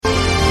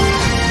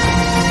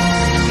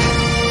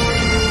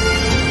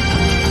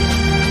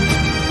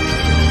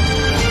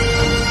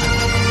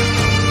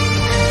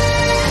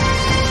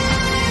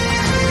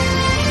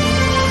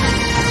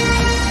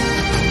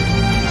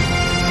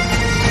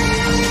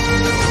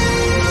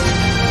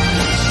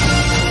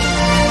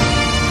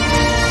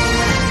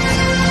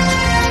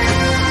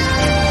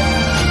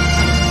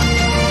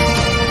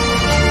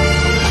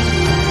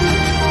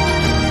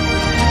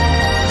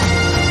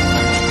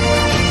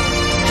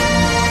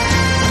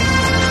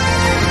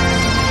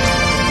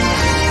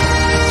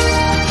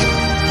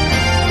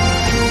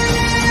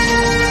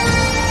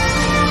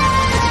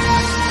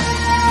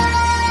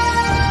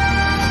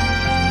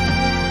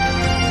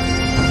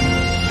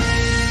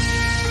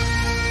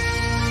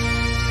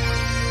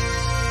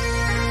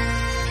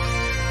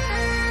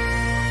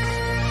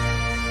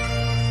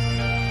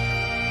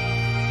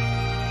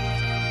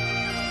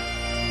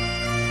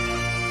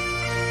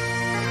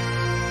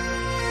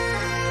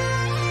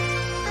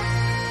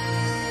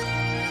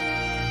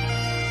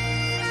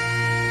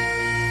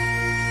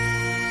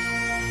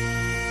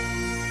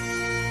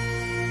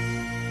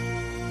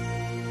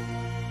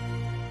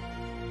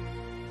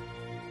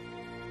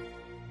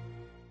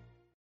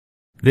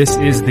This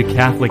is the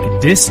Catholic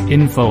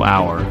Disinfo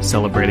Hour,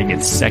 celebrating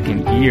its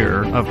second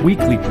year of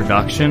weekly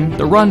production.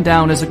 The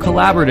Rundown is a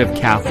collaborative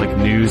Catholic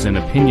news and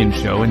opinion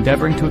show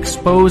endeavoring to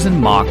expose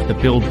and mock the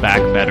Build Back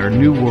Better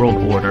New World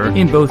Order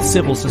in both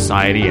civil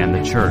society and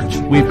the Church.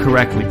 We've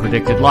correctly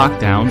predicted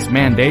lockdowns,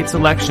 mandates,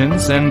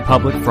 elections, and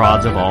public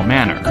frauds of all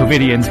manner.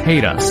 COVIDians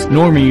hate us,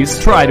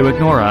 normies try to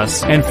ignore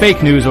us, and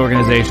fake news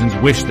organizations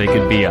wish they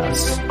could be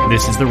us.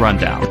 This is The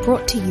Rundown.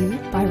 Brought to you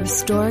by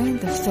Restoring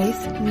the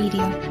Faith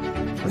Media.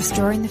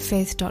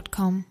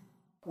 RestoringTheFaith.com.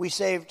 We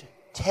saved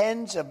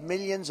tens of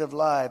millions of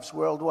lives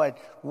worldwide.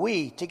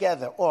 We,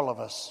 together, all of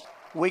us.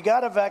 We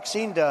got a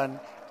vaccine done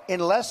in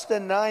less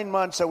than 9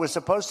 months that was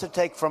supposed to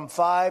take from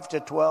 5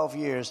 to 12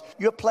 years.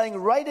 You're playing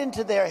right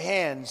into their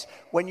hands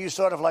when you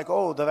sort of like,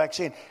 oh, the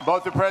vaccine.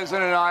 Both the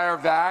president and I are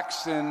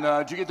vaxxed, and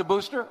did you get the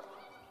booster?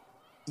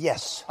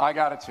 Yes. I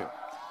got it too.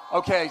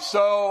 Okay,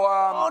 so...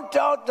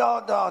 Don't.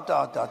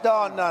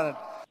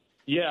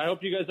 Yeah, I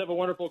hope you guys have a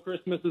wonderful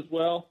Christmas as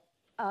well.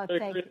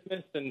 Merry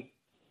Christmas, and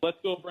let's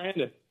go,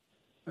 Brandon.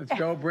 Let's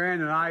go,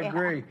 Brandon. I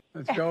agree.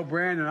 Let's go,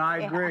 Brandon. I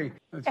agree.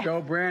 Let's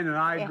go, Brandon.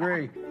 I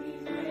agree.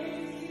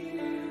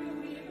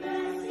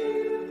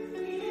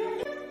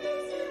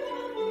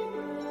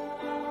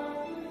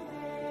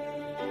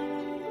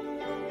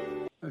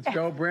 Let's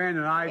go,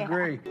 Brandon. I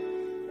agree.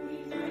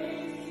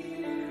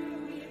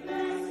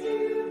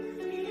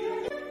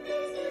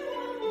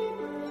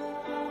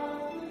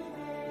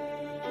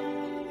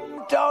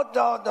 Don't.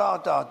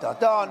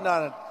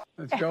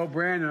 Let's go,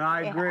 Brandon.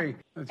 I agree.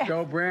 Let's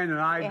go, Brandon.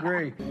 I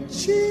agree.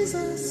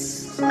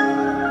 Jesus.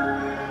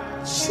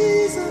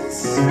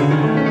 Jesus.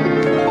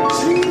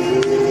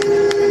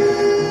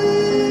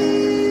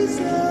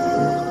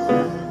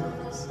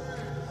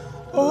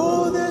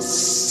 Oh, there's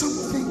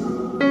something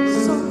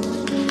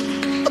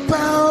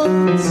about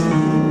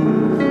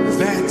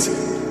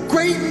that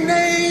great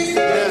name.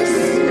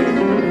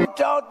 Yes.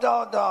 Don't.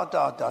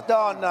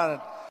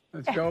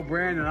 Let's go,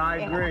 Brandon.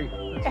 I agree.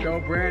 Let's go,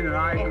 Brandon.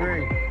 I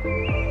agree.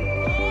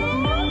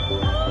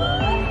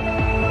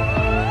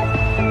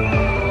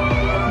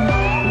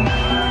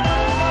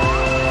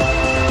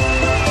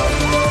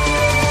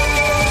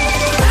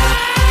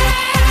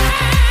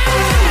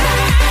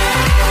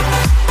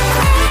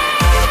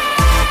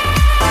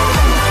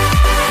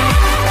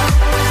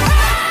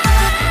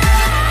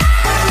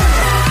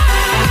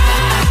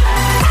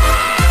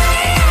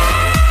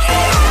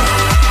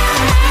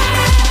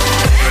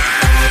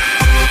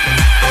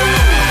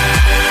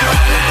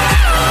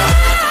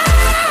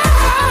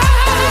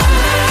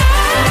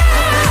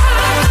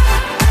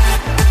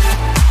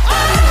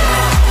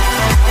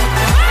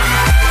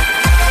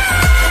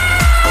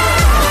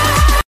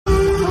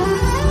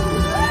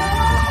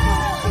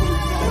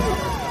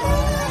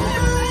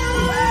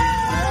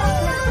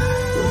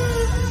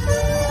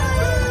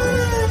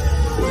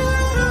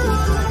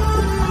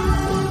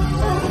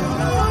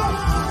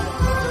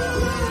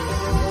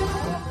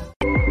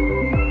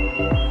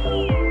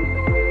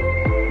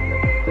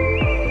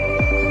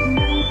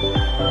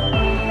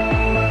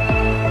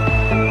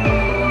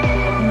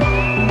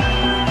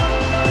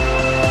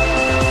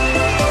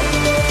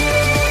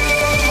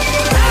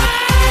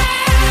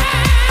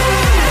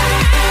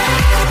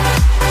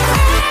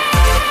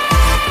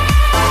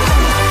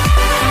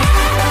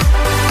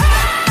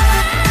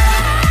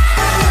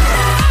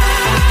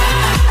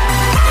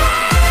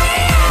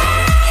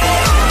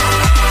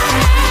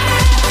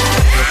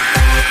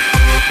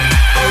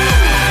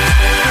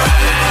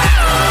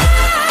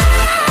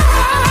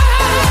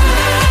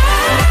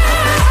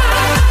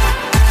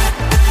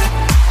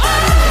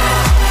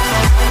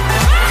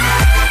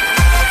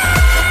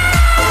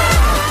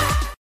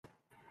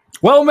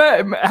 Well,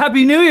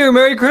 Happy New Year,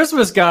 Merry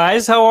Christmas,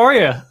 guys. How are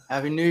you?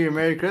 Happy New Year,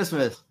 Merry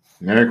Christmas.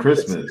 Merry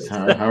Christmas.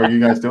 How are you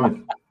guys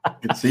doing?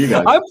 Good to see you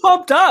guys. I'm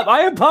pumped up.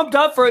 I am pumped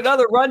up for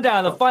another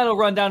rundown, the final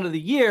rundown of the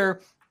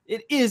year.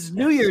 It is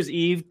New Year's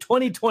Eve,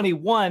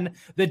 2021.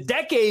 The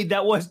decade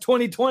that was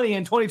 2020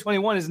 and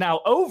 2021 is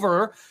now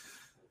over.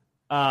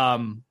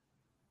 We're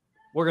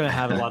going to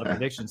have a lot of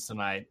predictions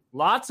tonight.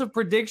 Lots of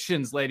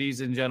predictions, ladies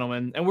and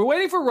gentlemen. And we're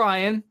waiting for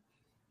Ryan.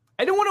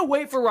 I don't want to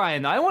wait for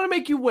Ryan. I don't want to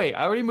make you wait.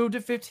 I already moved to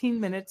 15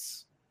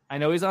 minutes. I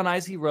know he's on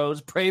icy roads.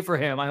 Pray for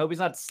him. I hope he's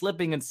not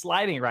slipping and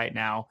sliding right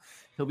now.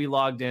 He'll be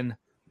logged in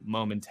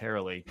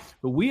momentarily.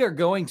 But we are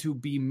going to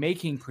be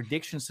making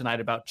predictions tonight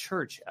about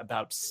church,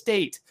 about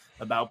state,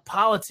 about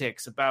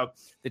politics, about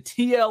the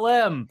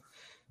TLM,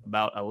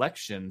 about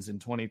elections in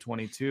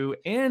 2022,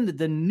 and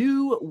the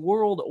New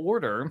World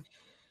Order.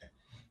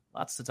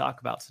 Lots to talk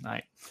about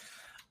tonight.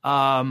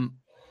 How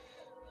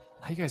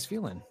you guys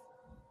feeling?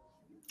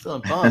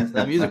 Feeling pumped.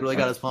 That music really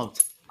got us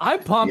pumped.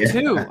 I'm pumped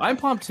too. I'm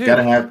pumped too.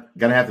 Gotta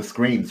have the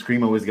scream.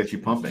 Scream always gets you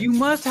pumping. You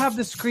must have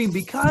the scream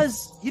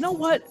because you know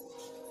what?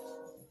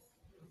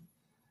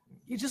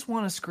 You just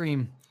want to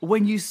scream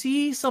when you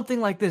see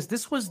something like this.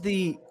 This was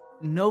the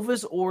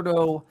Novus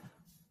Ordo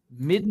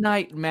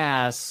midnight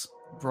mass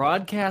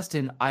broadcast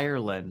in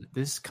Ireland.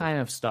 This kind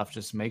of stuff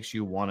just makes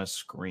you want to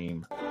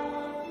scream.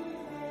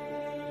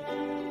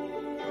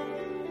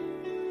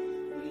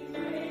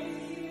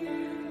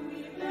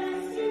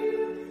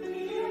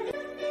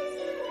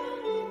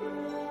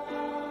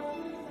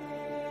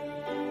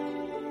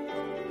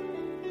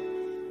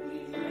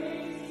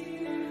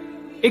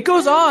 It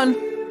goes on.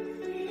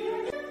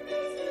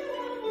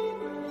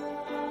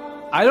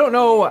 I don't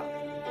know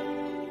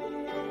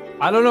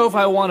if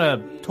I want to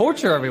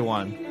torture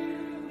everyone.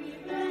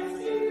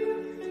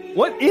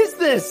 What is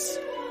this?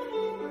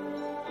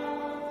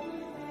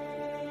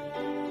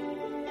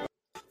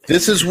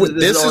 This is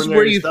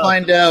where you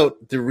find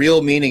out the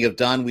real meaning of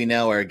Don We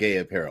Now Are Gay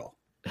apparel.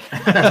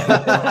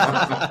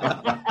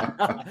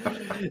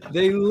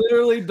 They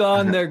literally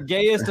don their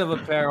gayest of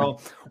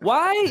apparel.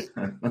 Why?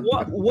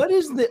 What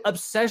is the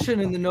obsession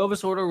in the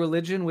Novus Ordo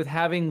religion with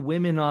having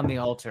women on the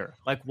altar?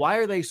 Like, why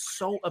are they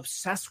so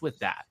obsessed with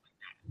that?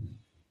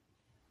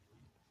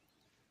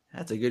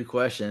 That's a good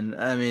question.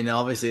 I mean,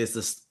 obviously,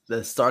 it's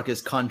the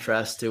starkest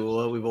contrast to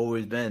what we've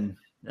always been.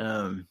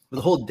 With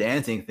the whole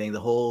dancing thing, the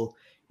whole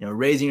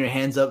raising your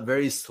hands up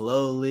very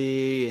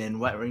slowly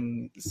and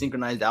wearing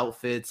synchronized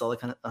outfits, all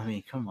that kind of. I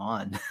mean, come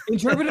on.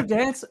 Interpretive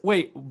dance.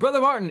 Wait, Brother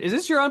Martin, is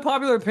this your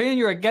unpopular opinion?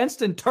 You're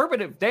against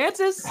interpretive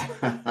dances?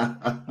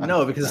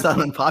 No, because it's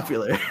not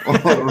unpopular.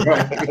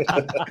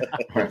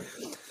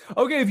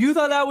 Okay, if you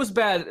thought that was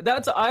bad,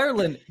 that's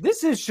Ireland.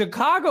 This is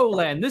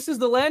Chicagoland. This is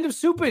the land of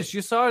Supish.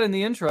 You saw it in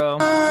the intro.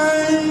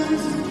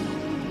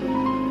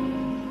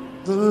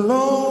 The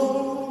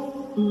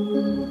Lord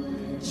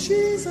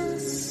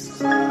Jesus.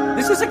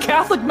 This is a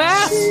Catholic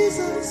mass.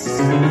 Jesus.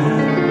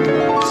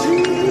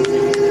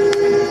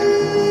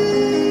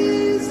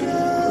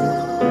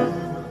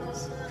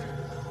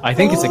 I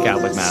think it's a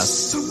Catholic mass.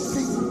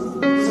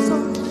 Something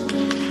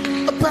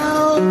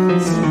about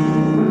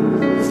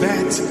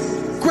that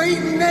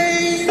great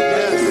name,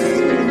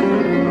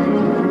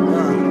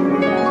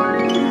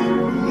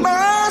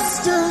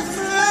 Master.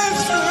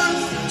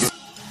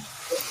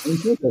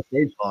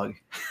 Stage fog.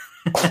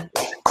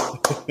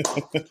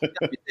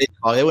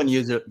 They wouldn't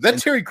use it. Is that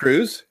Terry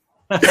Crews?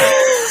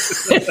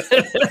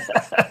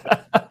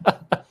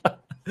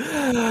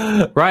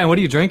 Ryan, what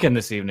are you drinking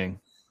this evening?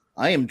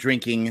 I am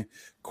drinking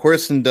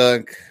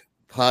Korsendunk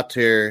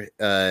Pater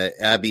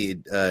Abbey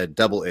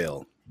Double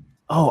Ale.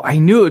 Oh, I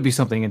knew it would be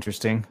something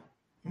interesting.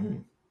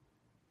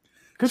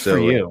 Good for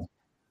you.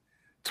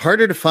 It's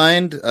harder to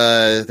find.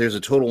 There's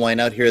a Total Wine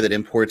out here that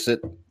imports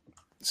it.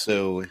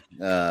 So,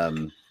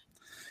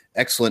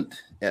 excellent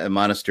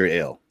monastery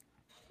ale.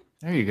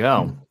 There you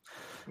go.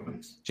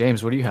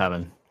 James, what are you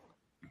having?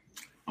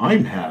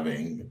 I'm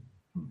having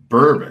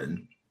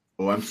bourbon.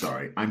 Oh, I'm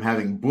sorry. I'm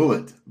having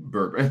Bullet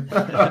bourbon.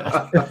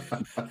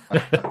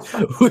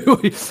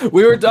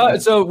 we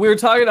were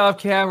talking off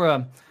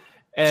camera,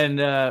 and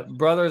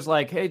brother's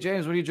like, "Hey,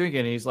 James, what are you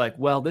drinking?" And he's like,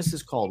 "Well, this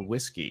is called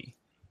whiskey."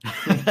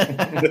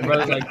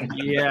 Brother's like,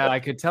 "Yeah,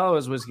 I could tell it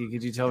was whiskey.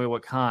 Could you tell me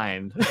what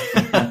kind?"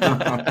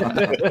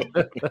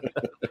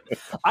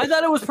 I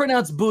thought it was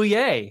pronounced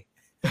Bouillet.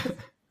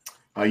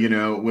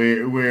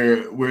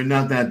 We're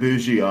not that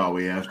bougie, are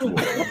we? After all.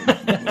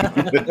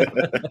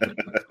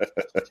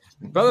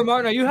 Brother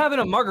Martin, are you having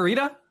a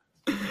margarita?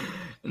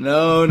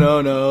 No.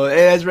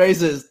 Hey, that's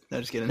racist. No,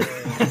 just kidding.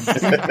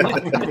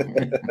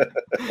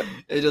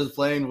 It's just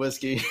plain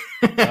whiskey.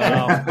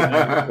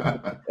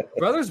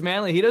 Brother's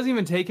manly. He doesn't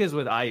even take his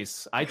with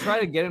ice. I try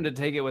to get him to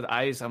take it with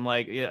ice. I'm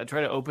like, I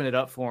try to open it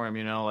up for him,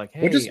 like,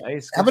 hey,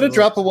 ice. How about a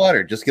drop of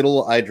water? Just get a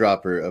little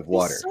eyedropper of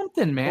water.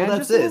 Something, man. Well,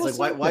 that's it. It's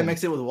like, why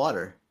mix it with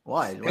water?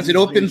 Why? Because it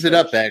opens it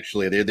up,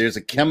 actually. There's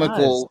a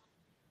chemical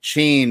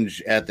change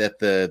at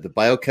the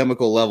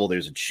biochemical level.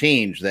 There's a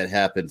change that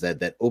happens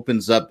that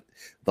opens up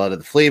a lot of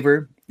the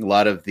flavor, a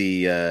lot of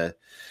the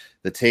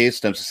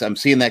taste. I'm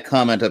seeing that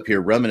comment up here.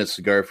 Rum in a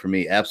cigar for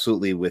me,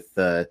 absolutely, with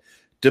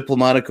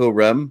Diplomatico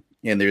rum.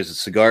 And there's a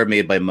cigar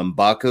made by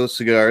Mombaco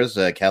Cigars,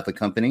 a Catholic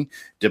company,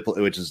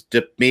 which is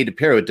made to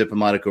pair with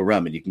Diplomatico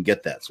rum, and you can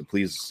get that. So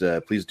please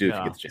do if you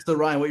get the chance. So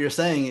Ryan, what you're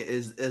saying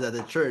is that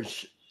the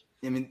church.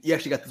 I mean, you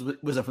actually got the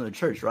wisdom from the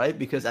church, right?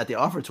 Because at the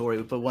offertory,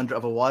 we put one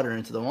drop of water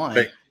into the wine,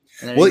 right.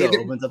 And there you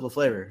go, opens up the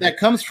flavor. That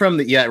comes from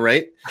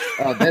right.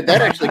 That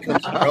actually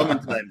comes from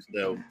Roman times,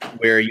 though,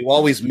 where you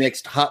always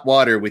mixed hot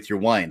water with your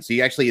wine. So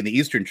you actually, in the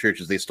Eastern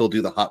churches, they still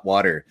do the hot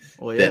water.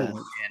 Well, yeah. And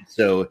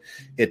so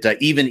it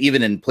even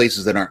in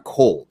places that aren't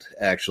cold,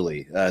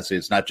 actually. So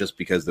it's not just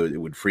because it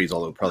would freeze,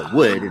 although it probably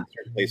would in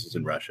certain places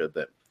in Russia,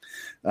 but.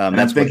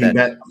 I'm thinking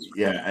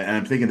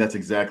that's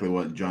exactly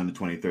what John the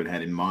 23rd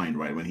had in mind,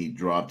 right? When he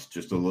dropped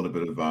just a little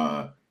bit of,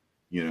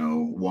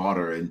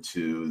 water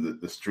into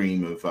the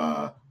stream of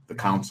the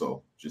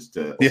council, just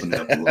to open it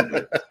up a little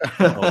bit.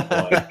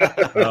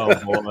 Oh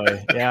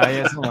boy. Yeah, he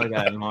has something like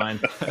that in mind.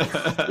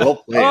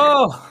 Well played.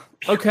 Oh,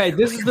 okay.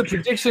 This is the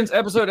predictions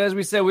episode. As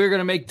we said, we're going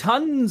to make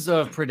tons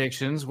of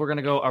predictions. We're going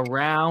to go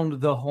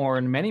around the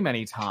horn many,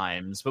 many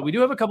times. But we do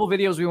have a couple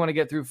videos we want to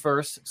get through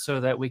first so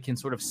that we can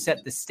sort of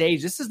set the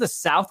stage. This is the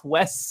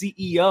Southwest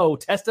CEO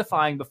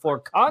testifying before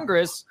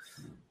Congress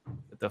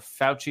that the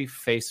Fauci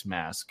face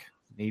mask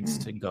needs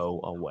to go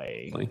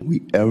away.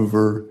 We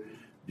ever,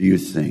 do you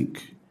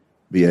think,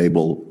 be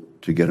able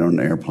to get on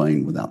an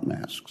airplane without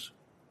masks?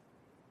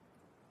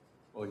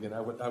 Well, again, I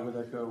would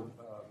echo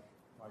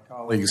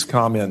colleagues'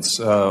 comments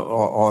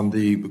on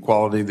the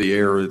quality of the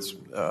air. It's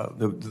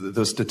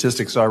the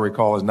statistics I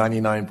recall is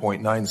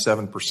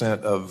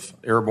 99.97% of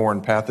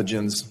airborne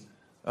pathogens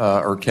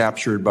are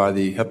captured by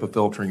the HEPA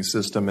filtering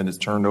system, and it's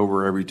turned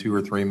over every 2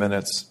 or 3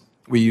 minutes.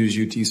 We use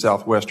UT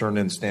Southwestern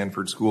and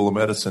Stanford School of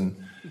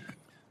Medicine.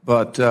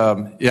 But,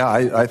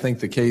 I think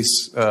the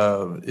case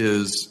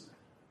is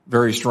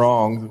very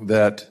strong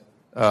that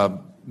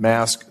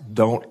masks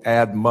don't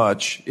add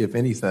much, if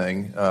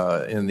anything,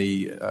 in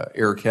the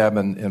air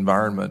cabin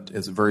environment.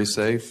 It's very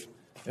safe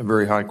and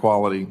very high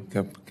quality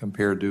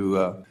compared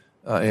to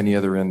any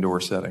other indoor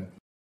setting.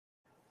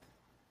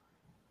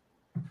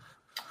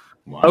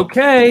 Wow.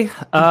 Okay.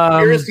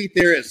 Conspiracy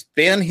theorists,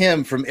 ban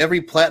him from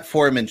every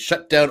platform and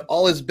shut down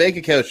all his bank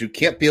accounts. You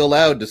can't be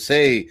allowed to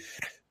say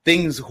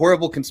things,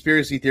 horrible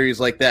conspiracy theories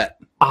like that.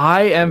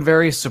 I am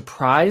very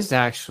surprised,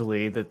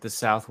 actually, that the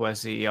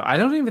Southwest CEO, I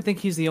don't even think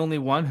he's the only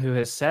one who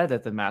has said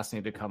that the masks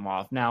need to come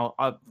off. Now,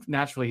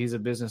 naturally, he's a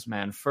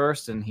businessman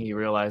first, and he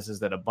realizes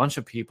that a bunch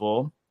of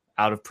people,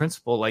 out of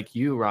principle, like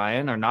you,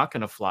 Ryan, are not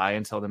going to fly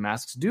until the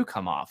masks do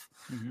come off.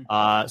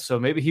 Mm-hmm. So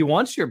maybe he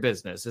wants your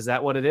business. Is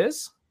that what it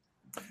is?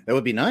 That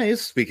would be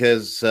nice,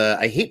 because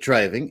I hate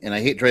driving, and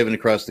I hate driving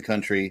across the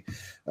country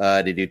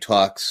to do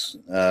talks,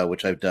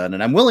 which I've done,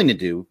 and I'm willing to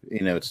do.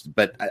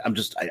 But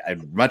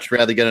I'd much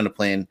rather get on a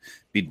plane,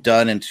 be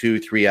done in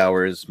 2-3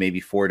 hours, maybe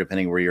 4,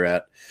 depending where you're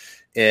at,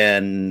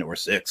 or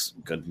 6.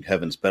 Good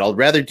heavens! But I'll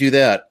rather do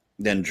that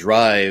than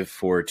drive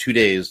for 2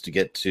 days to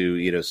get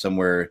to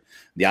somewhere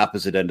the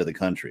opposite end of the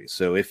country.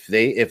 So if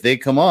they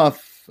come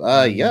off,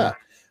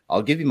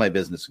 I'll give you my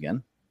business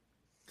again.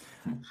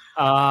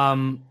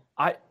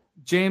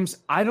 James,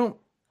 I don't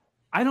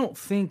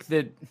think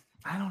that,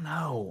 I don't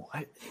know.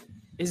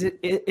 Is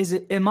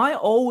it, am I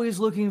always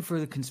looking for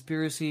the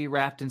conspiracy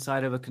wrapped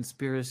inside of a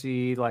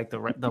conspiracy, like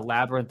the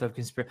labyrinth of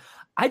conspiracy?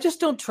 I just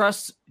don't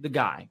trust the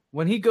guy.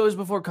 When he goes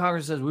before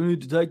Congress and says, we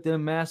need to take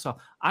them masks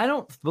off, I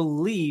don't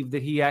believe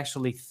that he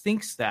actually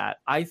thinks that.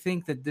 I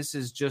think that this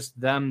is just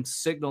them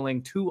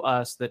signaling to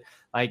us that,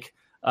 like,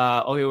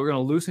 okay, we're going to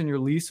loosen your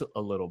leash a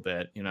little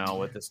bit,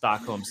 with the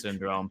Stockholm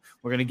syndrome.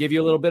 We're going to give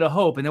you a little bit of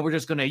hope, and then we're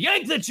just going to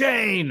yank the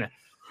chain.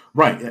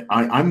 Right.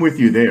 I'm with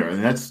you there.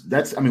 And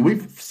that's, I mean,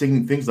 we've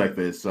seen things like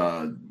this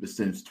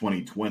since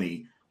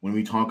 2020, when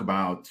we talk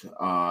about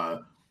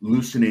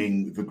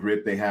loosening the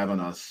grip they have on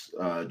us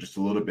just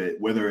a little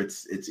bit, whether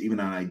it's even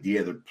an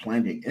idea they're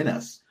planting in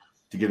us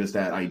to give us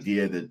that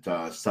idea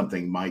that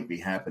something might be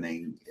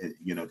happening,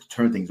 to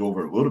turn things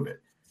over a little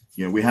bit.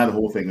 We had the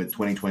whole thing with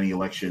 2020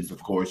 elections,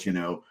 of course,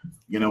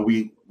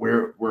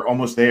 we're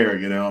almost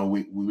there,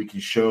 we can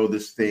show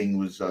this thing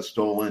was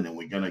stolen, and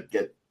we're going to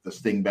get this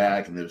thing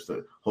back. And there's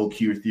the whole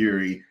Q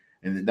theory,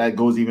 and that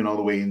goes even all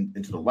the way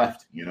into the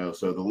left,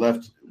 so the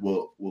left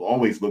will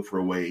always look for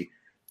a way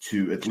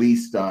to at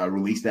least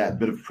release that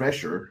bit of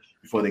pressure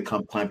before they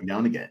come clamping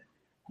down again.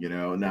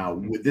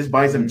 Now this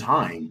buys them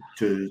time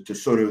to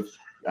sort of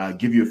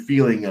give you a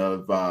feeling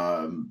of,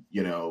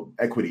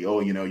 equity. Oh,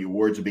 your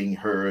words are being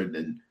heard,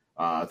 and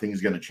things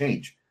are going to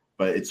change.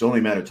 But it's only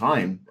a matter of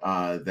time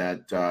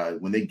that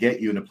when they get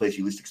you in a place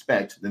you least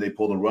expect, then they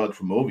pull the rug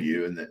from over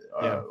you, and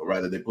or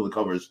rather they pull the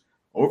covers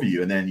over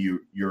you, and then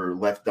you're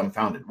left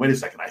dumbfounded. Wait a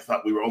second, I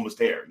thought we were almost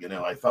there.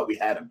 I thought we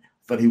had him. I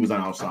thought he was on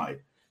our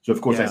side. So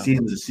of course I see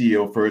him as a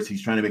CEO first.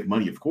 He's trying to make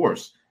money, of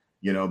course,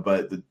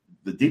 but the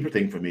deeper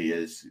thing for me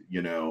is,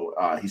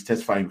 he's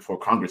testifying before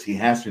Congress. He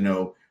has to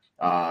know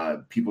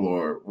people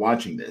are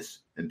watching this,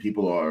 and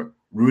people are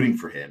rooting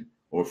for him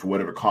or for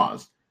whatever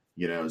cause.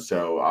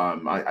 So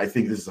I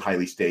think this is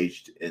highly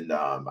staged, and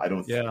I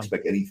don't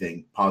expect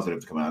anything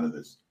positive to come out of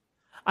this.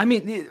 I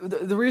mean,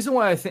 the reason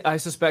why I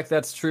suspect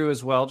that's true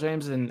as well,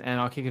 James, and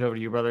I'll kick it over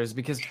to you, brother, is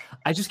because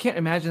I just can't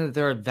imagine that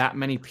there are that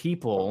many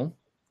people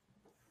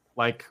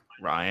like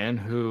Ryan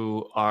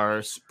who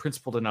are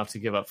principled enough to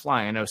give up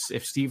flying. I know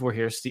if Steve were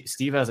here,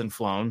 Steve hasn't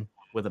flown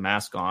with a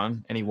mask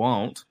on, and he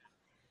won't.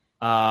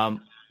 But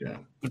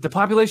the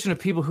population of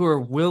people who are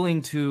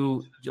willing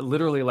to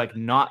literally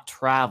not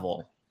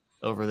travel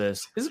over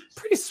this is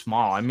pretty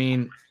small. I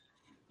mean,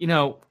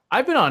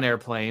 I've been on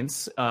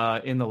airplanes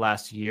in the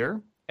last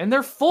year, and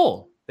they're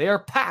full. They are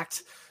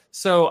packed.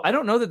 So I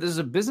don't know that this is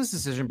a business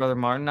decision, Brother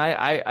Martin.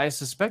 I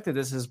suspect that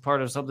this is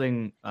part of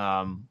something,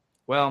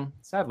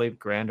 sadly,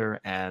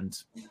 grander and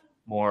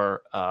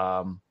more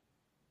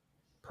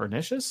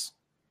pernicious,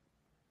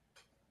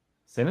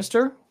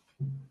 sinister.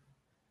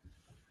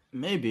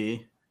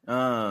 Maybe.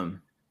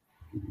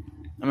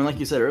 I mean, like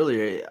you said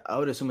earlier, I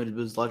would assume it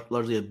was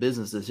largely a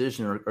business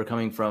decision or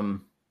coming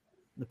from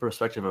the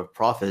perspective of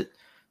profit.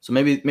 So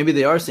maybe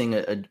they are seeing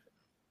a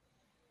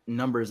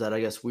numbers that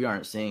I guess we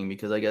aren't seeing,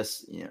 because I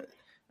guess,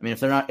 if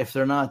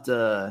they're not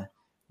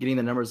getting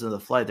the numbers of the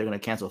flight, they're going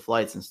to cancel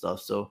flights and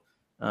stuff. So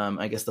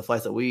I guess the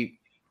flights that we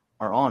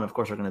are on, of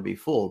course, are going to be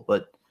full.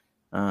 But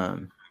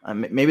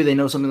maybe they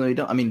know something that we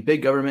don't. I mean,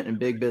 big government and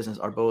big business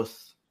are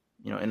both,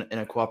 in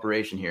a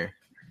cooperation here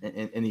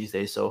in these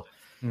days. So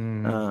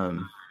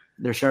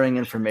they're sharing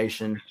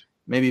information.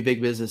 maybe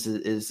big business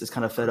is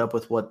kind of fed up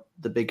with what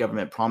the big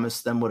government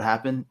promised them would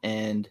happen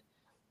and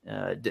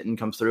didn't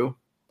come through.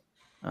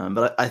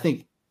 But I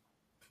think,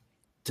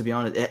 to be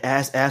honest, it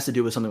has to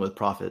do with something with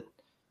profit,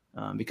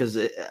 because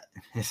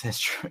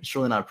it's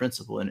really not a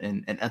principle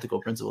and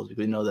ethical principles,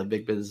 because we know that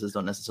big businesses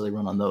don't necessarily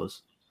run on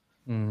those.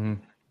 Mm-hmm.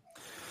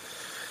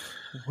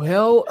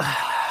 Well,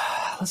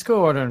 let's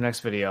go on to our next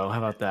video. How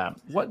about that?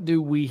 What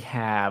do we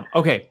have?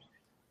 Okay.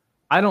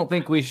 I don't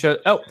think we should.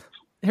 Oh,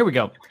 here we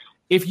go.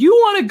 If you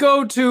want to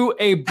go to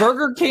a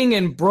Burger King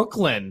in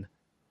Brooklyn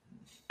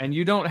and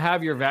you don't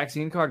have your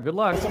vaccine card, good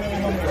luck.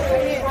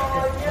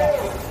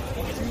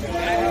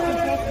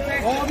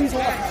 All these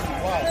officers.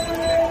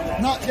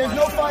 There's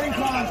no fighting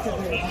crimes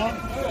today, huh?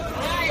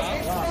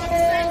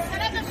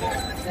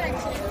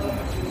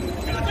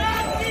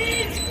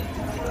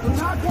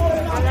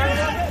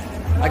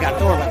 I got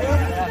door.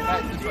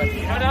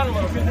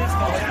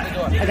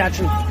 I got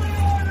you.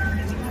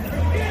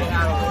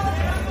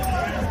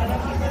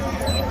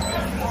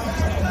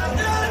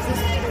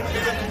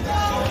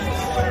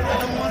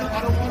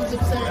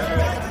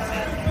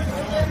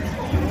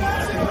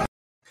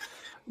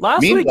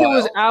 Last week it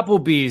was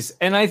Applebee's,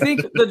 and I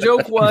think the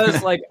joke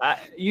was like,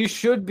 you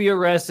should be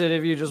arrested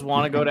if you just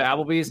want to go to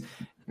Applebee's.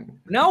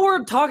 Now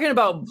we're talking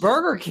about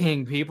Burger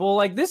King, people.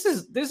 Like this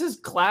is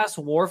class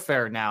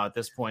warfare now at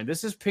this point.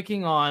 This is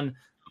picking on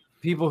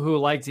people who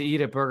like to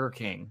eat at Burger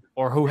King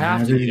or who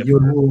have to eat at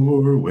Burger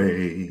King.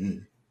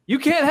 Way. You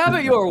can't have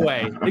it your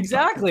way.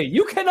 Exactly.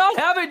 You cannot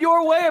have it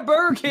your way at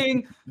Burger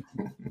King.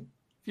 If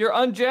you're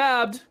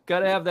unjabbed,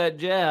 gotta have that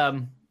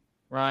jab,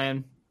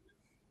 Ryan.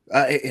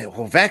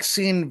 Well,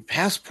 vaccine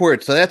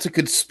passport. So that's a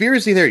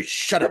conspiracy theory.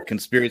 Shut up,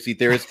 conspiracy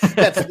theorists.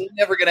 That's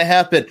never going to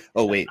happen.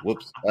 Oh, wait.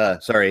 Whoops.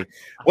 Sorry.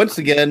 Once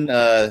again,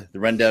 the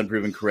rundown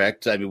proven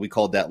correct. I mean, we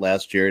called that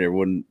last year and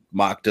everyone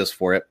mocked us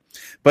for it.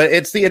 But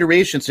it's the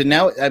iteration. So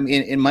now, I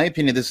mean, in my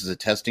opinion, this is a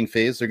testing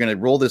phase. They're going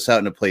to roll this out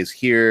in a place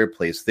here,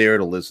 place there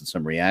to elicit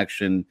some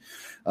reaction.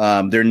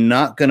 They're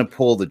not going to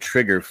pull the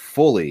trigger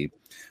fully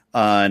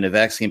on a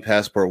vaccine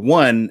passport.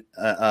 One,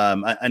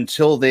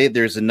 until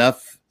there's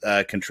enough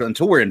control,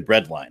 until we're in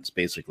bread lines,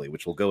 basically,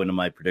 which will go into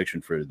my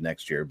prediction for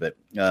next year. But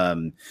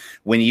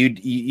when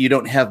you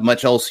don't have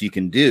much else you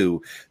can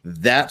do,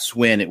 that's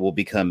when it will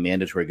become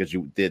mandatory, because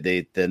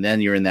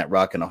then you're in that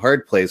rock and a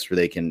hard place where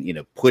they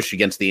can push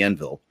against the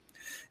anvil,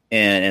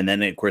 and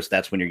then of course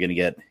that's when you're going to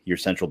get your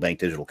central bank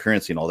digital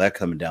currency and all that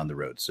coming down the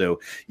road. So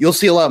you'll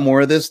see a lot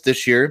more of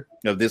this year,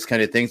 of this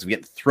kind of things, of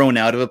getting thrown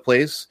out of a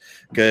place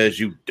because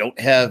you don't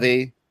have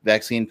a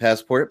vaccine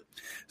passport.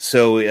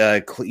 So,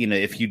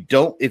 if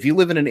you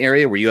live in an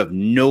area where you have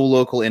no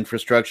local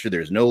infrastructure,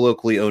 there's no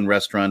locally owned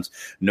restaurants,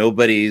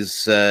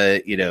 nobody's,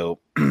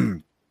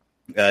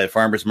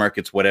 farmers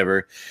markets,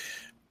 whatever,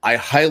 I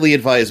highly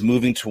advise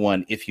moving to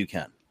one if you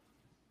can.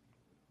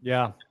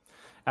 Yeah,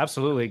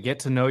 absolutely. Get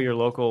to know your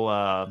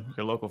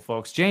local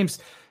folks. James,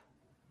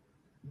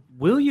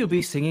 will you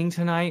be singing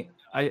tonight?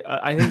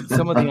 I think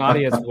some of the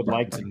audience would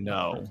like to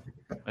know.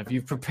 Have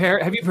you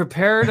prepared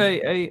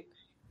a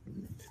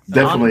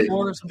definitely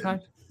of some kind?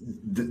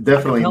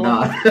 Definitely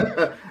not,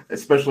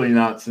 especially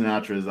not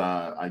Sinatra's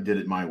I Did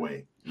It My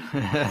Way.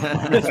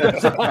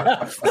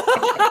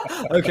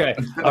 Okay,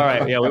 all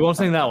right, yeah, we won't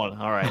sing that one.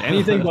 All right,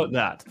 anything but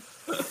that.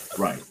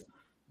 Right.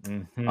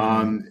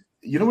 Mm-hmm.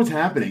 You know what's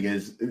happening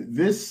is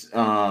this is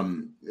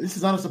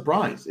not a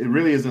surprise. It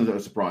really isn't a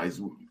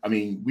surprise. I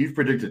mean, we've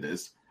predicted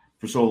this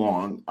for so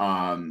long.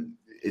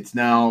 It's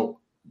now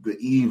the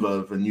eve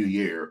of a new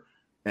year,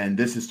 and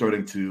this is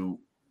starting to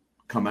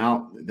come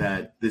out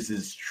that this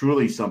is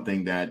truly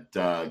something that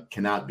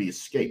cannot be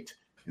escaped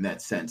in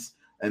that sense.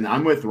 And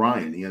I'm with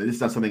Ryan. This is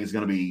not something that's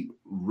going to be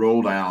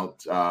rolled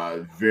out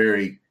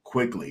very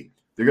quickly.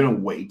 They're going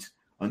to wait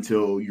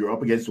until you're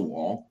up against the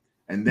wall.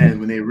 And then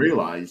when they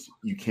realize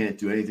you can't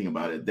do anything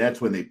about it, that's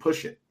when they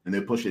push it, and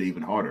they push it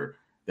even harder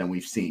than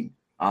we've seen.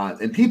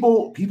 And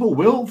people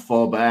will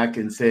fall back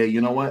and say, you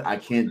know what, I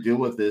can't deal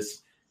with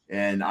this.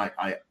 And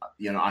I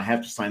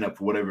have to sign up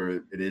for whatever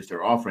it is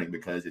they're offering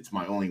because it's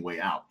my only way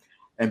out.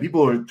 And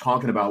people are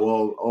talking about,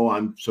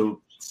 I'm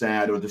so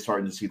sad, or they're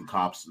starting to see the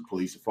cops, the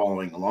police are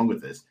following along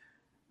with this.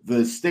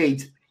 The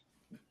state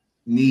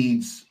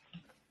needs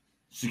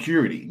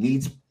security,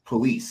 needs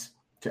police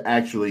to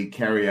actually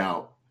carry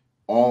out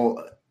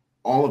all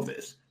of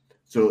this.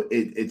 So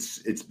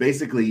it's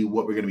basically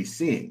what we're going to be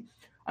seeing.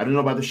 I don't know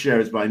about the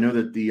sheriffs, but I know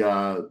that the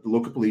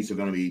local police are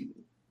going to be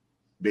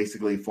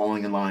basically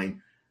falling in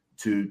line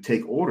to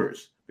take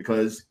orders,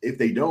 because if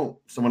they don't,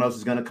 someone else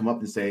is going to come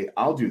up and say,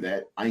 I'll do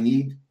that. I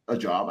need a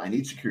job. I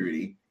need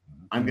security.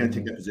 I'm going to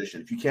take that position.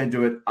 If you can't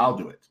do it, I'll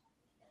do it.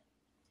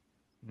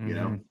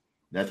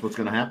 That's what's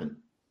going to happen.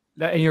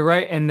 And you're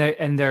right.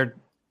 And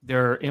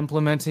they're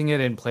implementing it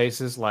in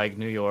places like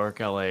New York,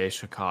 LA,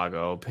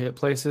 Chicago,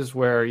 places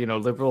where,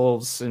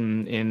 liberals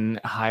in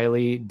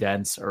highly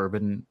dense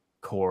urban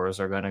cores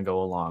are going to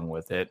go along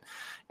with it.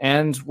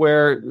 And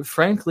where,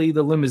 frankly,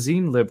 the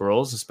limousine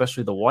liberals,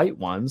 especially the white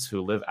ones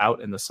who live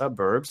out in the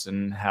suburbs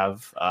and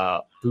have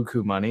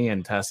buku money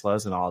and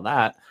Teslas and all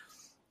that,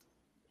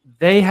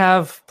 they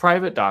have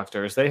private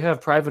doctors, they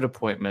have private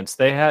appointments,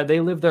 they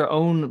live their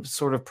own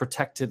sort of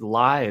protected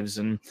lives,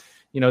 and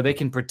they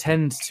can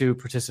pretend to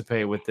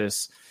participate with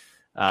this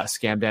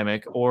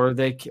scamdemic, or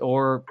they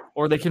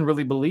can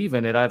really believe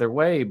in it either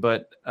way.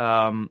 But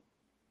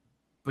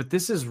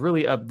this is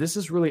really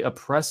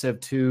oppressive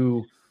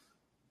to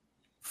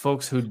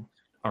folks who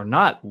are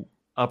not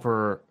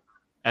upper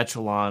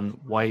echelon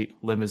white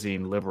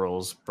limousine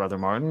liberals, Brother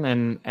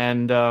Martin,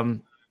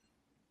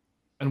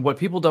 and what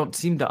people don't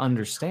seem to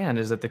understand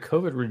is that the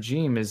COVID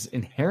regime is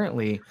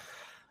inherently,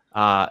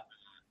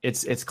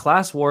 it's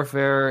class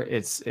warfare,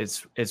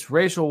 it's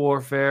racial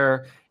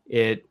warfare.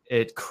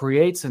 It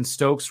creates and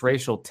stokes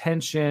racial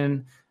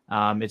tension.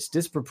 It's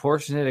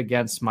disproportionate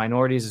against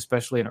minorities,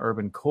 especially in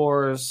urban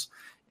cores,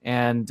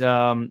 and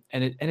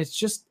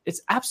it's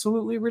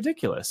absolutely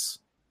ridiculous.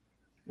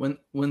 When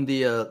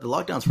the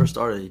lockdowns first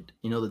started,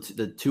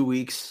 the 2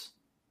 weeks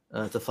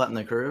to flatten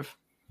the curve.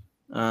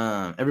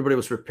 Everybody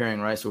was preparing,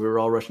 right? So we were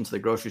all rushing to the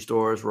grocery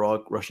stores. We're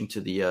all rushing to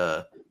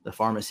the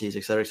pharmacies,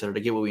 et cetera, to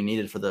get what we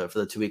needed for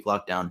the 2 week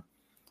lockdown.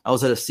 I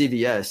was at a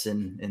CVS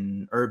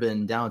in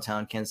urban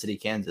downtown Kansas City,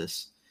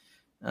 Kansas,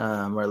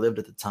 where I lived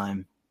at the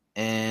time,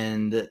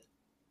 and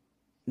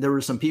there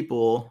were some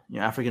people,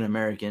 African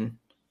American,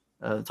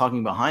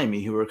 talking behind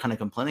me who were kind of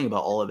complaining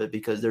about all of it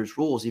because there's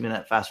rules even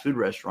at fast food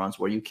restaurants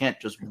where you can't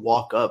just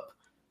walk up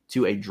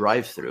to a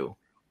drive-through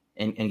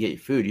and get your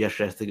food. You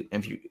actually have to,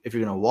 if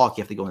you're going to walk,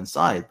 you have to go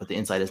inside, but the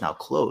inside is now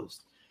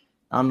closed.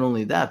 Not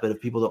only that, but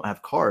if people don't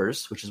have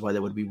cars, which is why they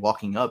would be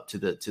walking up to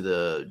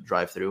the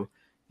drive-through,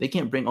 they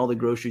can't bring all the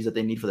groceries that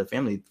they need for their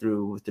family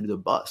through the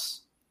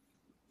bus.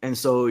 And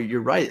so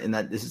you're right in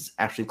that this is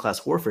actually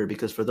class warfare,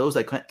 because for those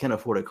that can't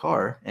afford a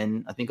car,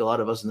 and I think a lot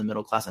of us in the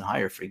middle class and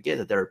higher forget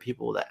that there are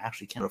people that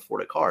actually can't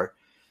afford a car,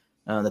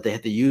 that they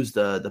have to use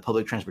the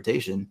public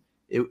transportation.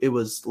 It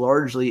was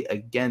largely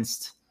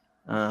against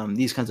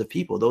these kinds of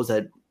people, those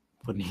that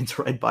would need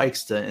to ride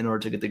bikes in order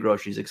to get the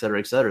groceries, et cetera,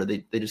 et cetera.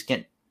 They just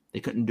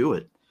couldn't do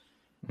it.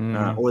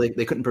 Or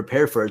they couldn't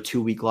prepare for a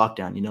 2 week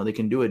lockdown. They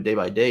can do it day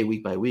by day,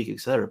 week by week, et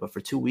cetera. But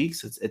for 2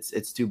 weeks,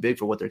 it's too big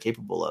for what they're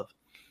capable of.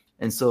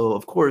 And so,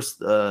 of course,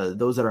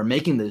 those that are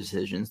making the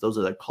decisions, those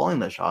that are calling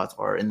the shots,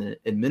 are in the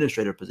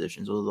administrative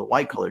positions. Those are the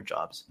white collar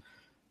jobs.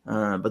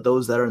 But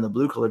those that are in the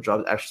blue collar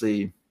jobs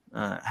actually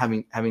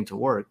having to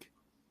work.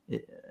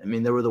 I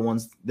mean, they were the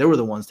ones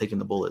taking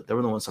the bullet. They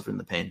were the ones suffering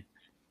the pain.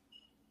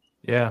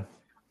 Yeah.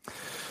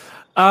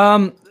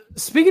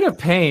 Speaking of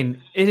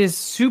pain, it is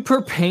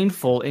super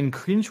painful and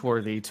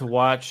cringeworthy to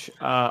watch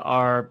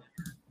our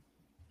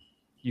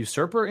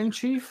usurper in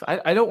chief.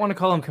 I don't want to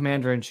call him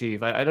commander in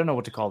chief. I don't know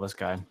what to call this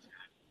guy.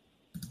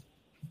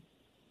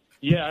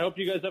 Yeah, I hope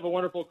you guys have a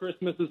wonderful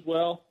Christmas as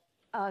well.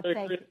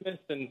 Merry Christmas,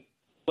 and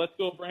let's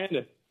go,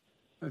 Brandon.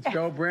 Let's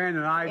go,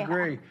 Brandon. I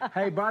agree.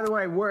 Hey, by the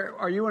way, where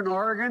are you in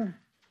Oregon?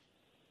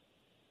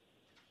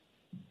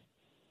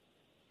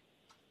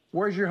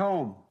 Where's your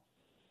home?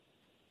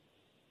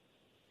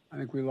 I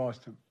think we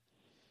lost him.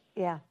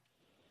 Yeah.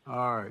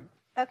 All right.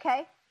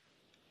 Okay.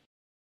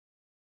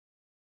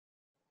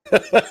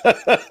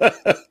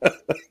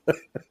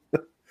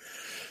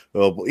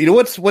 Well,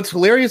 what's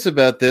hilarious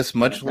about this,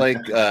 much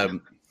like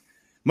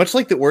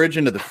the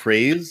origin of the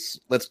phrase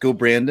 "Let's go,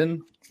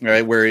 Brandon," all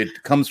right, where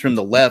it comes from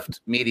the left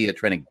media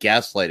trying to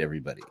gaslight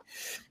everybody.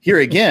 Here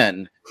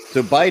again,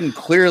 so Biden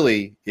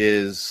clearly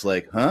is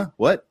like, huh?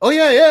 What? Oh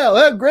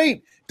yeah,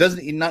 great.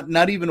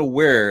 Not even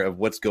aware of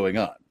what's going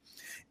on.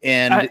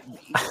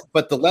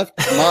 But the left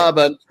mob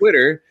on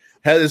Twitter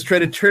has tried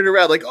to turn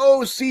around like,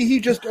 oh, see, he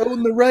just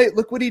owned the right.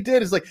 Look what he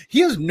did. It's like, he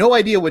has no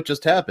idea what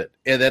just happened.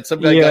 And that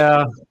some guy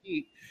got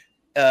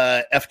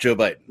F Joe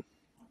Biden.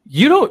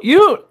 You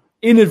don't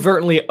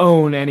inadvertently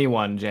own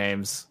anyone,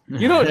 James.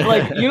 You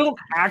don't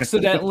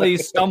accidentally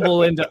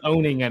stumble into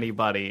owning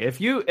anybody.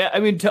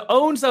 To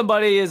own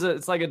somebody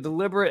it's like a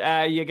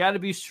deliberate, you got to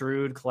be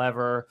shrewd,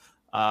 clever,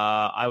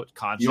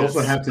 conscious. You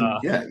also have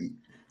to,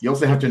 you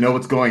also have to know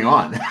what's going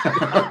on.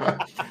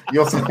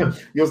 you also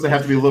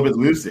have to be a little bit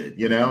lucid.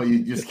 You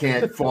just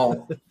can't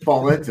fall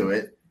into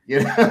it.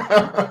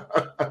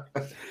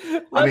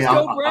 Let's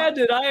go,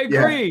 Brandon. I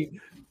agree. Yeah.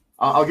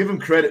 I'll give him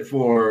credit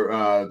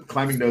for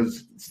climbing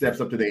those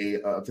steps up to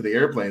the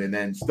airplane and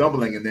then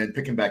stumbling and then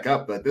picking back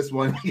up. But this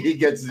one, he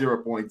gets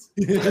 0 points.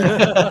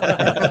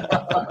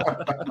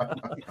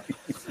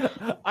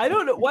 I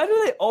don't know. Why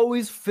do they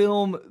always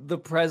film the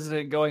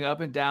president going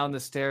up and down the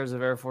stairs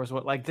of Air Force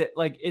One?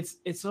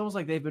 It's almost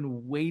like they've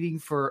been waiting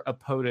for a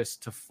POTUS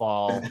to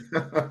fall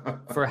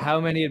for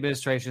how many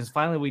administrations?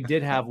 Finally, we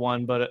did have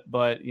one, but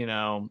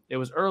it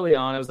was early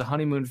on. It was the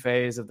honeymoon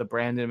phase of the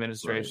Brandon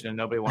administration. Right.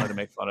 Nobody wanted to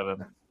make fun of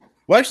him.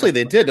 Well, actually,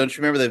 they did. Don't you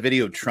remember the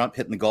video of Trump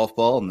hitting the golf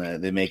ball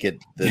and they make it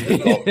the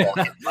golf ball?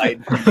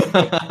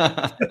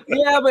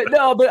 Yeah, but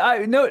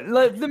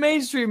the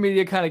mainstream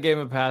media kind of gave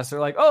him a pass.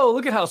 They're like, "Oh,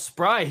 look at how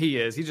spry he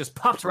is. He just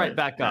pops right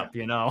back up,"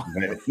 you know.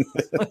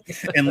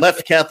 And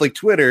left Catholic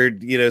Twitter,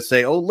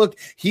 say, "Oh, look,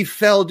 he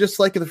fell just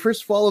like the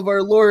first fall of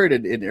our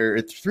Lord,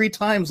 or 3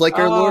 times like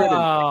our Lord."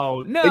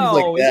 Oh no, things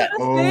like that.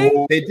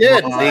 They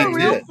did. They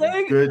did.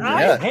 Good.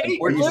 I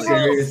hate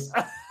liberals.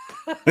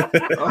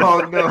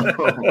 Oh no!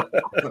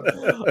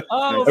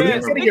 Oh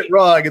There's man, getting it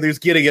wrong, and there's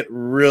getting it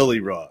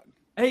really wrong.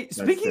 Hey,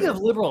 speaking of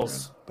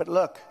liberals, but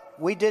look,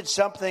 we did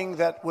something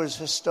that was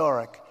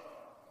historic.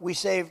 We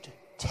saved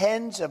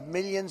tens of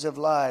millions of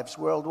lives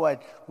worldwide.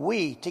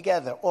 We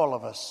together, all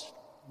of us,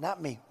 not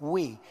me.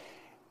 We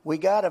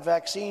got a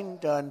vaccine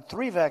done,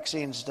 3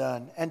 vaccines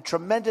done, and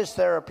tremendous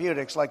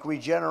therapeutics like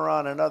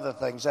Regeneron and other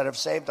things that have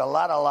saved a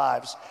lot of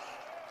lives.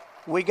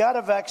 We got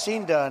a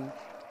vaccine done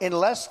in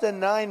less than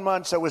 9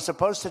 months. It was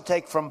supposed to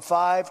take from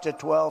 5 to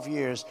 12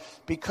 years.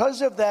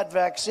 Because of that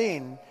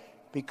vaccine,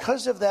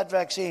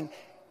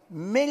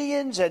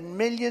 millions and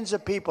millions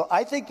of people,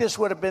 I think this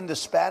would have been the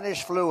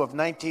Spanish flu of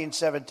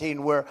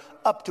 1917, where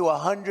up to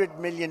 100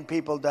 million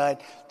people died.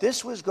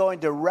 This was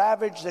going to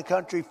ravage the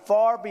country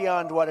far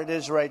beyond what it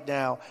is right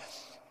now.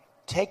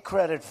 Take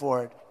credit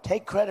for it.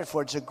 Take credit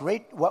for it.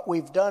 What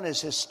we've done is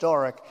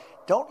historic.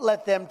 Don't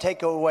let them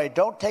take it away.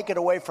 Don't take it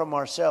away from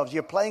ourselves.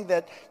 You're playing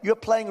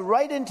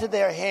right into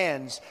their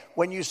hands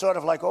when you sort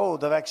of like, oh,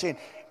 the vaccine.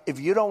 If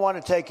you don't want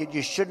to take it,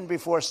 you shouldn't be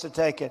forced to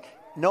take it.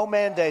 No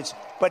mandates,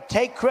 but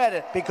take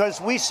credit because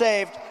we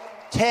saved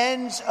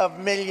tens of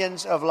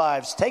millions of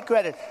lives. Take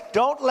credit.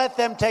 Don't let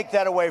them take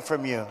that away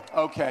from you.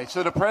 Okay,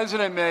 so the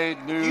president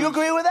made news. Do you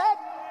agree with that?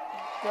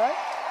 Right?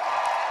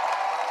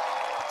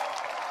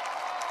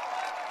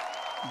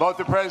 Both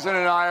the president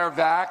and I are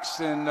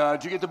vaxxed, and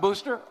did you get the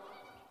booster?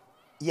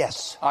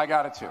 Yes. I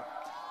got it too.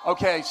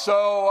 Okay,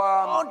 so...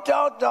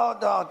 Don't.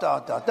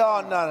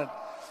 No.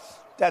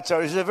 That's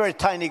all. It's a very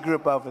tiny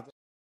group over there.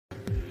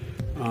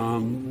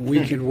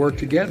 We could work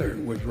together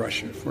with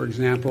Russia, for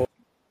example.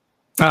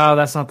 Oh,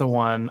 that's not the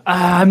one.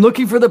 I'm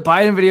looking for the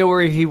Biden video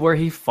where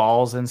he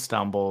falls and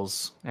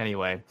stumbles.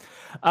 Anyway,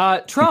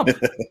 Trump.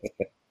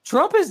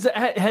 Trump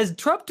has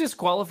Trump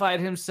disqualified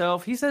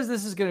himself. He says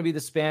this is going to be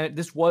this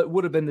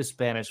would have been the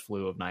Spanish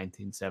flu of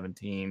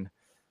 1917.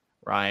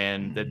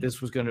 Ryan, that this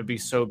was going to be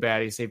so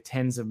bad. He saved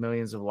tens of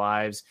millions of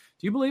lives.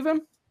 Do you believe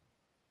him?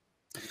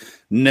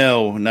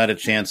 No, not a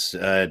chance.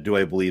 Do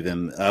I believe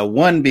him?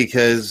 One,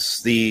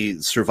 because the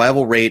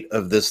survival rate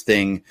of this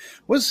thing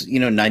was,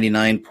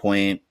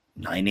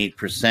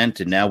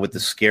 99.98%. And now with the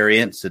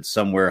scariants, it's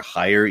somewhere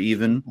higher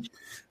even.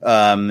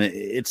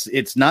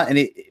 It's not.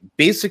 And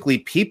basically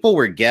people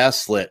were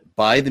gaslit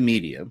by the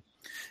media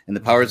and the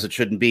powers that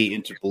shouldn't be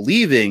into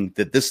believing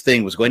that this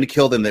thing was going to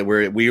kill them, that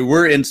we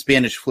were in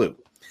Spanish flu.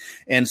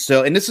 And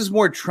this is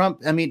more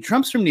Trump. I mean,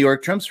 Trump's from New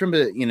York. Trump's from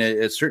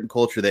a certain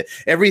culture that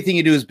everything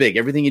you do is big.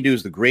 Everything you do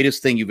is the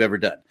greatest thing you've ever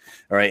done.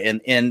 All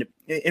right. And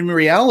in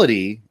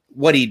reality,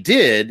 what he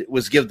did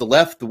was give the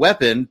left the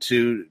weapon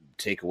to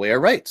take away our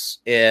rights.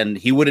 And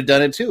he would have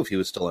done it too if he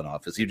was still in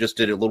office. He just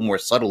did it a little more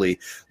subtly, a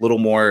little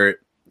more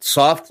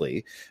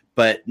softly.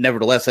 But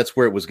nevertheless, that's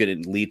where it was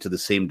going to lead to the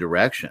same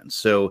direction.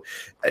 So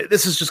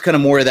this is just kind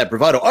of more of that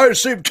bravado. I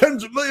saved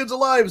tens of millions of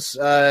lives.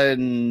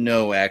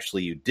 No,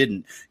 actually, you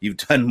didn't. You've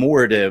done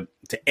more to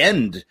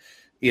end,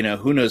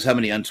 who knows how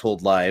many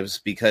untold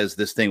lives, because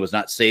this thing was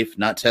not safe,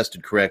 not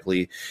tested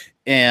correctly,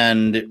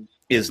 and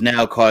is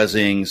now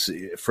causing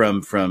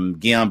from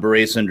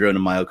Guillain-Barré syndrome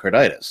to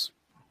myocarditis.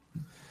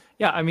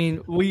 Yeah, I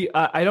mean,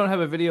 I don't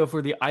have a video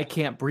for the I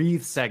Can't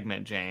Breathe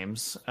segment,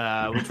 James,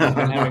 which we've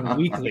been having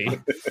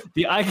weekly.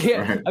 The I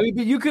Can't, right. I mean,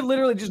 you could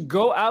literally just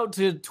go out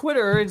to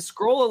Twitter and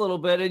scroll a little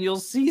bit and you'll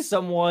see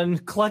someone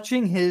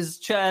clutching his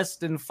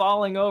chest and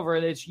falling over.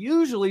 And it's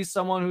usually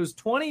someone who's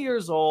 20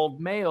 years old,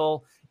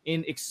 male,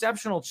 in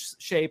exceptional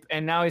shape.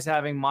 And now he's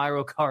having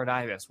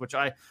myocarditis, which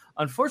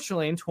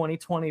unfortunately, in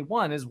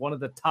 2021 is one of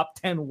the top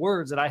 10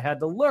 words that I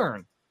had to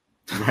learn.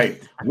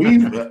 Right.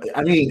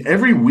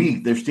 Every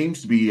week there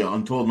seems to be an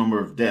untold number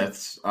of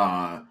deaths.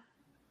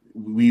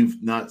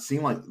 We've not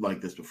seen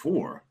like this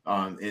before.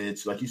 And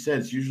it's like you said,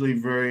 it's usually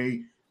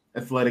very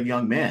athletic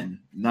young men,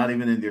 not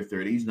even in their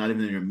 30s, not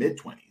even in their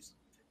mid-20s.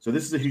 So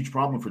this is a huge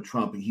problem for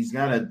Trump. He's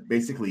got to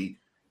basically,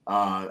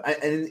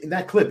 and in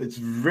that clip, it's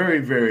very,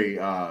 very,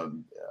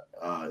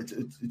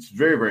 it's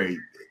very, very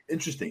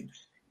interesting.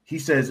 He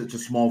says it's a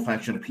small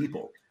fraction of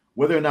people.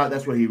 Whether or not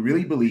that's what he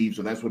really believes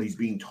or that's what he's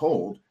being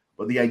told,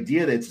 but the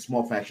idea that it's a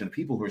small fraction of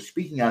people who are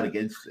speaking out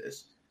against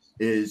this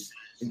is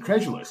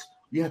incredulous.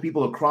 You have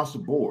people across the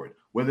board,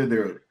 whether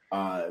they're,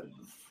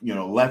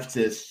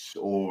 leftists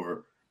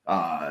or,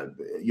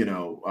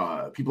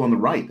 people on the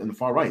right, on the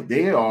far right,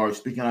 they are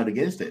speaking out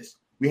against this.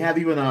 We have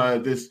even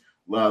this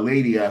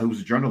lady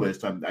who's a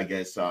journalist, I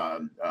guess,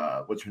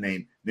 what's her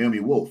name? Naomi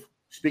Wolf,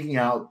 speaking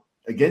out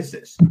against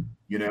this,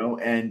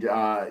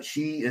 and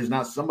she is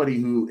not somebody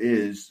who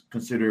is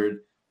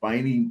considered by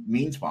any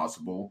means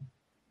possible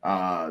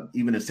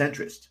even a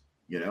centrist,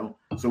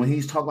 So when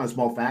he's talking about a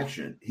small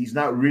faction, he's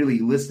not really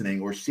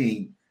listening or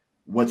seeing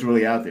what's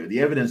really out there. The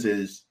evidence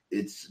is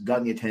it's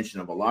gotten the attention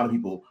of a lot of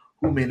people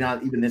who may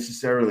not even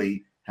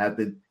necessarily have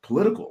been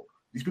political.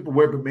 These people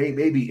may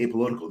be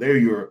apolitical. They're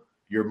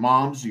your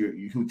moms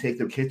who take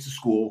their kids to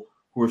school,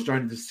 who are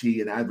starting to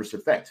see an adverse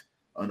effect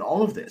on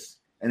all of this.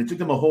 And it took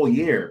them a whole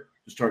year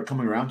to start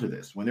coming around to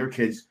this. When their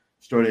kids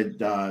started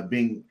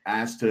being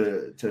asked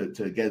to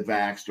get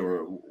vaxxed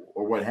or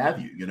what have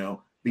you,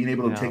 being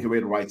able to take away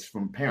the rights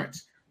from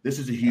parents. This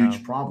is a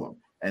huge problem.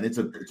 And it's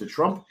a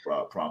Trump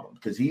problem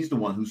because he's the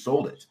one who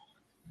sold it.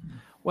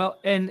 Well,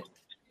 and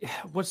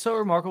what's so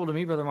remarkable to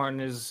me, Brother Martin,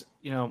 is,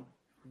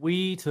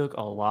 we took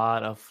a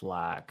lot of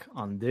flack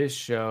on this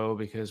show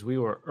because we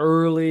were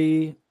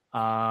early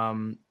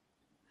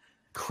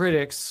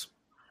critics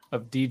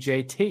of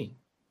DJT.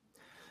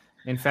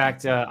 In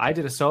fact, I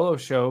did a solo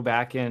show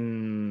back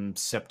in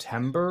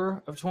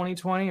September of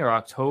 2020 or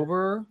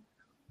October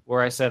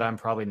where I said I'm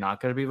probably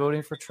not going to be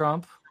voting for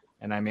Trump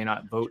and I may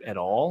not vote at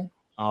all.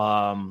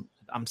 Doesn't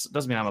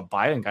mean I'm a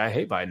Biden guy. I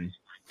hate Biden.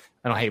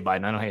 I don't hate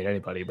Biden. I don't hate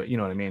anybody, but you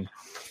know what I mean.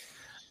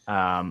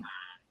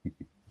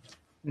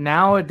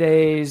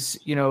 Nowadays,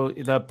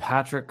 the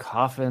Patrick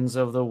Coffins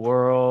of the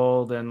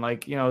world and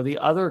the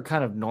other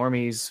kind of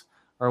normies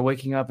are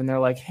waking up and they're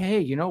like, hey,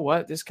 you know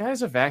what? This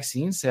guy's a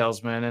vaccine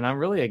salesman and I'm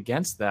really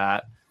against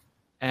that.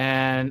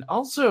 And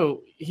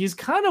also he's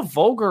kind of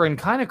vulgar and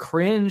kind of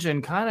cringe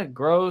and kind of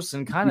gross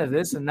and kind of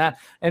this and that.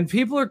 And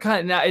people are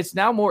it's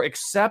now more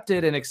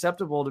accepted and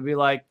acceptable to be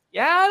like,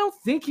 yeah, I don't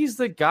think he's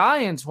the guy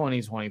in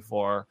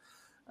 2024.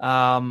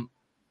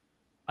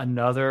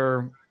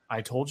 Another,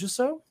 I told you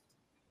so.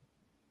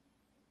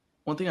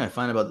 One thing I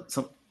find about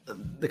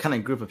the kind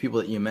of group of people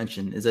that you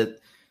mentioned is that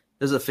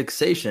there's a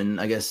fixation,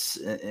 I guess,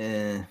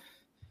 in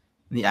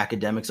the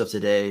academics of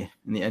today,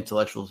 in the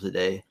intellectuals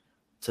today,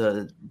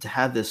 to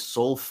have this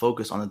sole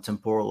focus on the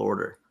temporal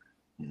order.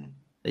 Mm-hmm.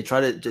 They try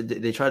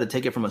to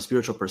take it from a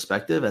spiritual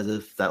perspective as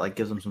if that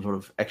gives them some sort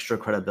of extra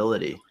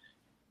credibility,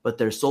 but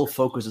their sole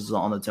focus is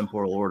on the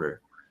temporal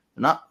order.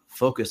 They're not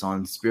focused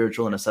on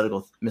spiritual and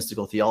ascetical,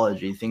 mystical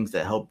theology, things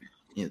that help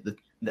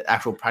the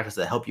actual practice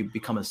that help you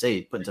become a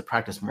saint, put into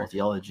practice more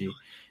theology and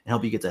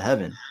help you get to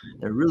heaven.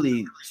 They're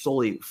really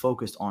solely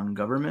focused on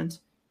government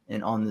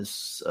and on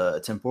this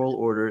temporal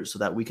order so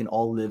that we can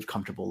all live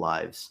comfortable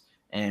lives.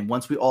 And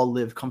once we all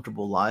live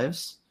comfortable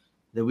lives,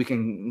 then we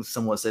can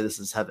somewhat say this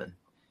is heaven.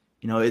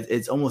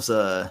 It's almost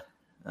a,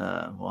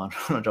 I'm going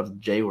to drop the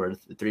J word,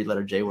 the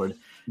 3-letter J word.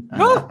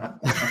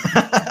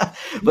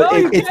 But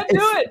you can't do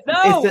it.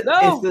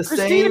 No.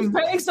 Christine's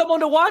paying someone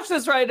to watch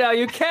this right now.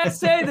 You can't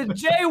say the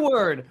J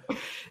word.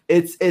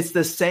 It's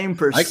the same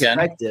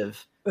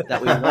perspective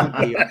that we want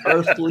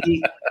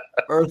the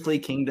earthly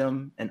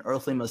kingdom and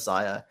earthly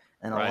Messiah.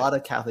 And a lot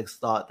of Catholics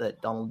thought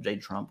that Donald J.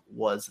 Trump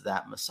was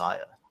that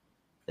Messiah.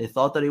 They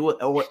thought that he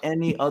would, or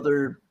any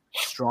other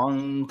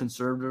strong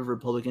conservative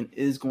Republican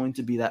is going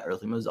to be that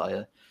earthly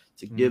Messiah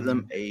to give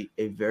them a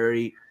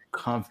very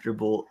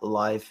comfortable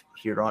life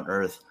here on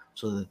earth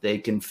so that they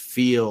can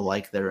feel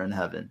like they're in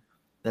heaven.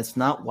 That's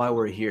not why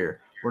we're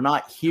here. We're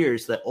not here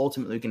so that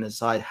ultimately we can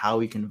decide how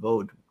we can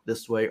vote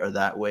this way or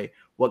that way,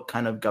 what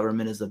kind of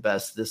government is the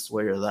best this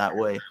way or that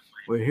way.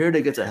 We're here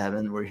to get to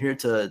heaven. We're here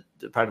to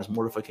practice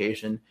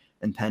mortification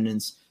and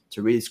penance,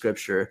 to read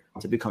scripture,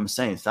 to become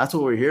saints. That's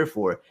what we're here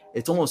for.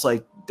 It's almost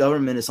like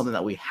government is something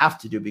that we have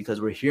to do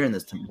because we're here in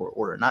this temporal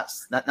order, not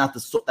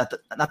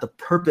the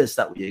purpose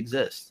that we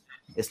exist.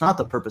 It's not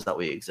the purpose that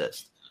we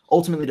exist.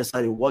 Ultimately,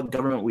 deciding what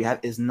government we have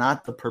is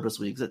not the purpose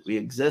we exist. We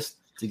exist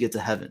to get to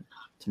heaven,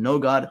 to know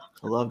God,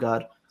 to love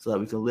God, so that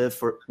we can live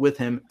with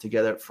Him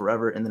together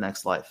forever in the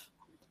next life.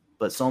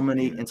 But so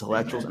many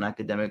intellectuals and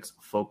academics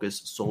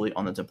focus solely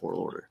on the temporal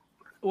order.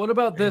 What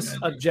about this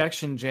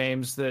objection,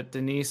 James, that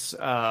Denise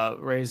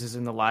raises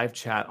in the live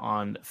chat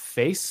on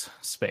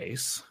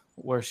FaceSpace,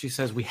 where she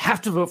says we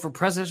have to vote for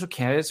presidential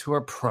candidates who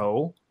are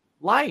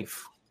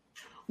pro-life?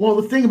 Well,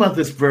 the thing about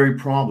this very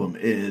problem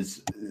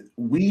is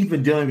we've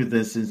been dealing with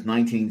this since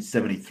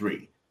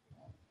 1973.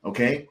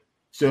 Okay?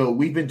 So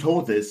we've been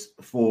told this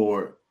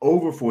for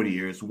over 40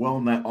 years,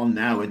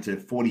 now into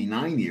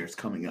 49 years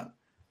coming up.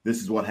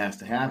 This is what has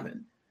to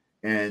happen.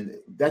 And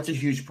that's a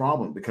huge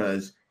problem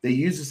because they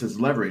use this as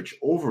leverage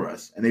over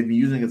us, and they've been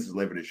using this as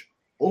leverage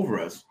over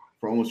us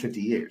for almost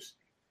 50 years.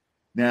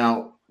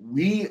 Now,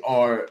 we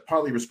are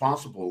partly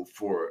responsible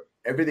for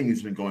everything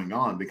that's been going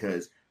on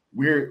because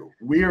we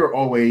are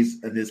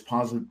always in this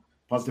positive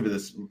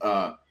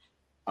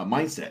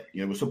mindset.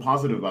 We're so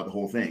positive about the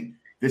whole thing.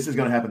 This is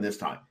going to happen this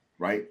time,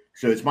 right?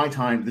 So it's my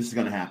time. This is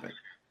going to happen,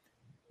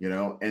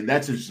 and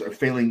that's just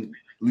a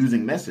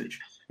losing message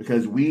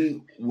because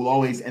we will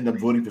always end up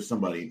voting for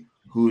somebody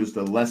who is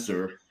the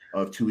lesser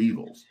of two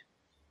evils,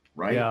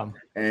 right? Yeah.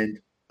 And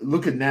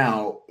look at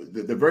now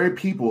the very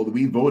people that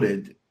we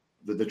voted,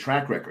 the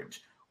track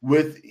records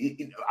with.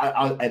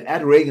 I'd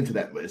add Reagan to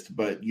that list,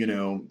 but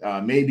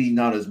maybe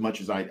not as much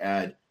as I'd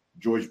add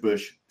George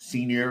Bush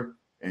Sr.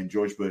 and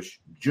George Bush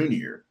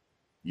Jr.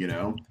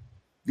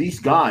 these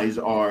guys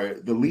are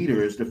the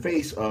leaders, the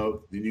face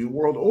of the New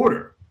World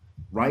Order,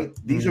 right?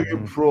 These are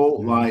your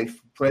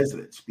pro-life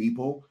presidents.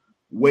 People,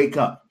 wake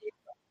up.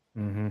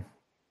 Mm-hmm.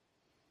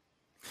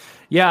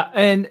 Yeah,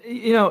 and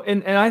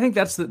and I think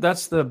that's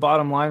the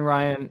bottom line,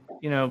 Ryan.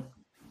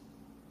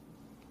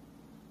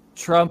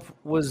 Trump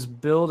was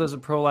billed as a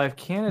pro-life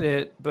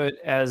candidate, but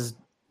as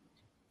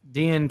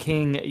Dean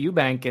King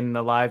Eubank in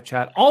the live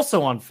chat,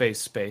 also on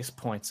Face Space,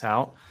 points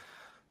out,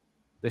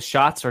 the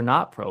shots are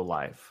not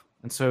pro-life.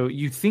 And so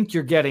you think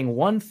you're getting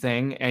one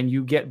thing and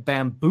you get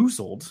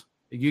bamboozled,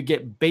 you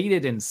get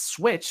baited and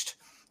switched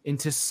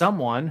into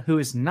someone who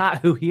is not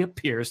who he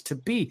appears to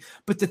be.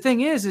 But the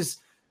thing is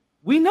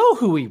we know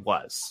who he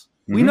was.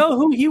 Mm-hmm. We know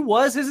who he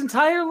was his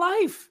entire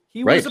life.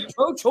 He was a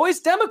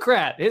pro-choice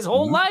Democrat his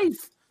whole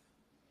life.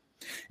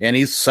 And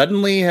he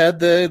suddenly had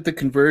the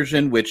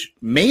conversion, which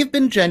may have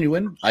been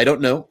genuine. I don't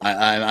know.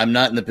 I'm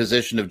not in the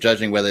position of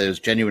judging whether it was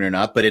genuine or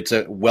not, but it's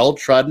a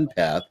well-trodden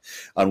path.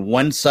 On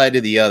one side or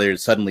the other,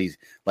 suddenly,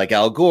 like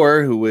Al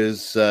Gore, who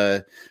was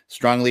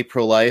strongly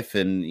pro-life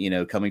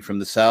and, coming from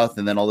the South,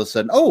 and then all of a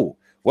sudden,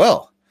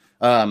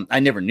 I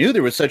never knew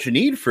there was such a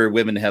need for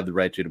women to have the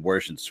right to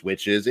abortion.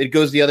 Switches. It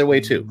goes the other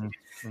way, too. Mm-hmm.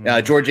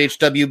 George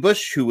H.W.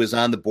 Bush, who was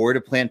on the board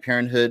of Planned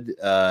Parenthood,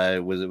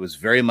 was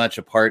very much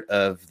a part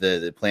of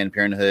the Planned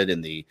Parenthood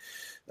and the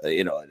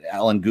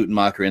Alan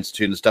Guttmacher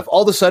Institute and stuff.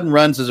 All of a sudden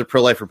runs as a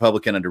pro-life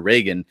Republican under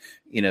Reagan,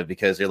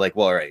 because they're like,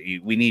 well, all right,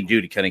 we need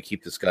you to kind of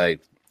keep this guy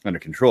under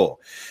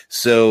control.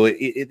 So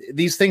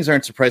these things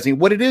aren't surprising.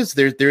 What it is,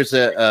 there's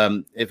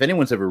a if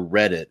anyone's ever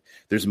read it,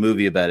 there's a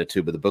movie about it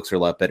too, but the books are a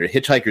lot better.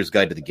 Hitchhiker's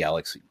Guide to the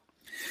Galaxy.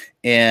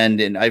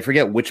 And I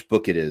forget which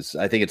book it is.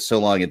 I think it's So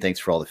Long and Thanks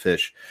for All the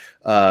Fish,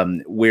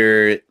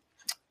 where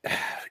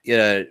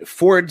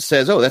Ford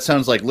says, "Oh, that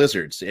sounds like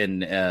lizards,"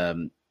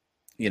 and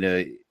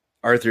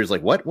Arthur's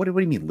like, "What? What do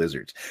you mean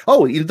lizards?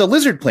 Oh, the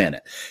lizard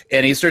planet."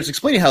 And he starts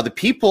explaining how the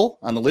people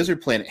on the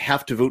lizard planet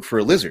have to vote for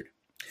a lizard.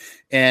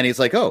 And he's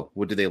like, "Oh,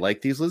 do they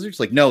like these lizards?"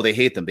 Like, no, they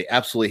hate them. They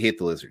absolutely hate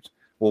the lizards.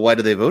 Well, why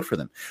do they vote for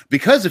them?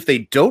 Because if they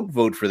don't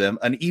vote for them,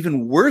 an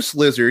even worse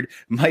lizard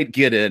might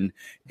get in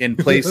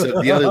place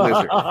of the other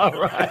lizard.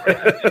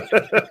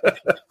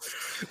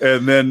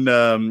 And then,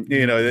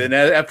 and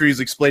after he's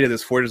explained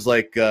this, Ford is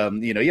like,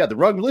 the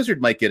wrong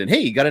lizard might get in. Hey,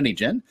 you got any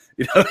gin?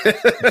 Oh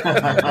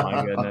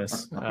my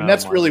goodness. And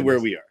that's really where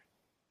we are.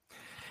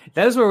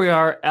 That is where we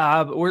are.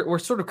 We're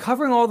sort of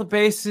covering all the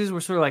bases.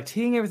 We're sort of like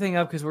teeing everything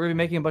up because we're going to be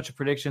making a bunch of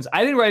predictions.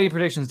 I didn't write any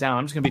predictions down.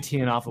 I'm just going to be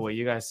teeing off of what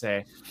you guys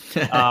say.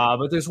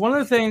 But there's one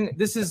other thing.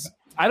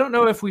 I don't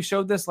know if we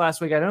showed this last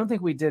week. I don't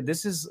think we did.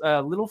 This is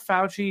little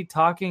Fauci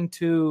talking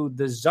to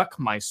the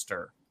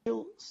Zuckmeister.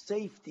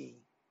 Safety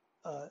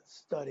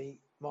study,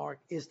 Mark,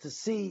 is to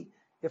see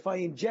if I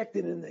inject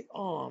it in the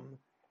arm,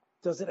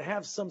 does it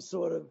have some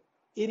sort of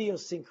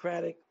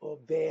idiosyncratic or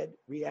bad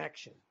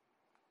reaction?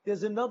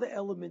 There's another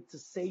element to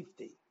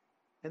safety,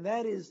 and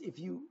that is if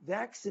you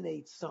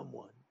vaccinate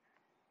someone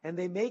and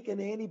they make an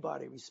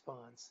antibody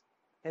response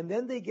and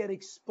then they get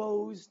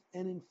exposed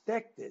and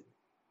infected,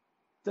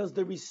 does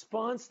the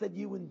response that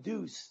you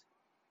induce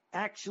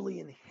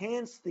actually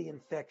enhance the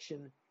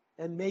infection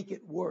and make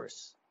it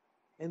worse?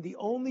 And the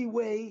only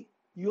way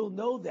you'll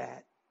know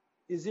that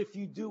is if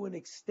you do an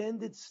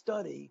extended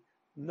study,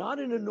 not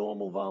in a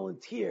normal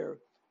volunteer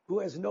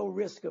who has no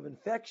risk of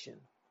infection,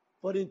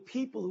 but in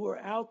people who are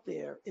out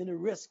there in a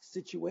risk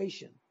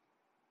situation.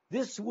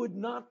 This would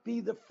not be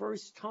the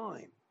first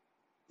time,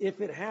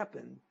 if it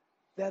happened,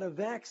 that a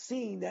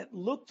vaccine that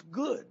looked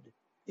good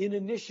in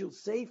initial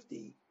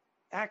safety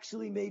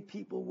actually made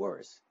people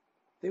worse.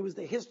 There was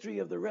the history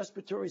of the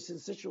respiratory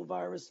syncytial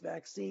virus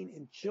vaccine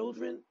in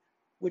children,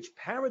 which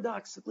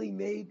paradoxically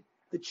made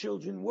the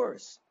children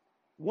worse.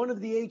 One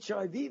of the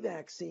HIV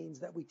vaccines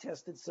that we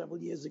tested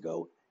several years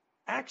ago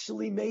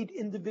actually made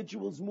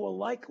individuals more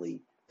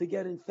likely to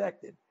get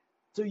infected.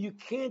 So you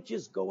can't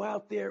just go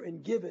out there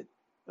and give it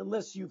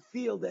unless you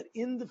feel that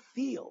in the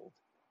field,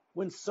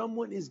 when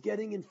someone is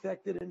getting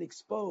infected and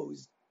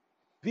exposed,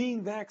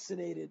 being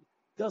vaccinated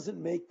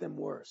doesn't make them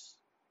worse.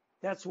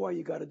 That's why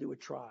you got to do a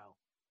trial.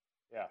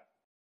 Yeah.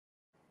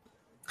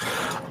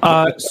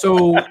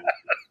 So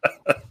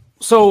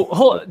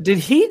hold on. Did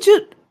he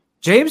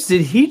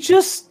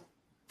just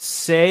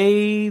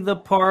say the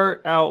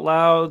part out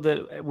loud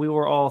that we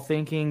were all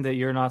thinking that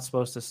you're not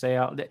supposed to say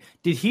out?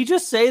 Did he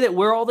just say that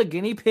we're all the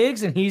guinea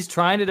pigs and he's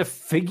trying to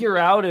figure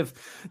out if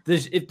the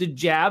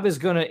jab is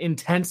going to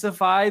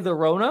intensify the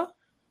Rona?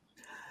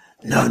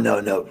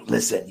 No.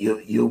 Listen,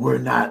 you were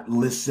not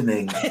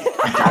listening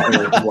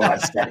entirely to what I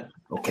said,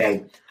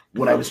 okay?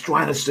 What I was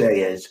trying to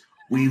say is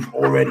we've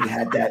already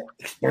had that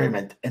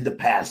experiment in the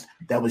past.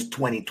 That was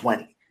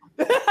 2020.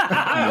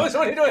 I was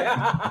only doing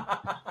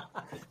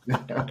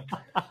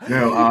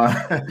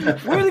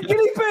we're the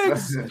guinea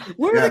pigs.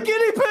 We're the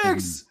guinea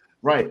pigs.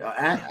 Right.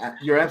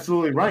 You're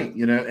absolutely right.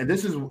 And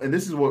this is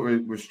what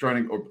we're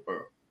starting, or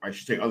I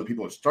should say, other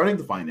people are starting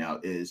to find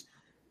out is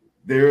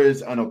there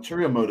is an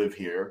ulterior motive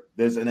here.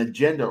 There's an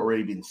agenda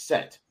already being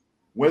set.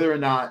 Whether or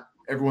not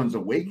everyone's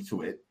awake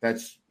to it,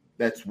 that's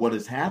what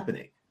is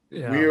happening. We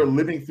are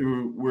living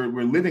through.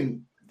 We're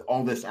living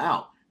all this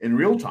out in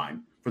real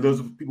time for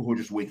those people who are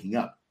just waking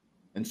up,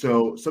 and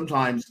so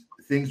sometimes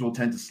things will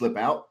tend to slip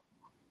out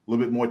a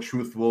little bit more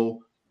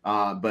truthful.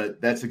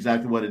 But that's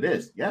exactly what it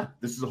is. Yeah,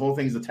 this is the whole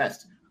thing is a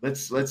test.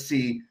 Let's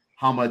see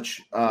how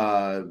much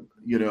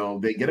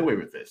they get away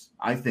with this.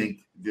 I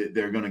think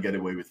they're going to get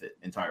away with it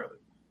entirely.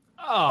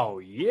 Oh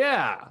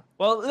yeah.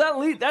 Well,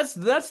 that's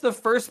the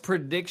first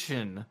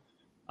prediction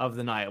of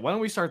the night. Why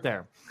don't we start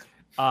there?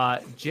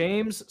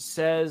 James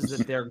says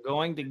that they're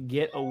going to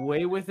get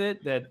away with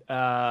it. That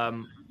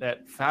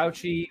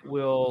Fauci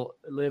will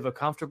live a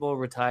comfortable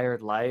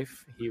retired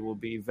life. He will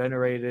be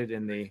venerated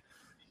in the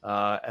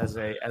as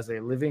a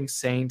living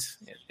saint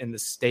in the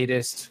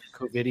statist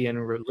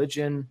COVIDian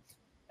religion,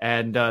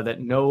 and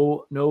that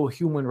no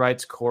human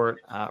rights court,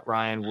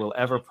 Ryan, will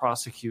ever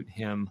prosecute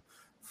him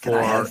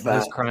for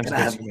his crimes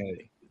against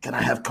humanity. Can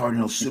I have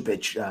Cardinal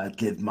Cupich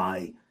give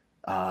my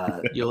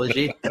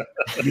eulogy?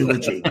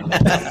 Eulogy.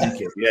 Thank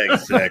you. Yeah,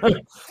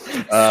 exactly.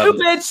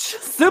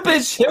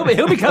 Cupich.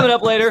 He'll be coming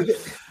up later.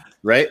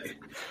 Right.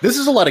 This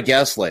is a lot of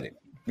gaslighting.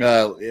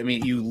 I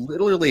mean, you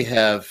literally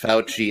have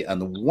Fauci on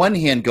the one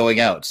hand going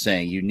out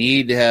saying we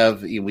need to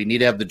have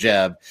the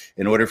jab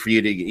in order for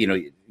you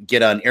to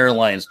get on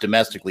airlines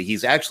domestically.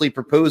 He's actually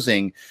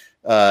proposing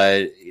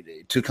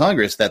to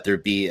Congress that there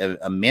be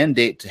a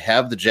mandate to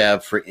have the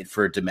jab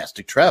for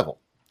domestic travel.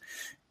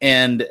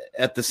 And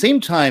at the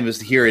same time as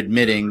here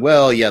admitting,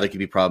 well, yeah, there could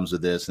be problems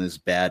with this and it's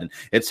bad. And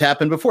it's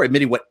happened before,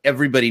 admitting what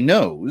everybody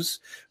knows,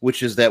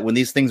 which is that when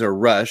these things are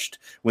rushed,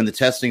 when the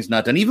testing's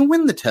not done, even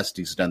when the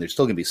testing's done, there's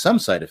still going to be some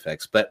side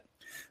effects. But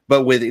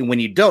when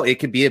you don't, it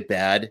could be a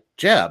bad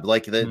jab,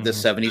 like the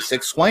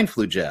 76 swine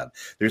flu jab.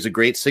 There's a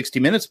great 60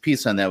 Minutes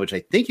piece on that, which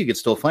I think you could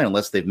still find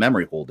unless they've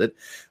memory hold it,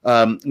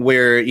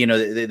 where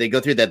they go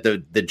through that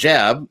the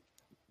jab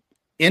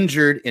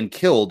injured and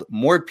killed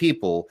more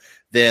people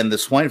than the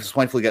swine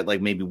flu. Got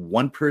like maybe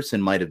one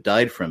person might have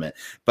died from it,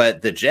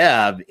 but the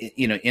jab,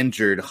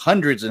 injured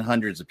hundreds and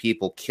hundreds of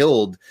people,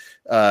 killed,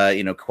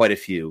 quite a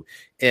few,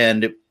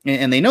 and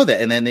they know that.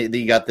 And then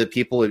they got the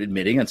people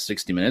admitting on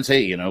 60 Minutes,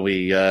 hey,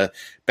 we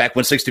back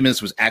when 60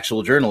 Minutes was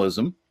actual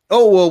journalism.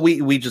 Oh, well,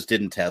 we just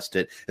didn't test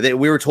it. We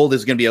were told it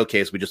was going to be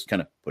okay, so we just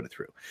kind of put it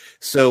through.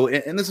 So,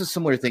 and this is a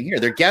similar thing here.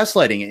 They're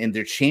gaslighting and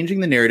they're changing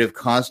the narrative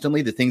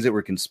constantly. The things that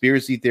were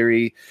conspiracy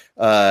theory,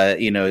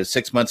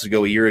 6 months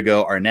ago, a year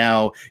ago, are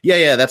now,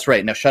 yeah, that's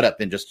right. Now shut up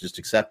and just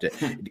accept it.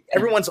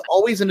 Everyone's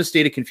always in a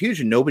state of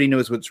confusion. Nobody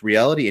knows what's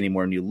reality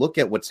anymore. And you look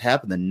at what's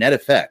happened, the net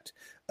effect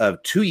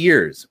of 2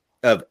 years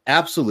of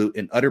absolute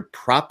and utter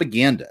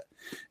propaganda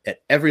at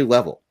every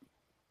level,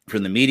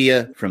 from the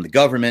media, from the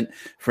government,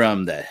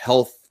 from the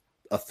health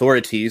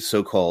authorities,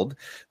 so-called,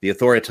 the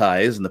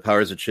authorities and the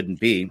powers that shouldn't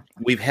be.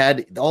 We've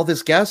had all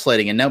this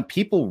gaslighting, and now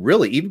people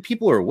even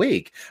people who are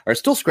awake, are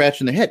still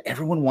scratching their head.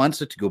 Everyone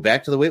wants it to go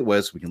back to the way it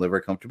was so we can live our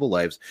comfortable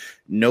lives.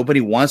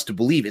 Nobody wants to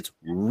believe it's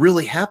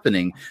really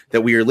happening, that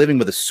we are living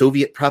with a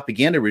Soviet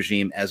propaganda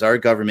regime as our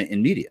government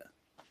and media.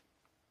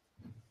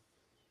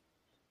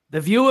 The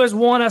viewers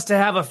want us to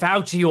have a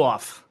Fauci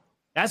off.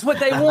 That's what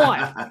they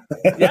want.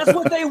 That's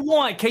what they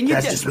want. Can you?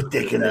 That's just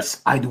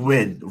ridiculous. I'd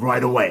win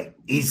right away.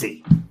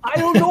 Easy. I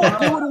don't know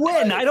if you would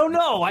win. I don't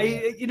know.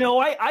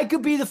 I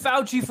could be the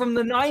Fauci from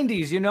the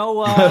 90s. We're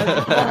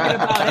talking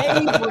about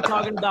AIDS. We're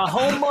talking about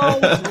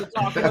homos. We're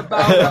talking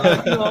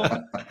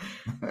about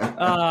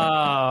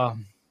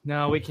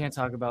no, we can't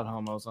talk about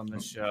homos on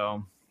this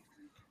show.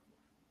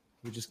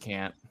 We just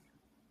can't.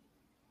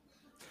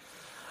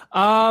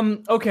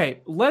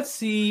 Okay, let's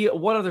see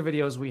what other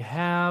videos we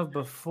have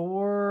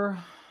before.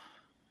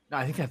 No,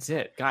 I think that's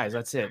it, guys.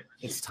 That's it.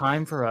 It's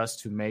time for us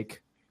to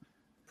make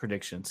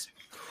predictions.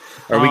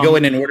 Are we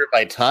going in order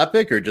by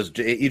topic, or just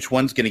each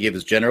one's going to give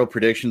his general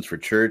predictions for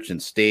church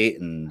and state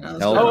and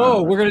health?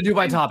 Oh, we're going to do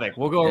by topic.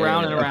 We'll go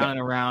around and around and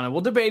around, and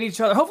we'll debate each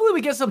other. Hopefully,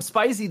 we get some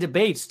spicy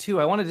debates too.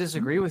 I want to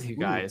disagree with you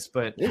guys,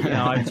 but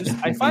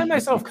I find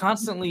myself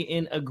constantly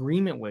in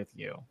agreement with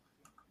you.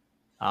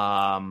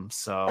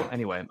 So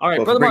anyway, all right,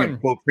 well, Brother Martin.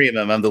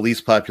 Premium, I'm the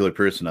least popular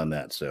person on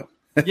that, so.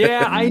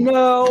 Yeah, I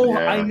know.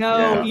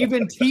 Yeah.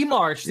 Even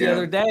T-March the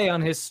other day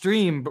on his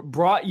stream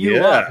brought you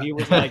up. He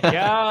was like,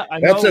 "Yeah, I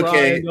know." That's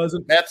okay.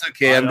 That's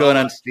okay. I'm going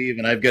on Steve,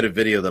 and I've got a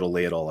video that'll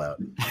lay it all out.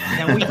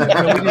 Can we do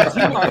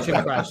T-March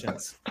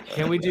impressions?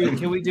 Can we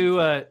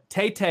do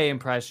Tay-Tay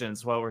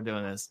impressions while we're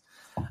doing this?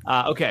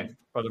 Okay,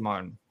 Brother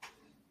Martin.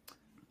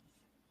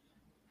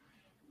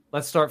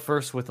 Let's start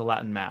first with the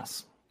Latin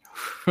Mass.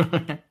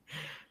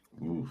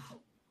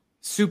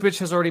 Cupich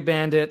has already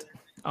banned it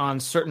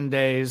on certain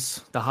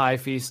days, the high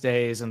feast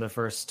days and the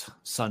first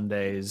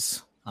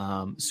Sundays.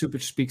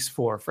 Cupich speaks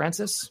for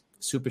Francis.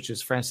 Cupich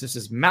is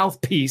Francis's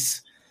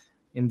mouthpiece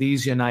in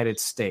these United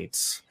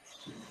States.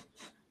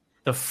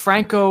 The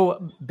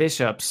Franco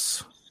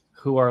bishops,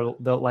 who are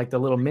like the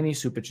little mini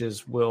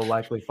Cupiches, will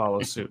likely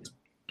follow suit.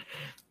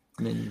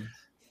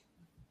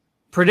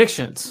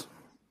 Predictions.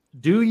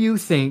 Do you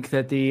think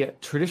that the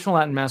traditional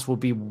Latin Mass will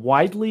be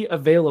widely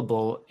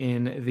available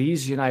in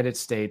these United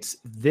States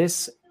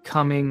this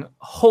coming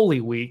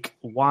Holy Week.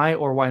 Why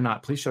or why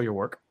not? Please show your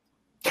work.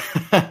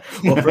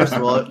 Well, first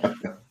of all,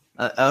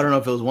 I don't know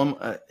if it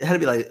was it had to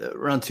be like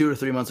around 2 or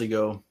 3 months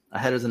ago. I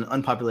had as an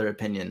unpopular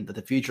opinion that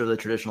the future of the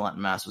traditional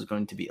Latin Mass was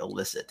going to be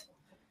illicit.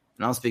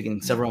 And I was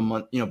speaking several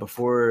months,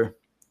 before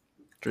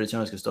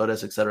Tradiciones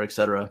Custodias, et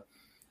cetera,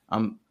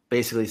 I'm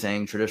basically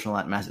saying traditional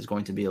Latin Mass is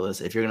going to be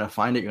illicit. If you're going to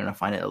find it, you're going to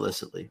find it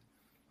illicitly.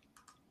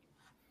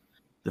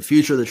 The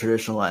future of the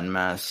traditional Latin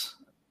Mass,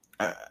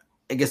 I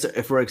guess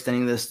if we're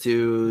extending this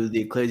to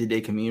the Ecclesia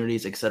Dei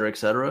communities, et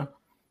cetera,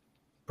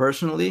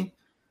 personally,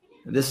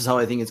 this is how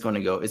I think it's going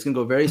to go. It's going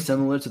to go very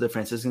similar to the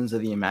Franciscans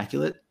of the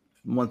Immaculate.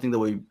 One thing that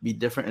would be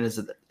different is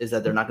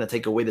that they're not going to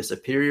take away the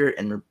superior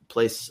and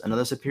replace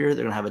another superior.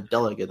 They're going to have a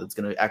delegate that's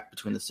going to act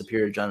between the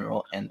superior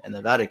general and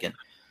the Vatican.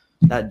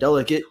 That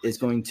delegate is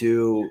going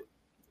to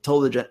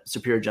tell the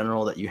superior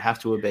general that you have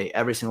to obey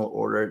every single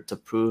order to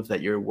prove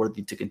that you're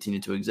worthy to continue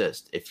to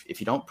exist. If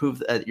you don't prove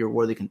that you're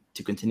worthy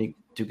to continue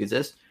to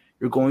exist,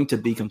 you're going to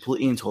be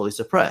completely and totally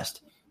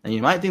suppressed. And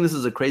you might think this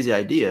is a crazy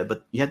idea,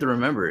 but you have to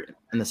remember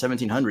in the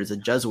 1700s, the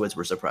Jesuits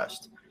were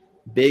suppressed.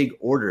 Big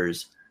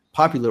orders,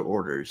 popular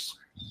orders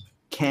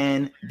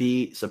can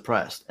be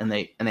suppressed, and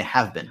they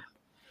have been.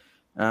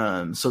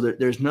 So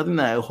there's nothing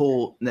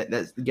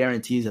that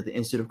guarantees that the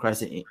Institute of Christ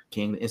the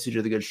King, the Institute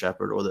of the Good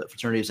Shepherd, or the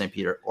Fraternity of St.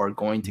 Peter are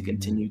going to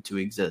continue to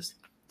exist.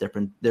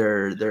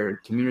 They're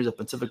communities of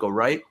pontifical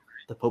right.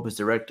 The Pope has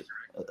direct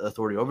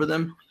authority over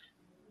them.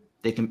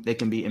 They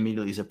can be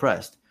immediately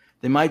suppressed.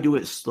 They might do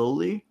it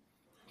slowly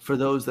for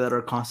those that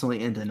are constantly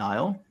in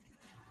denial.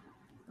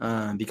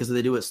 Because if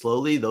they do it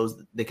slowly,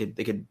 they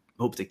could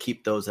hope to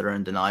keep those that are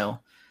in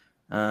denial.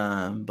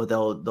 But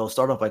they'll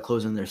start off by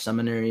closing their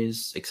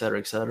seminaries, et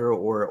cetera,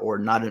 or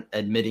not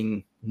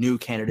admitting new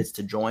candidates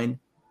to join,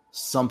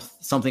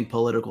 something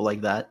political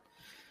like that.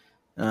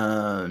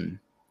 And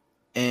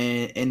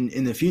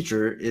in the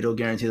future, it'll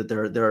guarantee that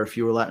there are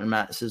fewer Latin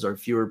masses or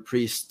fewer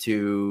priests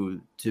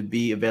to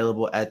be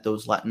available at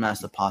those Latin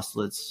mass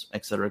apostolates,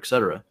 et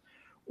cetera.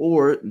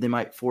 Or they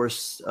might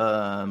force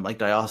like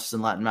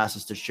diocesan Latin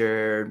masses to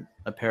share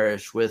a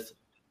parish with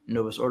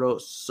Novus Ordo,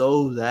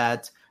 so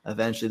that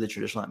eventually the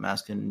traditional Latin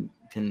Mass can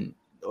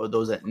or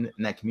those that in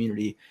that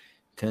community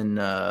can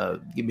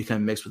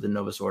become mixed with the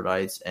Novus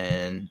Ordites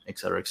and et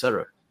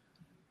cetera.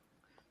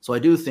 So I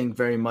do think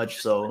very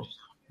much so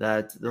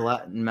that the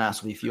Latin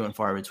Mass will be few and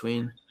far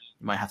between.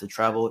 You might have to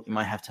travel, you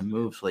might have to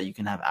move so that you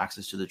can have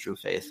access to the true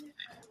faith,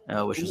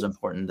 which is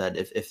important. That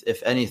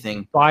if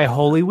anything, by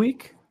Holy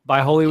Week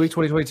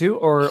 2022,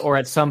 or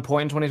at some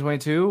point in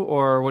 2022,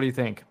 or what do you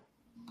think?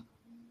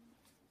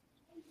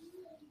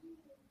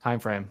 Time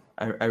frame.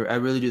 I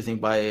really do think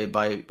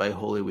by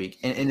Holy Week,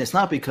 and it's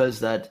not because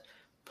that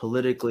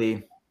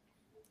politically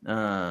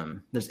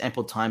there's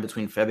ample time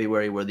between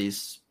February where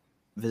these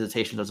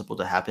visitations are supposed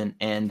to happen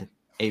and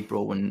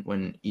April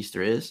when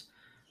Easter is,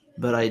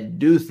 but I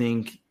do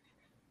think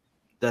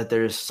that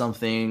there's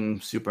something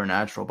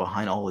supernatural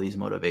behind all of these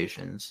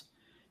motivations,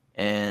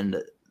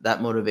 and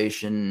that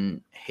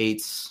motivation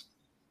hates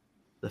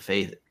the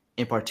faith,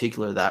 in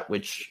particular that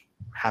which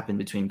happened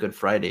between Good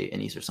Friday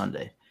and Easter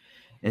Sunday.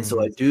 And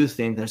so I do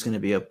think there's going to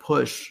be a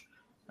push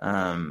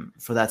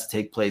for that to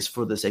take place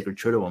for the Sacred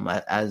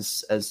Triduum,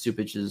 as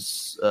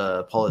Cupich's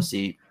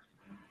policy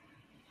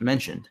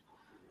mentioned.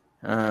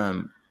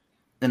 And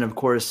of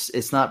course,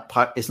 it's not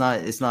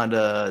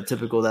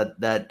typical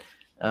that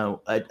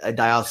a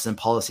diocesan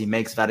policy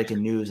makes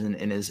Vatican News and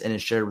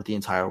is shared with the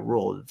entire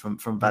world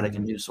from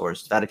Vatican News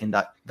source,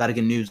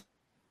 VaticanNews.va.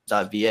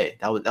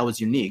 That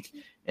was unique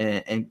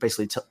and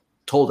basically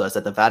told us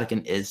that the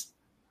Vatican is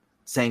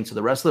saying to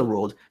the rest of the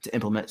world to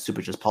implement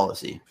Cupich's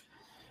policy.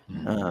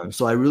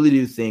 So I really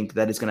do think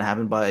that it's going to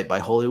happen by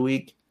Holy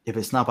Week. If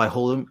it's not by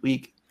Holy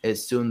Week,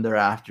 it's soon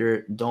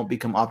thereafter. Don't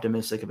become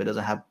optimistic if it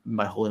doesn't happen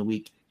by Holy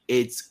Week.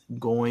 It's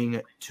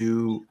going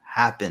to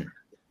happen.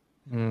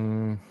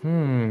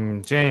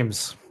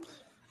 James,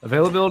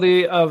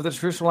 availability of the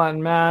traditional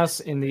Latin Mass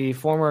in the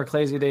former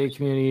Ecclesia Dei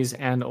communities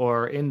and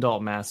or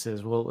indult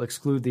masses. We'll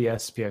exclude the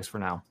SPX for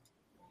now.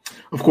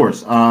 Of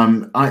course.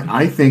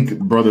 I think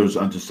brother's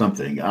onto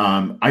something.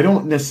 I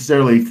don't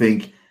necessarily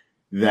think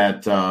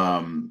that,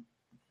 I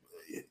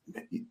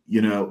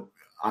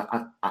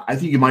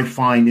think you might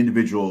find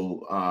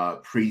individual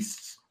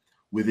priests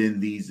within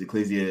these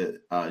Ecclesia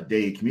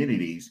Dei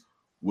communities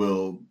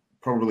will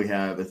probably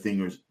have a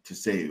thing to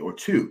say or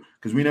two,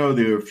 because we know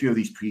there are a few of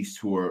these priests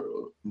who are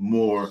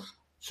more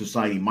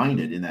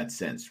society-minded in that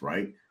sense,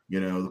 right?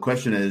 The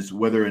question is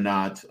whether or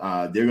not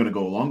they're going to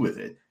go along with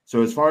it.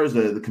 So as far as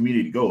the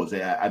community goes,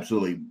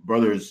 absolutely,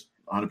 brother's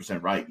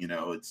 100% right.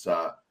 It's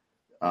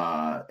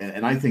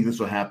and I think this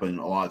will happen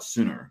a lot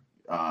sooner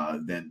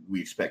than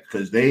we expect,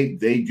 because they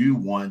do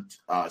want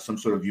some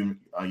sort of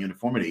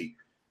uniformity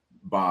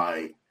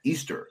by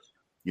Easter,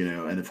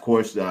 and of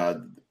course,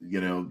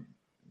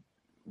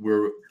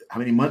 we're how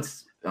many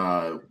months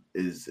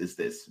is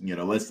this?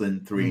 Less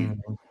than three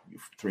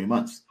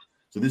months.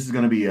 So this is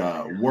going to be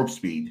warp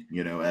speed,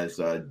 as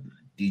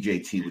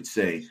DJT would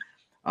say.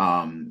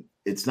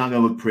 it's not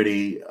going to look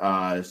pretty.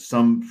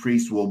 Some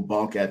priests will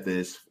balk at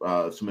this.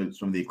 Some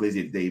of the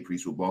Ecclesia Dei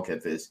priests will balk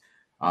at this.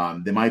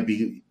 They might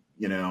be,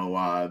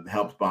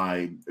 helped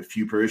by a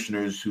few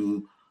parishioners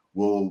who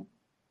will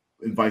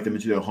invite them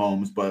into their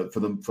homes, but for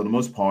the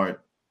most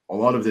part, a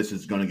lot of this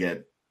is going to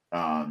get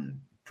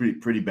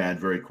pretty bad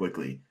very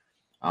quickly.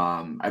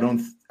 I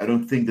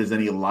don't think there's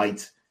any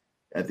light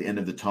at the end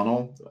of the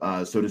tunnel,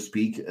 so to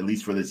speak, at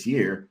least for this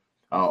year.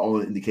 All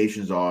the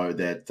indications are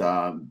that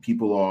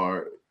people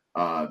are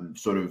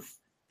sort of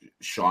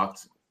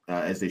shocked,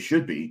 as they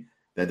should be,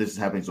 that this is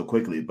happening so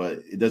quickly, but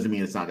it doesn't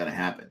mean it's not going to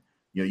happen.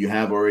 You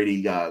have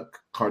already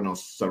Cardinal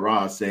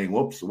Sarah saying,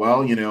 whoops,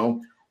 well,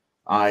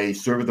 I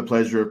serve at the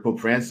pleasure of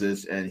Pope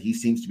Francis, and he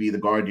seems to be the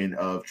guardian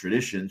of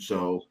tradition.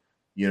 So,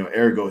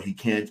 ergo, he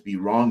can't be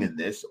wrong in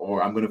this,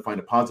 or I'm going to find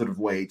a positive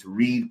way to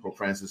read Pope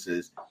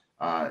Francis's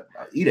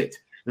edict.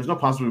 There's no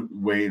possible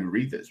way to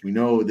read this. We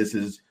know this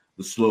is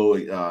the slow,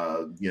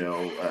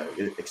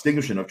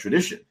 extinguishing of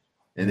tradition,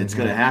 and it's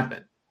going to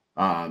happen.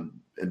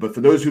 But for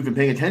those who've been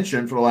paying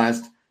attention for the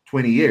last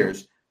 20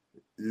 years,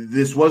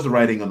 this was the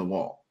writing on the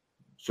wall.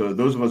 So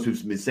those of us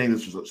who've been saying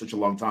this for such a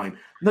long time,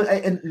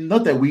 and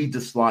not that we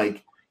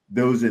dislike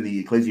those in the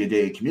Ecclesia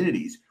Dei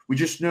communities, we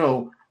just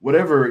know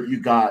whatever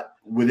you got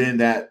within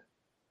that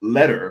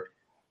letter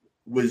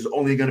was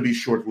only going to be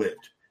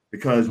short-lived,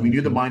 because we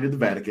knew the mind of the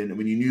Vatican, and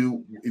we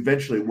knew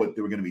eventually what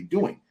they were going to be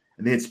doing.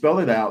 And they had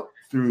spelled it out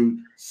through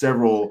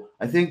several,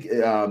 I think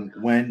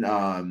when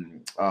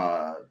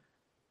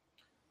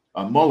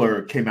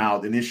Mueller came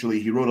out initially,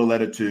 he wrote a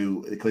letter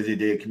to the Ecclesia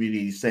Dei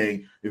community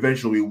saying,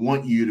 eventually we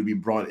want you to be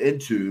brought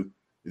into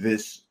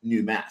this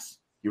new mass.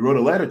 He wrote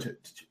a letter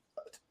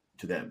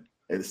to them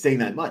saying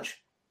that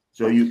much.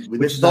 So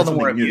which is all the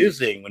more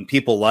amusing when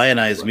people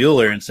lionize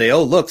Mueller and say,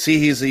 "Oh, look, see,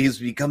 he's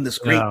become this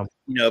great,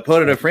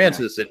 opponent of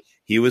Francis," and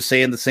he was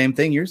saying the same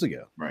thing years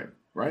ago. Right,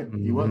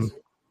 he was.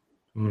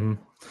 Mm-hmm.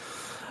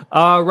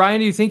 Ryan,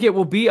 do you think it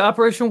will be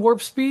Operation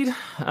Warp Speed?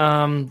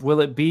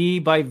 Will it be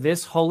by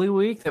this Holy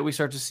Week that we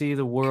start to see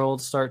the world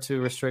start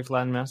to restrict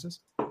Latin masses?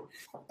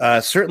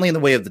 Certainly in the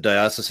way of the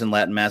diocesan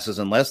Latin masses,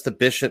 unless the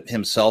bishop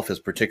himself is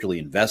particularly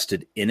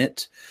invested in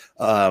it,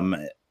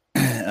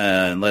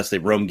 unless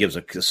Rome gives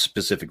a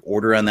specific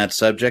order on that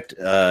subject,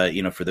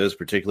 for those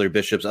particular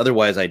bishops.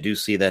 Otherwise, I do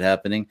see that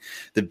happening.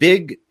 The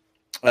big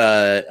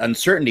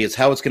uncertainty is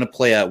how it's going to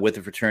play out with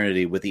the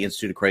fraternity, with the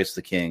Institute of Christ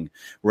the King,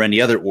 or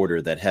any other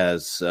order that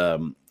has,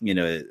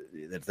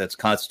 that's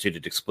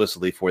constituted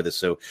explicitly for this.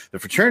 So the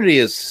fraternity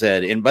has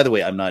said, and by the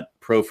way, I'm not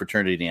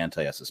pro-fraternity and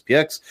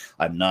anti-SSPX.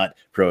 I'm not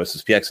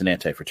pro-SSPX and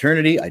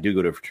anti-fraternity. I do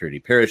go to a fraternity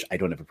parish. I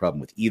don't have a problem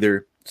with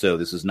either. So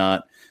this is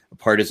not a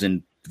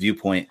partisan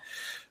viewpoint.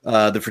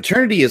 The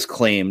fraternity has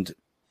claimed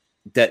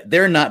that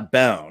they're not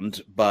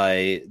bound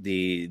by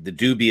the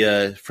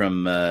dubia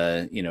from,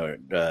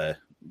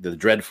 the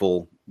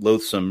dreadful,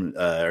 loathsome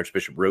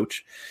Archbishop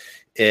Roach,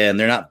 and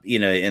they're not,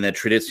 and that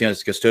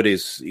Traditionis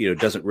Custodes,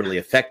 doesn't really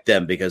affect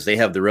them because they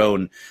have their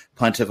own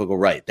pontifical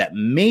right. That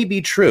may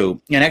be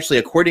true, and actually,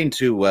 according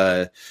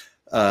to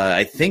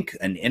I think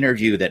an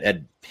interview that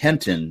Ed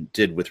Penton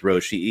did with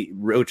Roach,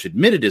 Roach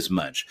admitted as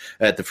much.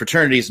 The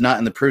fraternity is not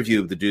in the purview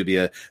of the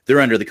dubia;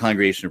 they're under the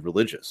Congregation of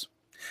Religious.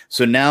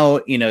 So now,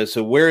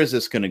 so where is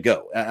this going to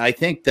go? I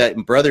think that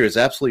Brother is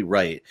absolutely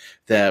right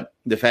that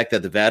the fact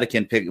that the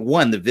Vatican picked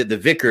the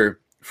vicar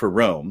for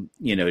Rome,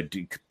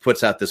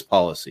 puts out this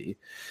policy.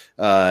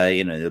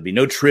 There'll be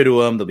no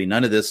Triduum, there'll be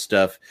none of this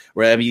stuff.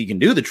 Where you can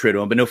do the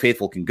Triduum, but no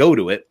faithful can go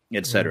to it,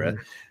 etc.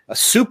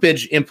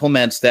 Suppage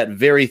implements that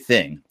very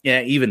thing,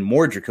 even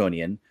more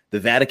draconian. The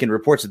Vatican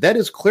reports that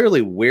is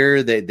clearly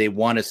where they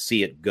want to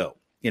see it go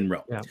in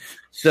Rome. Yeah.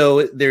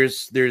 So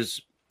there's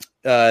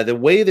the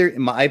way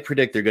I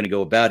predict they're going to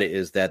go about it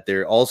is that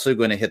they're also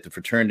going to hit the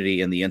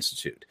fraternity and the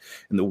institute.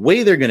 And the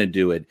way they're going to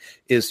do it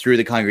is through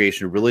the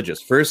Congregation of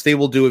Religious. First, they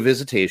will do a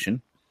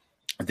visitation.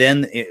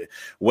 Then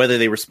whether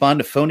they respond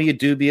to Phonia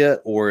Dubia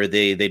or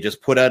they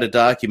just put out a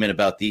document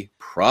about the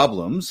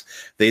problems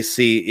they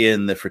see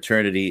in the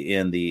fraternity,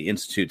 in the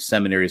institute,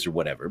 seminaries, or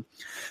whatever,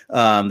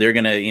 they're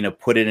going to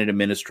put in an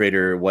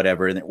administrator or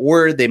whatever,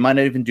 or they might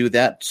not even do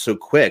that so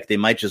quick. They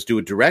might just do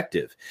a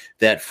directive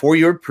that for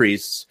your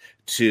priests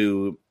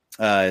to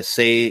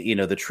say,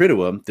 the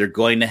Triduum, they're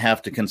going to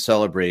have to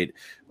concelebrate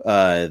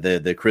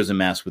the Chrism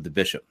Mass with the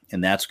bishop.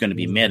 And that's going to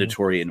be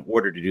mandatory in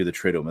order to do the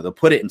Triduum. They'll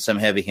put it in some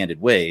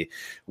heavy-handed way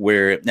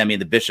where,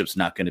 the bishop's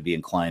not going to be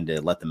inclined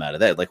to let them out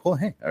of that. Like, well,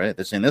 hey, all right,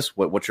 they're saying this.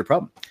 What's your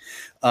problem?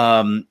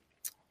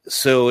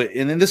 So,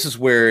 and then this is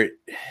where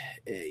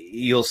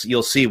you'll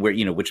see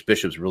where, which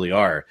bishops really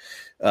are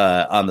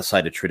on the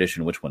side of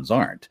tradition, which ones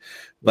aren't.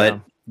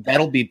 But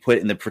that'll be put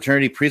in the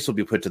fraternity. Priests will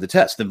be put to the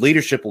test. The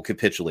leadership will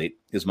capitulate,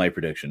 is my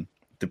prediction.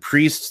 The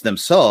priests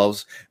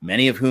themselves,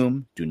 many of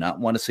whom do not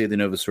want to say the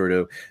Novus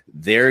Ordo,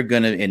 they're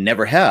going to, and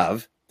never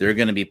have, they're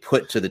going to be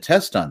put to the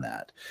test on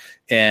that.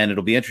 And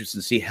it'll be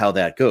interesting to see how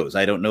that goes.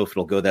 I don't know if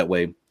it'll go that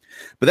way,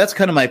 but that's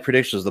kind of my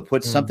prediction is they'll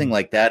put something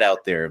like that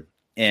out there.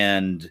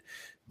 And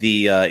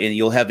and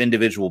you'll have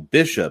individual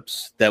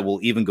bishops that will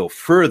even go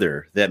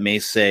further, that may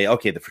say,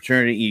 okay, the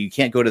fraternity, you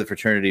can't go to the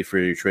fraternity for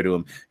your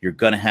triduum. You're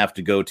going to have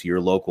to go to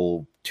your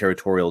local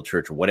territorial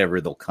church or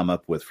whatever they'll come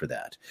up with for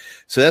that.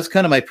 So that's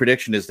kind of my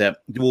prediction, is that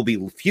there will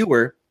be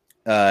fewer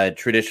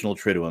traditional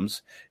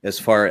triduums as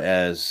far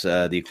as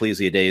the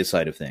Ecclesia Dei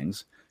side of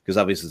things, because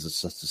obviously the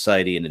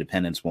society and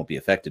independence won't be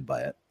affected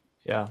by it.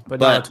 Yeah, but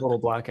not a total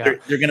blackout.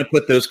 They're going to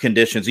put those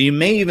conditions. You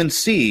may even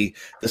see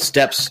the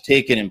steps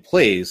taken in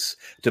place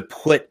to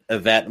put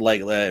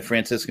like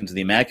Franciscans of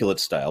the Immaculate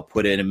style,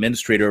 put an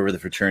administrator over the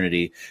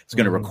fraternity. It's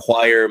going to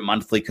require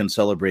monthly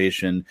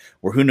concelebration,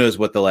 or who knows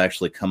what they'll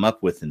actually come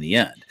up with in the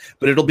end.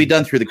 But it'll be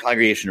done through the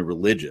Congregation of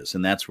Religious,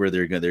 and that's where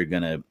they're going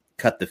to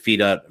cut the feet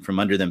out from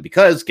under them,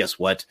 because guess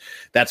what?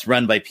 That's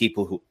run by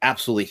people who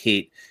absolutely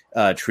hate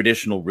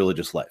traditional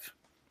religious life.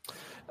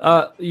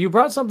 You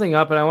brought something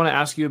up, and I want to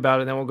ask you about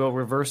it, and then we'll go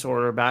reverse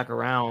order back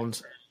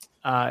around.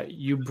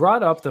 You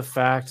brought up the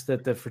fact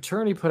that the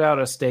fraternity put out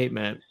a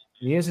statement.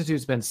 The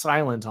Institute's been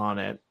silent on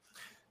it.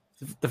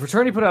 The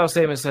fraternity put out a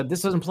statement and said,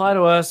 this doesn't apply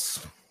to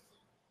us.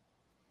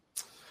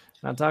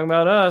 Not talking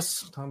about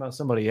us, talking about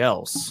somebody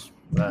else,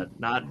 but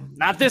not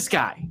this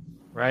guy,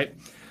 right?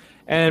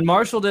 And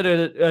Marshall did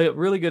a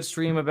really good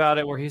stream about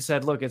it where he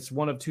said, look, it's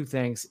one of two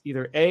things.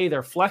 Either A,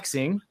 they're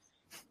flexing,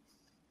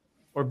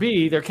 or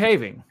B, they're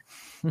caving.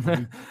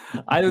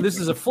 Either this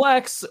is a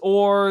flex,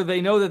 or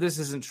they know that this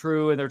isn't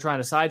true and they're trying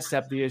to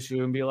sidestep the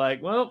issue and be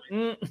like, well,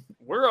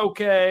 we're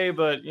okay,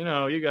 but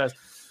you guys.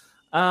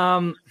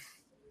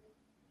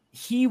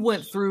 He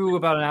went through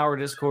about an hour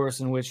discourse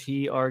in which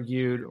he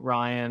argued,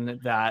 Ryan,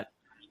 that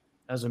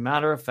as a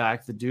matter of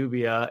fact, the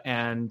dubia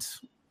and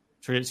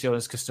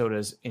Traditionis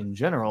Custodes in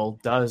general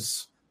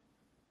does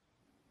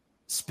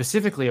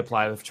specifically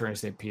apply to the Fraternity of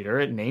St. Peter.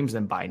 It names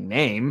them by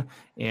name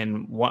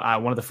in one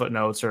of the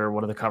footnotes or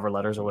one of the cover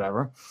letters or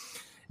whatever.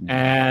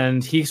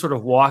 And he sort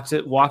of walked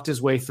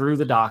his way through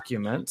the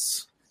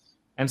documents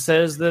and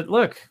says that,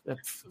 look,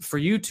 for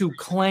you to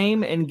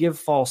claim and give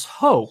false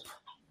hope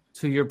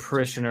to your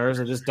parishioners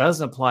that this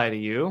doesn't apply to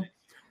you,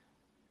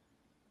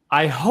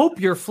 I hope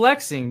you're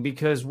flexing,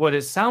 because what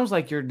it sounds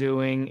like you're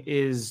doing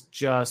is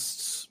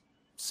just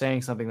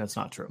saying something that's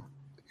not true.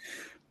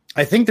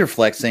 I think they're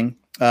flexing.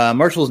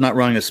 Marshall is not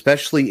wrong,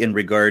 especially in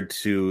regard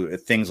to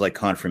things like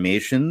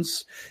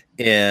confirmations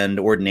and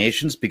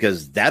ordinations,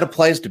 because that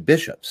applies to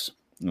bishops.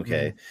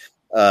 Okay.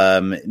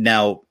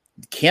 Now,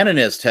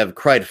 canonists have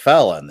cried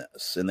foul on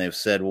this, and they've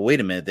said, well, wait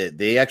a minute,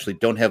 they actually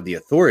don't have the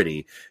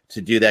authority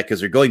to do that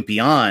because they're going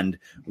beyond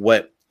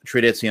what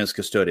Traditionis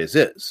Custodes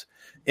is.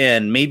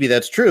 And maybe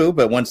that's true,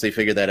 but once they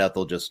figure that out,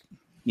 they'll just,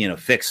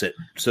 fix it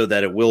so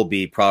that it will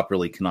be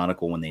properly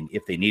canonical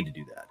if they need to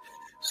do that.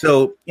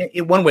 So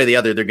in one way or the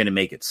other, they're going to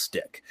make it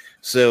stick.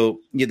 So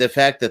the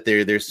fact that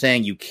they're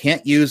saying you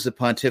can't use the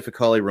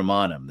Pontificale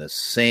Romanum, the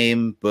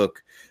same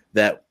book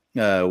that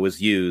was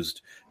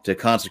used to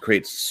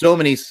consecrate so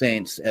many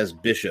saints as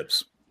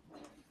bishops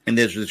in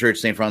the church,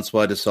 St.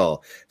 Francois de Sales,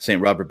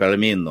 St. Robert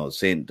Bellarmino,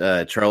 St.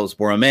 Charles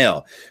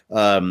Borromeo.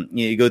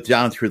 You go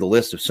down through the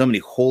list of so many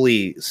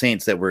holy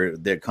saints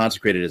that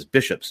consecrated as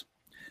bishops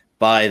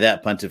by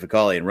that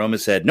Pontificale. And Rome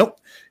has said, nope,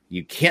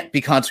 you can't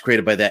be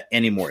consecrated by that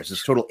anymore. It's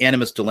this total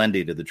animus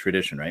dolendi to the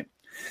tradition, right?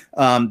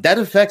 That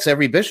affects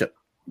every bishop,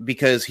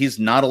 because he's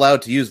not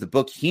allowed to use the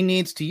book he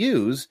needs to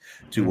use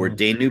to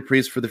ordain new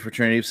priests for the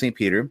Fraternity of St.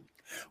 Peter,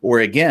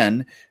 or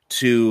again,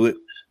 to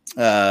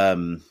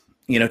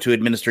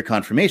administer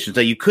confirmations.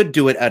 Now, you could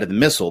do it out of the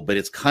missal, but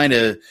it's kind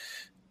of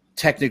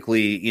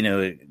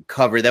technically,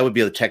 covered. That would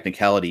be the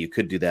technicality. You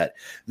could do that.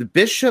 The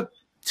bishop,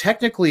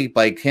 technically,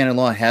 by canon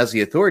law, has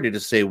the authority to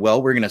say,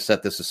 well, we're going to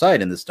set this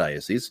aside in this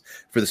diocese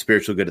for the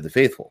spiritual good of the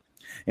faithful.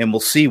 And we'll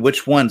see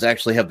which ones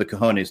actually have the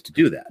cojones to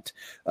do that,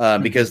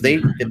 because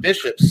the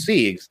bishops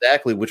see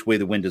exactly which way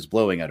the wind is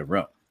blowing out of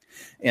Rome.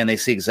 And they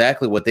see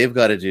exactly what they've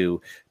got to do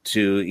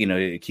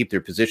to, keep their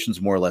positions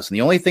more or less. And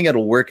the only thing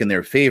that'll work in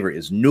their favor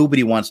is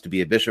nobody wants to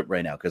be a bishop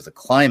right now, because the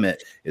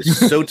climate is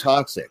so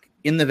toxic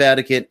in the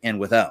Vatican and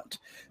without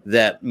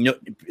that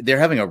they're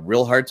having a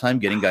real hard time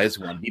getting guys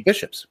who want to be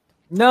bishops.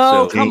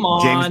 No, come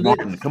on. James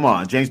Martin. Come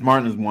on. James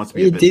Martin wants to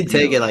be a bishop. He did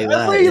take it like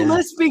that. Every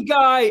lispy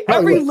guy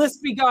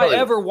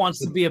ever wants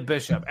to be a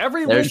bishop.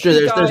 There's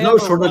no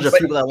shortage of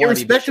people that want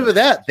to be irrespective of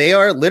that,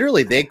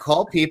 they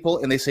call people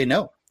and they say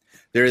no.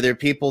 There are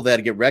people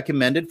that get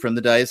recommended from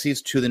the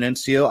diocese to the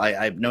nuncio.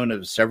 I've known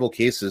of several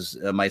cases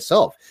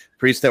myself,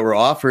 priests that were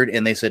offered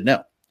and they said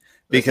no.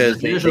 Because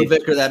the usual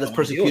vicar that has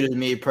persecuted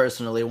me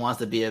personally wants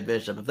to be a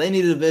bishop. If they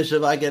needed a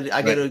bishop, I got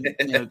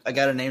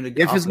a name to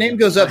go. If his name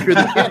goes up through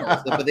the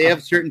channels, but they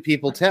have certain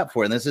people tap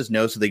for it, and this is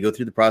no, so they go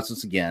through the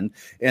process again,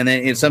 and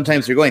then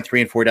sometimes they're going 3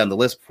 and 4 down the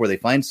list before they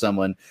find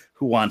someone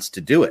who wants to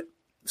do it.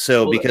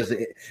 So, because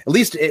at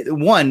least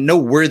no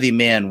worthy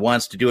man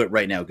wants to do it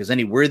right now, because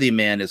any worthy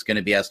man is going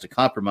to be asked to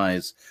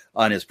compromise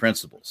on his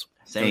principles.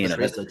 Same with the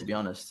priesthood, to be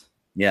honest.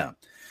 Yeah.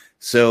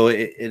 So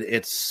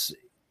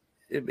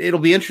it'll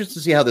be interesting to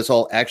see how this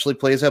all actually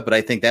plays out, but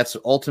I think that's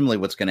ultimately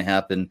what's going to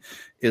happen,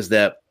 is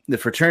that the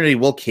fraternity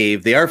will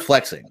cave. They are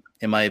flexing,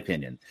 in my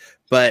opinion.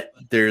 But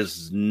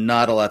there's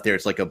not a lot there.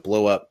 It's like a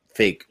blow up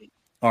fake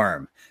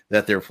arm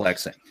that they're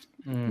flexing,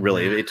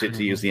 really,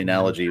 to use the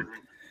analogy.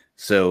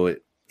 So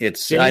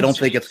it's James, I don't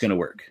think it's going to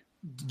work.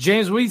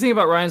 James, what do you think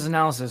about Ryan's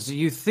analysis? Do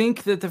you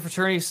think that the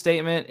fraternity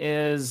statement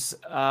is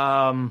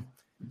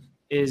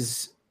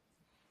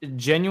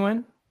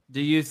genuine? Do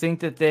you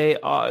think that they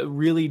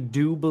really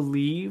do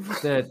believe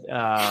that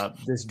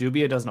this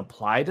dubia doesn't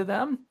apply to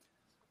them?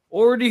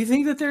 Or do you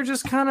think that they're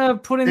just kind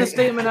of putting the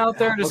statement out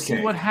there to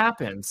see what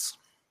happens?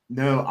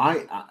 No,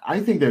 I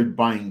think they're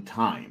buying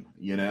time,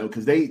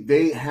 because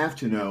they have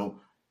to know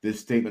this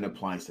statement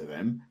applies to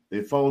them.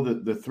 They follow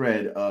the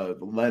thread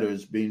of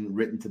letters being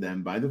written to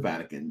them by the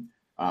Vatican,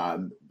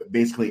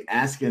 basically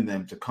asking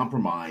them to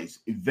compromise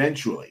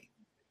eventually,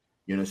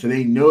 so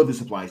they know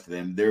this applies to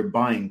them. They're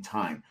buying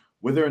time.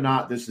 Whether or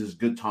not this is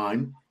good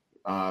time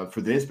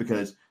for this,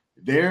 because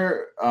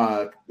their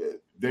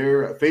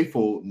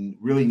faithful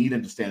really need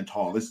them to stand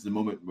tall. This is the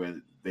moment where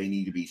they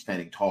need to be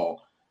standing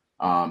tall.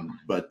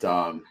 But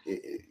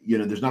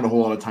there's not a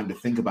whole lot of time to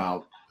think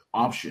about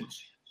options.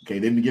 Okay,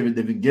 they've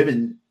been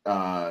given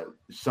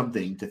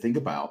something to think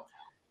about,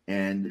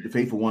 and the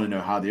faithful want to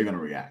know how they're going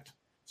to react.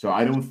 So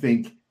I don't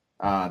think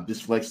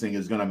this flex thing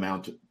is going to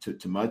amount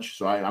to much.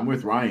 So I'm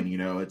with Ryan.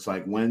 It's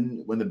like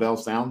when the bell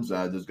sounds,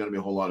 there's going to be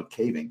a whole lot of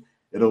caving.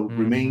 It'll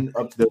remain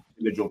up to the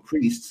individual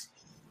priests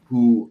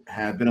who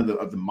have been of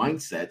the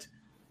mindset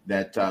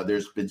that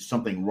there's been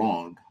something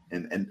wrong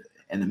and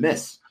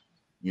amiss,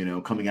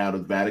 coming out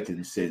of the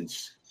Vatican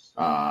since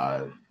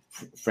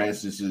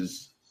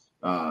Francis's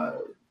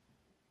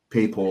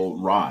papal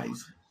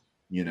rise,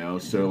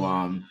 So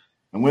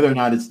and whether or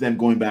not it's them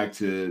going back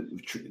to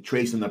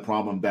tracing the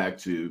problem back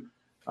to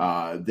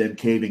them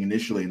caving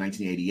initially in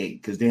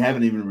 1988, because they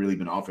haven't even really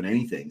been offered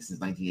anything since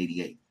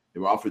 1988. They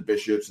were offered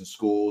bishops and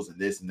schools and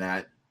this and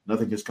that.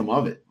 Nothing has come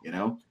of it,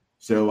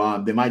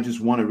 So they might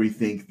just want to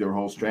rethink their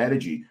whole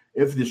strategy.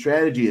 If the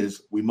strategy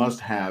is we must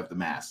have the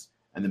Mass,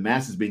 and the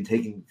Mass is being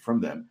taken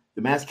from them,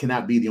 the Mass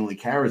cannot be the only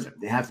charism.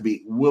 They have to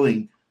be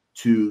willing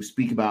to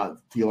speak about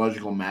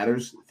theological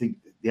matters. They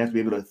have to be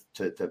able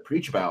to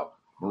preach about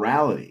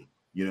morality,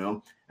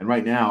 And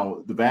right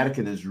now, the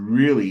Vatican is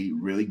really,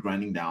 really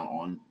grinding down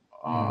on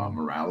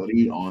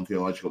morality, on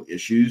theological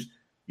issues.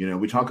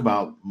 We talk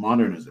about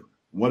modernism.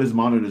 What is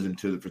modernism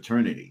to the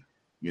fraternity?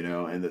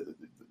 And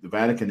the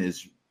Vatican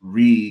is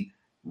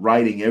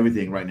rewriting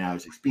everything right now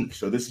as they speak.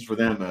 So this is for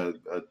them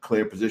a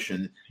clear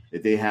position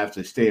that they have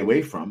to stay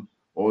away from,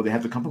 or they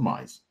have to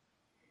compromise.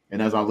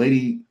 And as Our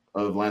Lady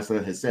of Last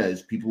Letter has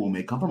says, people will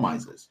make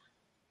compromises.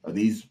 Are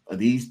these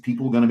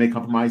people going to make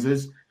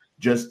compromises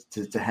just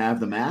to have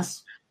the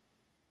Mass?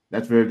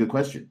 That's a very good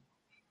question.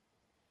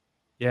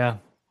 Yeah.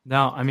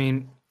 No, I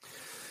mean,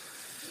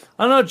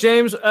 I don't know,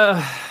 James.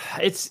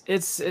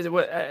 It's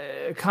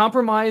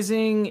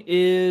compromising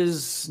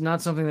is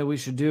not something that we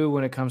should do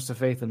when it comes to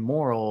faith and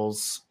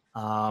morals.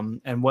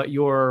 And what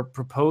you're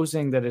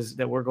proposing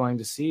that we're going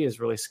to see is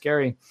really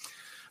scary.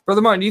 Brother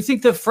Martin, do you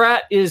think the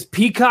frat is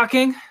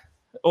peacocking,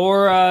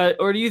 or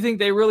do you think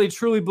they really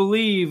truly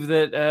believe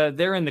that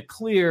they're in the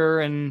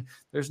clear and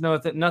there's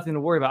nothing to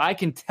worry about? I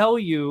can tell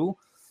you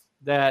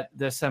that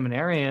the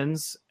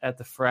seminarians at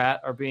the frat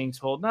are being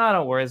told, no,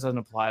 don't worry, this doesn't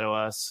apply to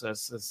us.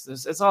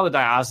 It's all the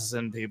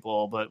diocesan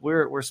people, but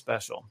we're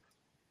special.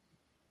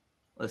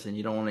 Listen,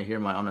 you don't want to hear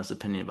my honest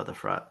opinion about the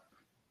frat.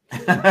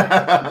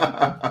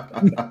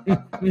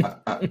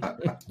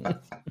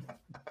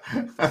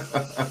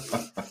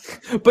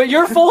 But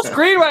you're full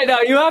screen right now.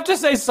 You have to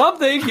say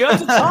something. You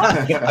have to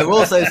talk. I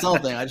will say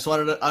something. I just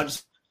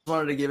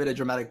wanted to give it a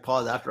dramatic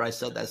pause after I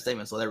said that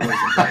statement, so that really.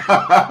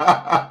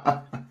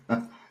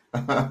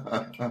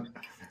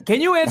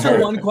 Can you answer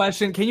one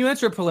question? Can you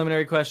answer a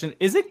preliminary question?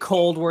 Is it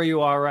cold where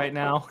you are right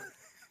now,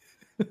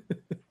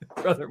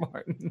 Brother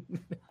Martin?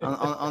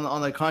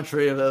 on the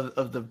contrary of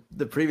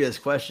the previous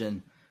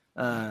question,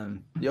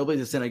 the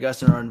Oblates of St.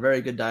 Augustine are in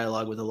very good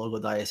dialogue with the local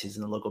diocese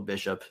and the local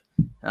bishop.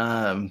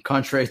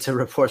 Contrary to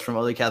reports from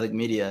other Catholic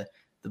media,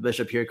 the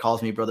bishop here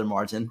calls me Brother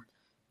Martin,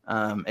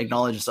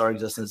 acknowledges our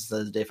existence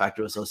as a de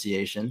facto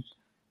association,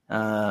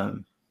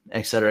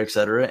 et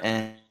cetera,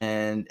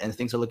 and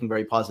things are looking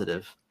very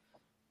positive.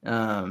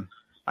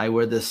 I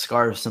wear this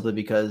scarf simply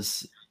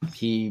because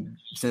he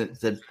said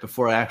that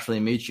before I actually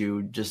meet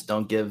you, just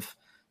don't give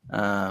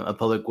a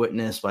public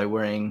witness by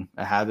wearing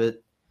a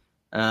habit.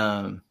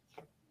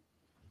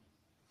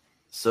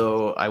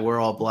 So I wear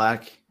all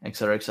black, et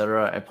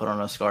cetera. I put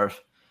on a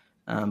scarf.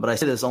 But I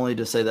say this only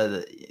to say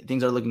that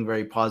things are looking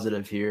very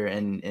positive here,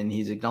 and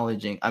he's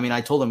acknowledging. I mean,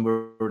 I told him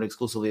we're an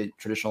exclusively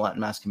traditional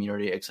Latin Mass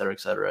community, et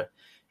cetera.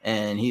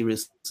 And he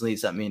recently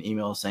sent me an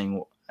email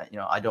saying,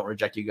 I don't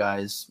reject you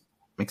guys,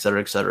 et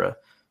cetera.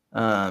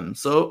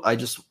 So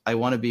I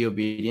want to be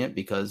obedient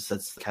because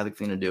that's the Catholic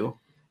thing to do,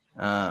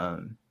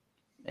 and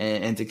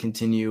to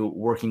continue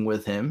working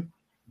with him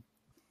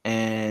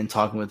and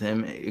talking with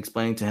him,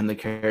 explaining to him the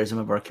charism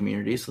of our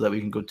community so that we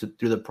can go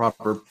through the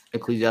proper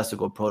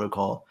ecclesiastical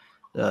protocol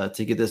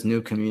to get this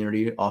new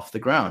community off the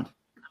ground.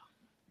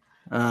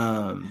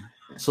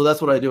 So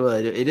that's what I do.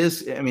 It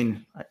is, I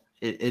mean,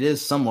 it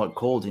is somewhat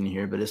cold in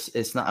here, but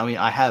it's not. I mean,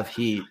 I have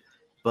heat,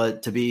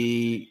 but to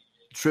be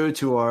true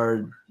to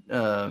our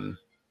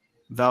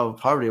vow of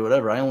poverty or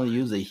whatever, I only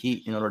use the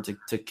heat in order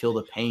to kill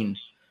the pain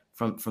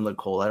from the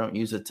cold. I don't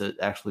use it to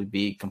actually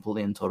be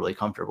completely and totally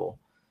comfortable.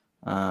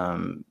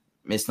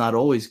 It's not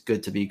always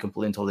good to be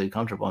completely and totally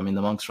comfortable. I mean,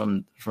 the monks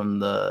from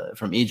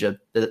Egypt,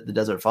 the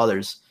Desert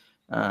Fathers,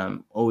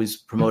 always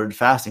promoted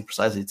fasting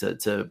precisely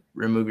to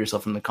remove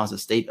yourself from the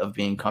constant state of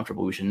being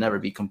comfortable. We should never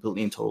be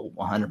completely and total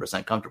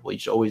 100% comfortable. You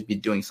should always be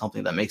doing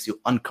something that makes you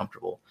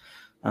uncomfortable,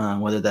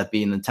 whether that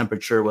be in the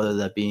temperature, whether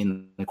that be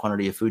in the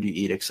quantity of food you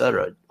eat,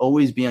 etc.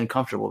 Always be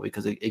uncomfortable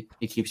because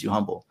it keeps you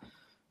humble.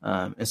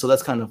 And so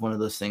that's kind of one of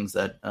those things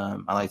that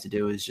I like to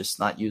do, is just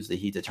not use the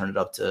heat to turn it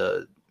up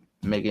to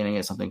making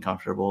it something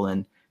comfortable,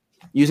 and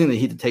using the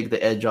heat to take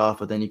the edge off,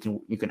 but then you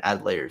can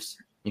add layers.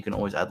 You can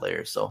always add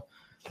layers. So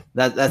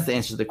that's the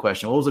answer to the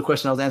question. What was the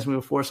question I was answering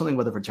before? Something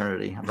about the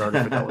fraternity. I've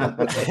already forgot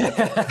what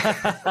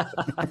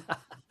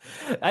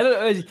I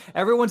don't know.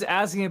 Everyone's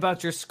asking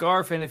about your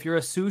scarf and if you're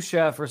a sous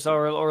chef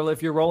or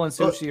if you're rolling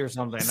sushi or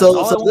something.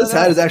 So this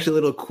hat is actually a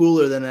little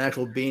cooler than an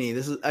actual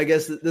beanie. I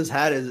guess this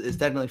hat is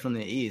technically from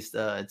the East.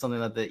 It's something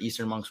that the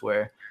Eastern monks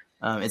wear.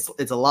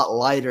 It's a lot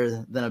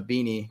lighter than a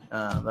beanie,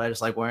 but I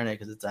just like wearing it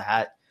because it's a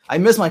hat. I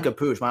miss my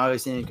capuche, my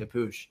Augustinian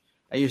capuche.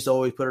 I used to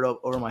always put it up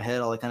over my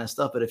head, all that kind of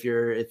stuff. But if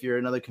you're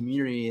another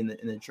community in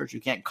the church,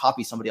 you can't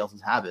copy somebody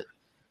else's habit.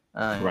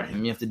 Right.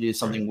 And you have to do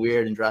something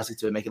weird and drastic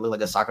to make it look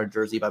like a soccer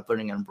jersey by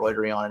putting an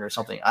embroidery on it or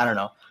something. I don't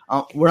know.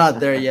 We're not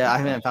there yet. I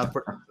haven't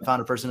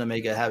found a person to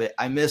make it habit.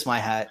 I miss my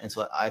hat, and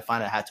so I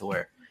find a hat to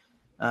wear.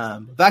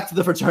 Back to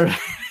the fraternity.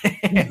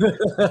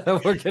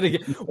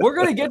 we're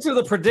gonna get to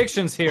the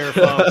predictions here,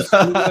 folks.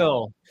 We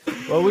will.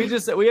 Well,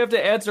 we have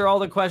to answer all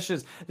the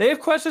questions. They have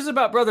questions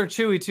about Brother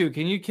Chewy too.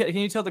 Can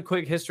you tell the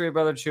quick history of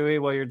Brother Chewy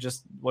while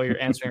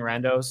you're answering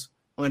randos?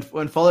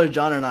 When Father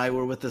John and I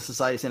were with the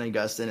Society of St.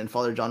 Augustine, and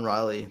Father John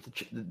Riley,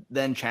 the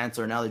then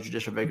chancellor, now the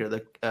judicial vicar of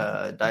the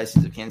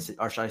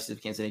Archdiocese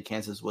of Kansas City,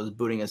 Kansas, was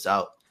booting us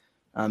out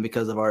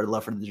because of our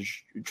love for the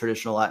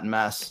traditional Latin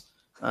Mass.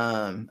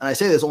 And I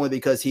say this only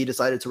because he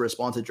decided to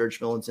respond to George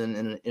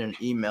Militant in an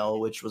email,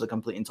 which was a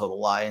complete and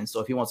total lie. And so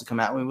if he wants to come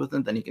at me with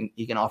it, then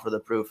he can offer the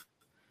proof.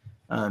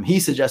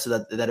 He suggested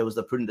that it was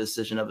the prudent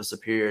decision of a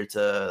superior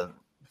to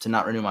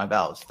not renew my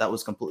vows. That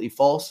was completely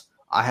false.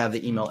 I have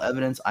the email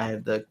evidence. I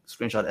have the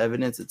screenshot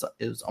evidence. It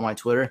was on my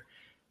Twitter.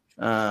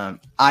 I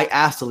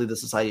asked to leave the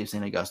Society of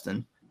St.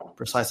 Augustine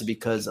precisely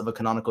because of a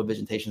canonical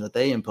visitation that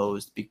they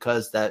imposed,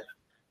 because that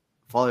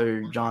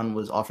Father John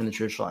was offering the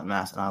traditional Latin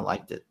Mass, and I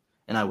liked it,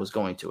 and I was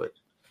going to it.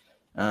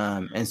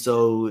 And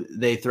so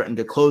they threatened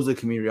to close the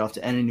community off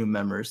to any new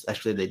members.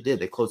 Actually, they did.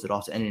 They closed it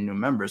off to any new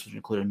members, which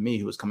included me,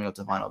 who was coming up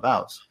to final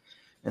vows.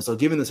 And so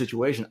given the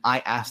situation, I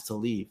asked to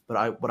leave.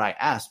 But what I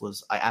asked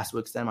to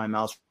extend my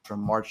vows from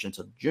March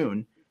until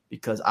June,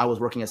 because I was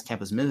working as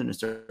campus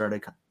minister at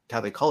a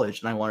Catholic college,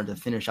 and I wanted to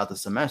finish out the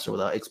semester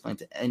without explaining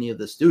to any of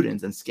the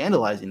students and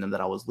scandalizing them that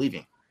I was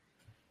leaving.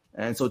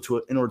 And so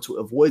in order to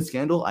avoid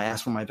scandal, I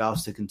asked for my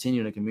vows to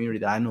continue in a community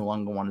that I no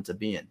longer wanted to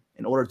be in.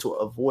 In order to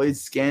avoid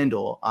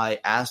scandal, I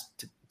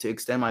asked to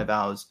extend my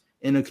vows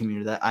in a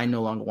community that I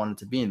no longer wanted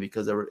to be in,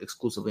 because they were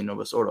exclusively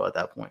Novus Ordo at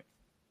that point.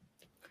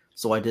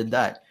 So I did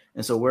that.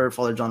 And so where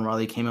Father John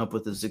Riley came up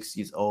with his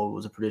excuse, it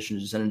was a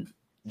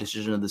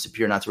decision of the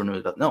superior not to renew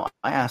it. But no,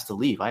 I asked to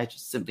leave. I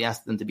just simply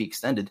asked them to be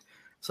extended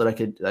so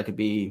that I could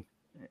be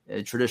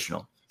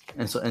traditional.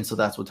 And so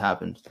that's what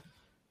happened.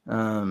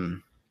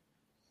 What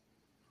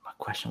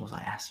question was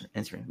I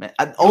answering? Man,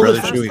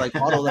 Brother Chewy.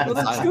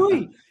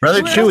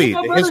 Brother Chewy.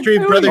 The history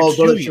of Brother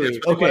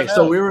Chewy.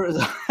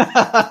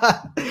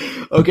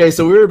 Okay,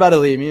 so we were about to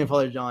leave, me and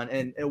Father John,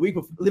 and a week,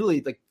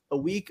 literally like a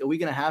week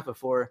and a half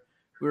before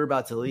we were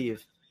about to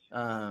leave,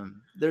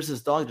 there's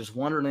this dog just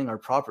wandering our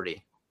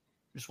property,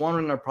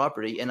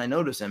 and I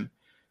notice him.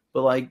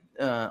 But like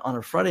on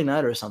a Friday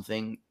night or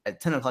something at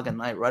 10 o'clock at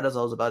night, right as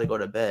I was about to go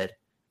to bed,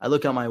 I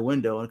look out my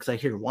window because I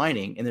hear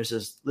whining, and there's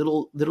this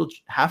little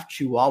half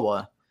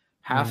Chihuahua,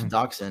 half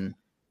Dachshund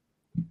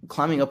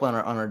climbing up on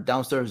our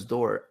downstairs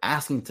door,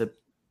 asking to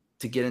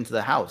get into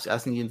the house,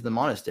 asking to get into the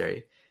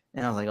monastery.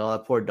 And I was like, oh,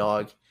 that poor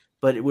dog.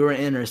 But we were in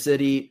inner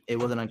city. It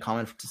wasn't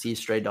uncommon to see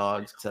stray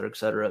dogs, et cetera, et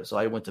cetera. So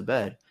I went to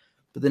bed.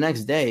 But the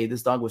next day,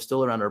 this dog was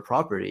still around our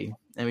property,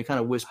 and we kind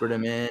of whispered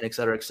him in, et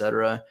cetera, et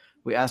cetera.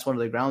 We asked one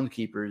of the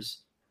groundskeepers,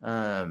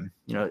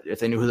 if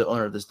they knew who the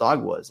owner of this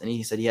dog was. And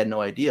he said he had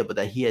no idea, but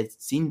that he had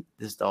seen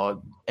this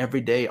dog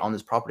every day on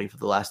this property for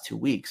the last 2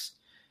 weeks.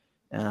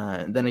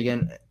 Then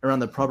again, around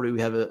the property,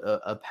 we have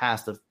a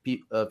past of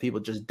people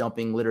just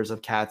dumping litters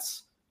of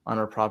cats on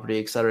our property,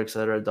 et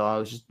cetera,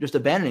 dogs, just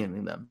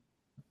abandoning them.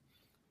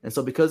 And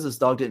so because this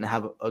dog didn't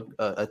have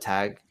a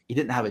tag, he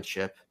didn't have a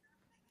chip,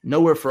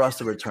 nowhere for us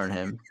to return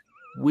him.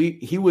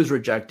 He was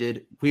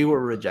rejected. We were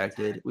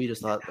rejected. We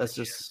just thought, let's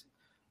just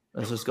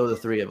go the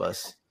three of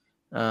us.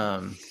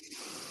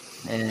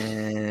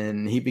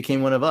 And he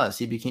became one of us.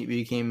 He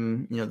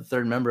became the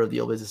third member of the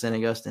Old Ways of St.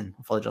 Augustine.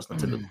 Father Justin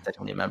typically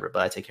technically a member,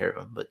 but I take care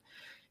of him. But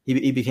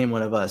he became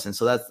one of us. And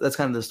so that's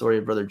kind of the story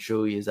of Brother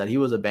Chewy, is that he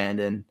was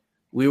abandoned.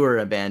 We were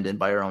abandoned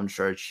by our own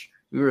church.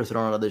 We were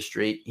thrown out of the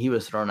street. He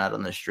was thrown out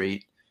on the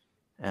street.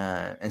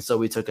 And so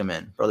we took him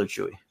in, Brother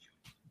Chewy.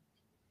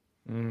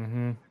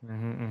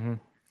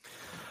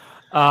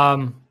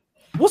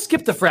 We'll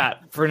skip the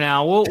frat for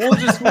now. We'll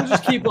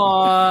just keep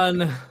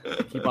on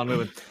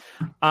moving.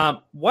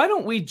 Why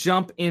don't we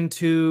jump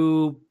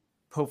into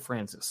Pope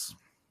Francis?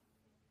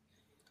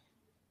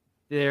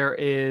 There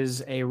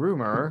is a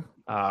rumor,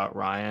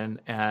 Ryan,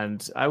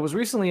 and I was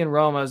recently in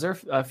Rome. I was there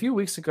a few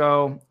weeks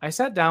ago. I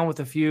sat down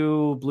with a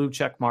few blue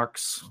check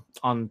marks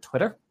on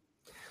Twitter,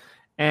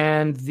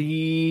 and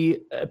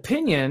the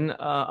opinion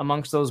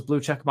amongst those blue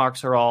check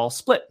marks are all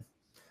split.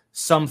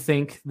 Some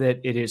think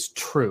that it is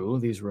true,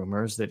 these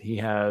rumors, that he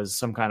has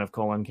some kind of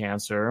colon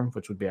cancer,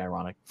 which would be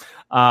ironic,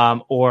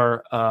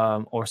 or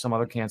some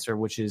other cancer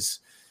which is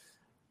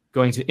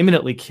going to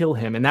imminently kill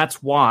him, and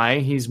that's why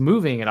he's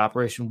moving at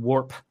Operation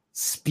Warp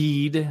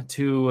Speed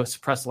to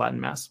suppress Latin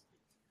Mass.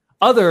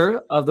 Other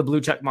of the blue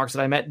check marks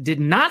that I met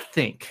did not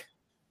think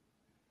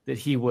that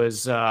he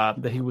was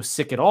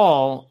sick at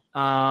all.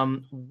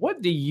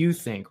 What do you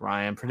think,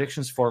 Ryan?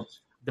 Predictions for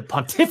the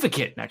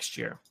pontificate next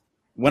year?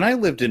 When I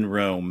lived in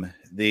Rome,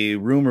 the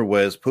rumor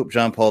was Pope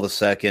John Paul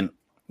II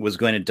was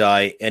going to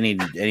die any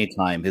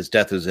time. His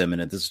death was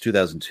imminent. This is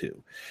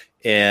 2002.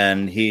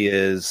 And he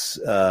is,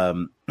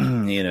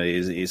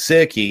 he's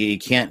sick. He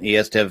can't. He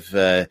has to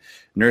have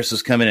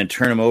nurses come in and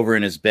turn him over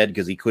in his bed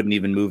because he couldn't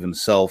even move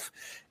himself,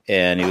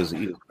 and he was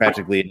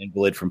practically an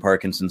invalid from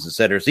Parkinson's,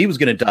 etc. So he was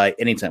going to die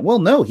anytime. Well,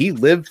 no, he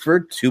lived for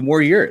 2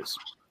 more years,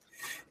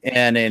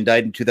 and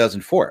died in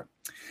 2004.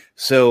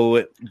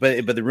 So,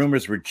 but the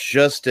rumors were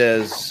just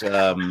as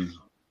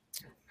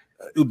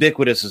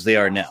ubiquitous as they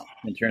are now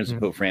in terms of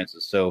Pope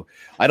Francis. So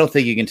I don't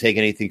think you can take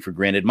anything for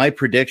granted. My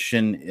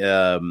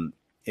prediction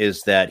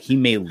is that he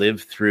may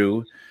live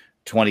through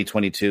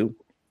 2022.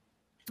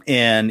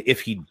 And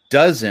if he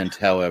doesn't,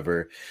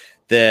 however,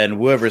 then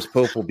whoever's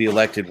Pope will be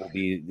elected will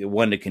be the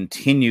one to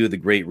continue the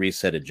Great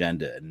Reset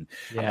agenda. And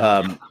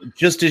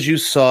just as you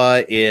saw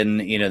in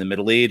the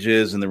Middle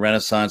Ages and the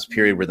Renaissance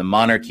period, where the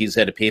monarchies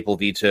had a papal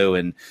veto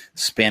and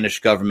Spanish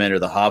government or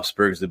the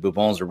Habsburgs, the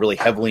Bourbons, are really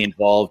heavily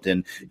involved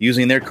in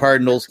using their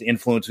cardinals to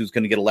influence who's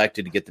going to get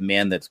elected to get the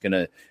man that's going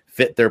to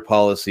fit their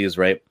policies,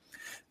 right?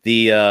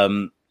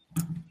 The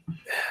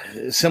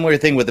similar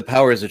thing with the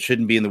powers that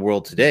shouldn't be in the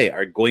world today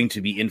are going to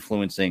be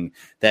influencing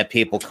that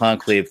papal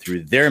conclave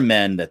through their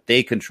men that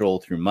they control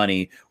through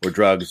money or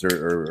drugs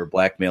or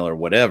blackmail or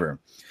whatever.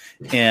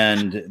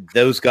 And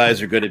those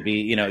guys are going to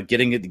be,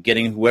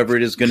 getting whoever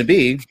it is going to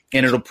be.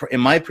 And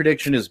my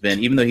prediction has been,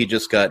 even though he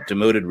just got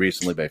demoted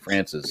recently by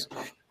Francis,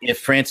 if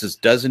Francis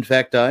does in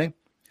fact die,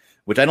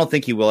 which I don't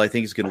think he will, I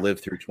think he's going to live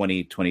through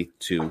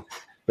 2022.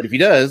 But if he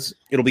does,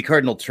 it'll be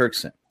Cardinal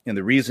Turkson. And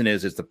the reason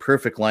is it's the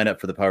perfect lineup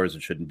for the powers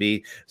that shouldn't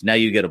be. So now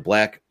you get a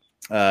black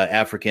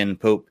African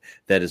pope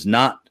that is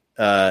not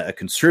a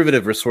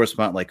conservative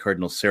ressourcement like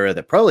Cardinal Sarah,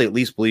 that probably at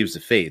least believes the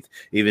faith,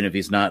 even if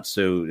he's not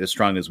so as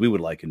strong as we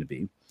would like him to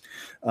be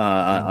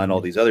on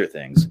all these other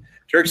things.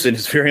 Turkson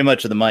is very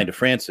much of the mind of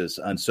Francis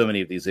on so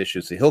many of these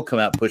issues. So he'll come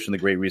out pushing the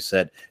Great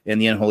Reset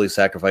and the unholy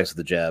sacrifice of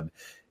the jab.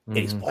 And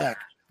he's black.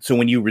 So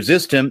when you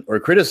resist him or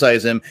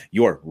criticize him,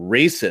 you're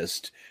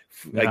racist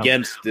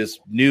against this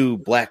new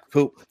black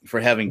pope for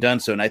having done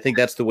so. And I think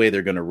that's the way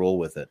they're going to roll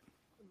with it.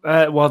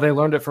 Well, they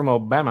learned it from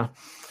Obama.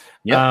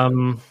 Yeah.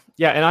 And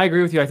I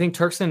agree with you. I think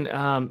Turkson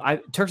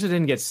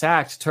didn't get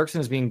sacked. Turkson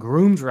is being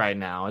groomed right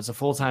now. It's a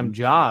full-time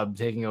job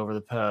taking over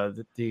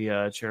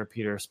the chair of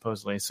Peter,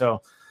 supposedly.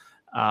 So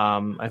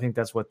I think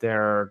that's what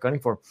they're gunning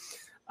for.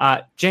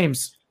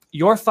 James,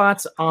 your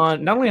thoughts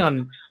on not only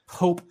on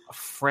Pope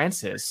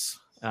Francis,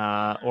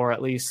 or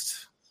at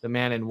least the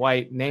man in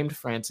white named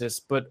Francis,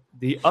 but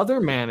the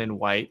other man in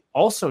white,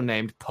 also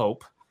named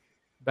Pope,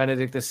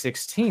 Benedict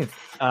XVI.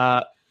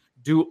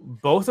 Do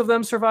both of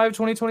them survive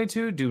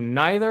 2022? Do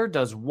neither?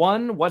 Does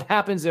one? What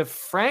happens if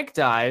Frank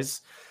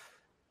dies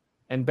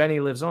and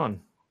Benny lives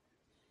on?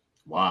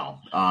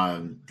 Wow.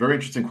 Very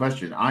interesting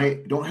question.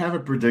 I don't have a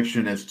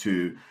prediction as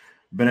to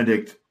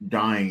Benedict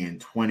dying in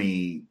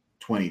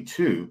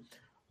 2022,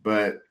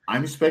 but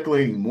I'm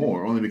speculating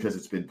more only because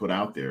it's been put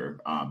out there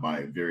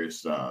by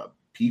various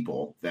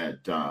people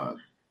that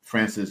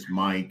Francis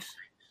might,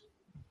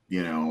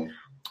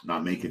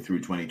 not make it through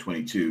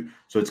 2022.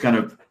 So it's kind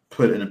of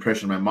put an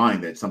impression in my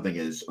mind that something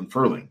is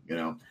unfurling,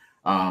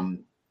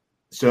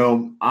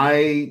 So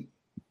I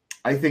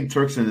think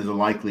Turkson is a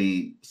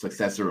likely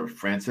successor of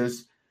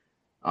Francis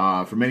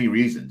for many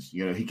reasons.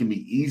 He can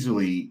be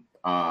easily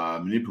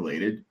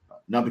manipulated,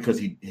 not because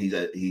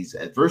he's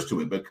adverse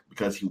to it, but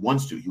because he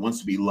wants to. He wants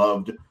to be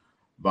loved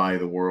by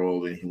the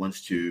world, and he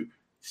wants to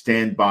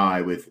stand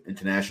by with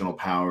international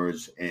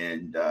powers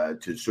and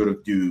to sort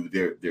of do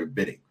their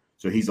bidding.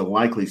 So he's a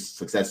likely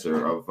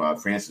successor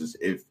of Francis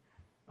if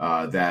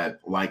that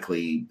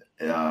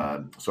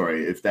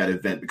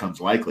event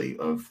becomes likely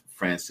of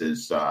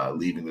Francis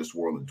leaving this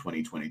world in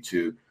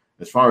 2022.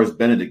 As far as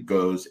Benedict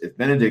goes, if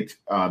Benedict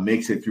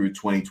makes it through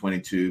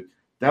 2022,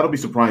 that'll be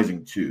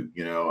surprising too.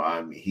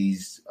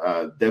 He's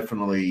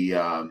definitely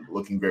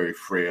looking very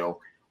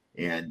frail,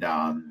 and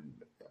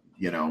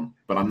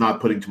but I'm not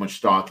putting too much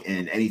stock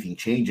in anything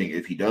changing.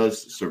 If he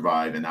does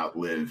survive and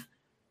outlive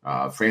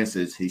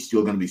Francis, he's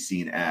still going to be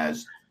seen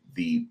as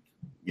the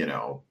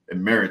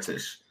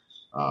emeritus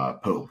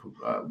Pope,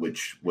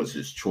 which was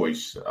his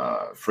choice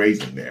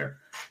phrasing there.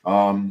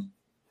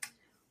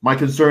 My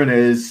concern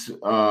is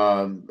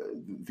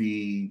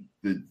the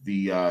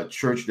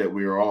church that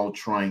we are all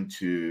trying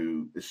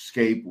to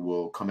escape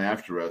will come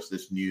after us.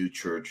 This new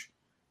church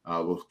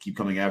will keep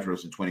coming after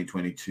us in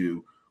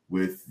 2022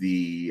 with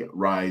the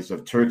rise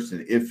of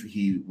Turkson if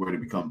he were to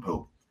become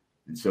Pope.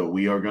 And so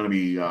we are going to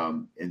be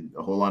in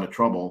a whole lot of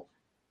trouble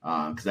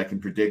because I can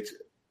predict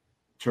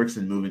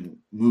Turkson moving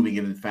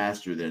even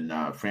faster than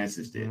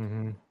Francis did.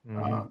 And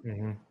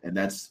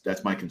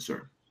that's my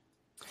concern.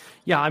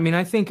 Yeah, I mean,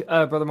 I think,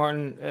 Brother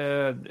Martin,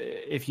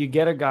 if you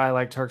get a guy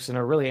like Turkson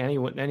or really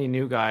any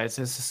new guy, it's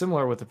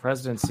similar with the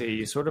presidency.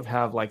 You sort of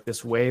have like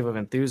this wave of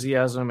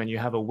enthusiasm and you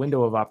have a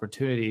window of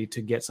opportunity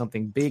to get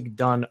something big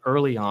done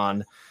early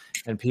on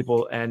and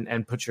people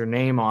and put your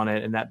name on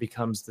it. And that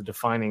becomes the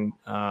defining,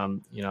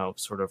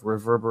 sort of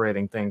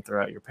reverberating thing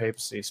throughout your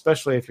papacy,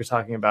 especially if you're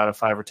talking about a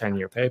 5 or 10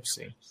 year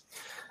papacy.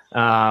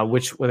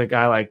 Which with a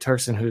guy like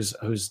Turkson, who's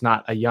he's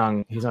not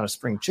a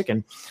spring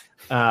chicken,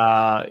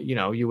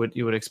 you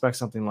would expect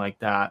something like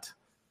that.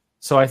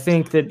 So I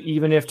think that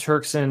even if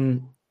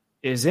Turkson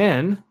is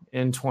in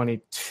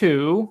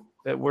 22,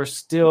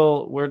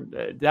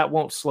 that that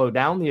won't slow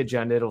down the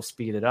agenda; it'll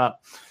speed it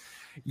up.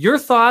 Your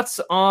thoughts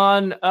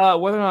on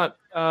whether or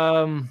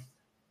not,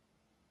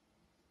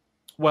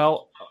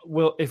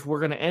 if we're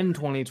going to end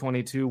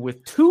 2022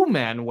 with 2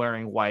 men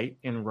wearing white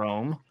in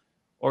Rome,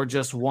 or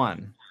just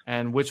one?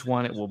 And which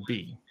one it will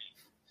be.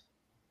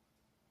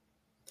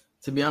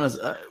 To be honest,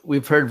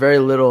 we've heard very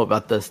little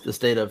about the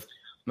state of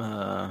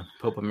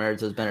Pope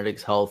Emeritus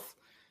Benedict's health.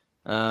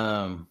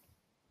 Within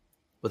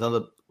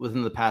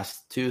the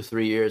past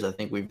 2-3 years, I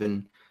think we've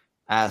been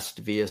asked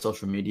via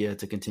social media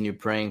to continue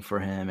praying for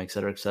him, et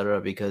cetera,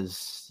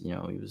 because he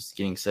was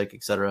getting sick,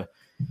 et cetera.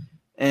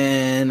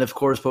 And of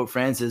course, Pope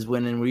Francis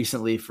went in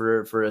recently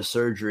for a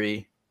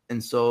surgery.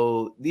 And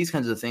so these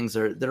kinds of things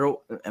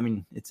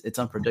it's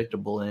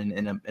unpredictable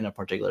in a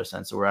particular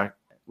sense. So we're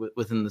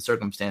within the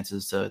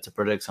circumstances to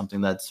predict something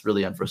that's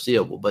really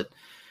unforeseeable. But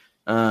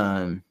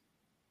I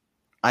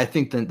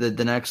think that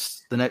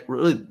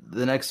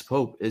the next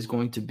Pope is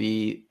going to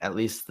be at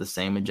least the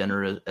same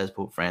agenda as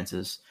Pope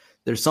Francis.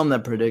 There's some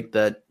that predict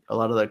that a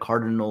lot of the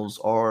cardinals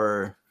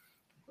are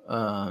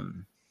not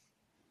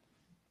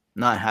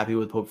happy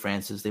with Pope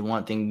Francis. They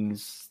want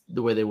things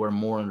the way they were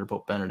more under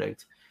Pope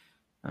Benedict.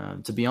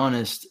 To be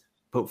honest,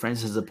 Pope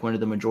Francis has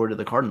appointed the majority of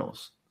the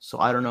cardinals. So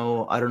I don't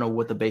know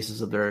what the basis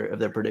of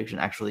their prediction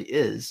actually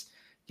is,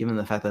 given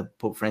the fact that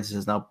Pope Francis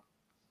has now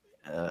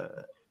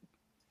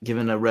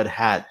given a red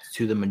hat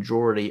to the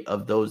majority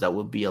of those that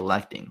will be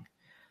electing.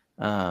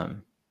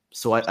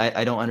 So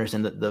I don't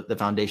understand the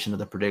foundation of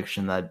the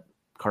prediction that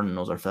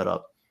cardinals are fed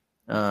up.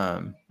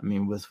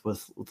 With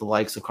the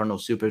likes of Cardinal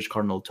Supich,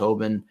 Cardinal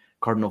Tobin,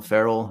 Cardinal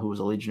Farrell, who was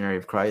a legionary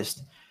of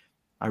Christ.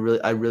 I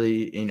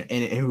really, and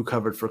who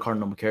covered for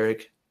Cardinal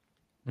McCarrick.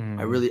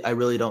 I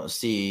really don't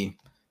see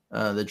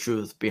the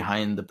truth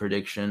behind the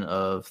prediction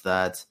of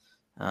that.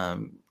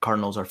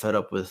 Cardinals are fed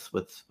up with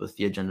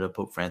the agenda of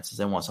Pope Francis.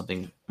 They want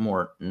something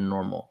more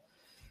normal.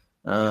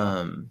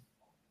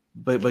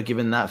 But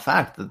given that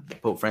fact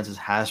that Pope Francis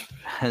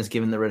has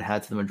given the red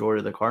hat to the majority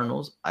of the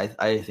cardinals, I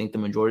think the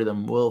majority of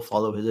them will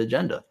follow his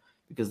agenda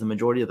because the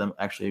majority of them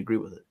actually agree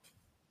with it.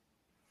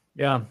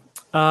 Yeah,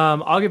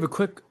 I'll give a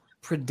quick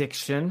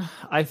prediction.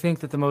 I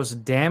think that the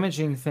most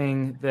damaging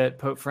thing that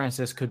Pope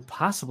Francis could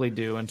possibly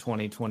do in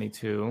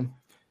 2022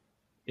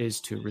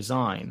 is to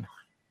resign.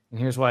 And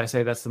here's why I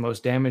say that's the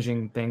most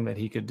damaging thing that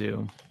he could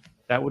do.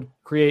 That would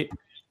create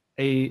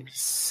a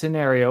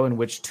scenario in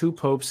which 2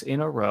 popes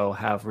in a row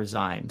have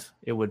resigned.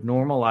 It would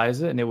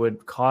normalize it and it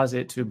would cause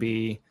it to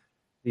be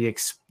the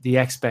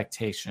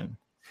expectation.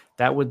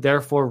 That would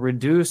therefore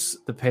reduce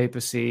the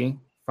papacy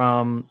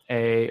from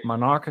a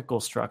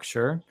monarchical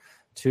structure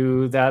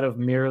to that of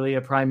merely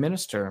a prime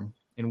minister,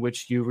 in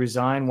which you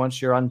resign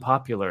once you're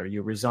unpopular.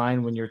 You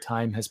resign when your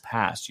time has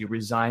passed. You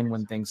resign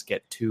when things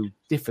get too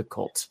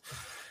difficult.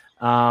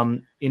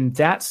 In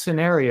that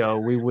scenario,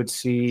 we would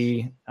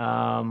see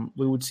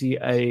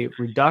a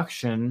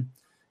reduction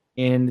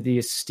in the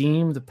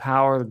esteem, the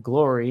power, the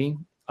glory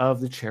of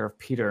the chair of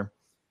Peter.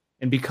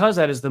 And because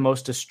that is the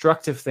most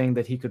destructive thing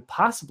that he could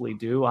possibly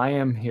do, I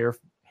am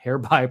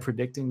hereby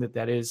predicting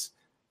that is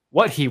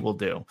what he will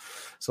do.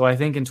 So I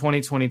think in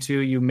 2022,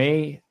 you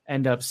may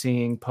end up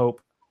seeing Pope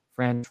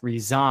Francis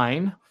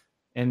resign.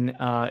 And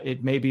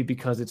it may be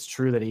because it's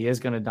true that he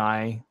is going to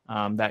die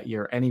that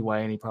year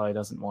anyway, and he probably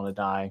doesn't want to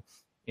die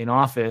in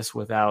office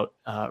without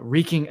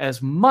wreaking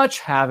as much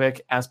havoc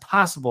as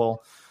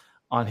possible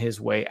on his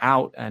way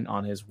out and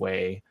on his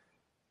way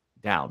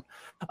down.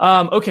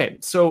 Okay,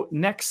 so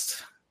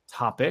next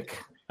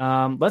topic.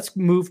 Let's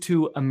move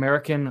to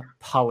American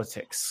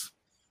politics.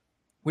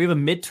 We have a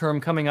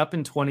midterm coming up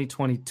in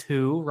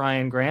 2022,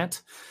 Ryan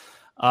Grant.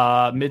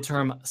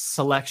 Midterm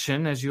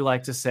selection, as you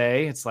like to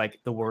say. It's like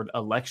the word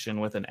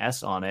election with an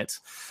S on it.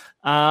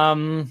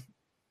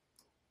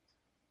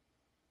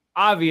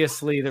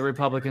 Obviously, the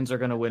Republicans are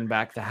going to win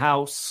back the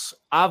House.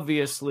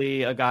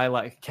 Obviously, a guy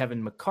like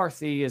Kevin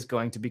McCarthy is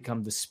going to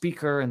become the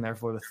speaker and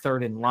therefore the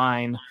third in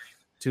line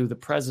to the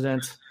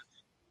president.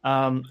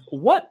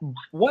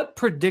 What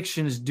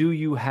predictions do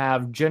you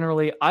have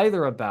generally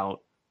either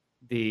about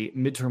the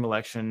midterm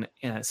election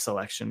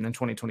selection in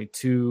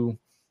 2022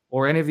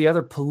 or any of the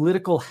other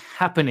political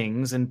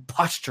happenings and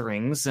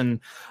posturings and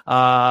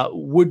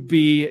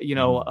would-be,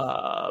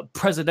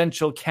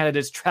 presidential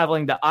candidates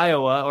traveling to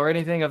Iowa or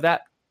anything of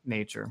that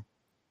nature?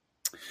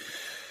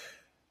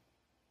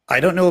 I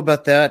don't know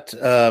about that.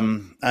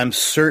 I'm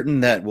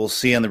certain that we'll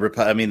see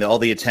on all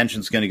the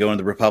attention's going to go on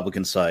the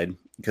Republican side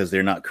because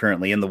they're not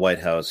currently in the White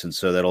House. And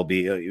so that'll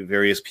be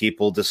various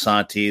people,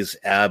 DeSantis,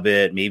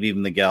 Abbott, maybe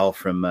even the gal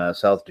from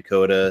South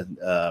Dakota.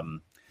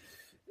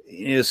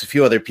 There's a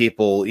few other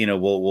people,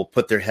 will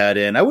put their hat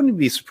in. I wouldn't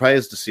be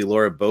surprised to see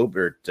Laura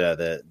Boebert,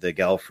 the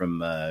gal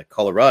from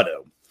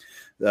Colorado,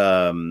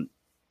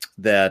 that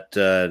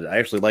I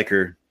actually like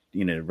her,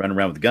 run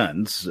around with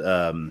guns.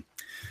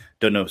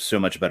 Don't know so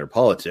much about her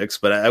politics,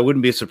 but I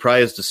wouldn't be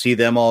surprised to see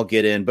them all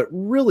get in. But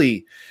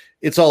really,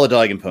 it's all a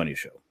dog and pony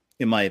show,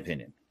 in my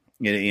opinion.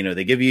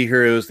 They give you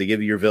heroes, they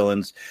give you your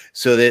villains.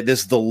 So that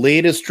this is the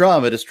latest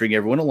drama to string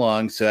everyone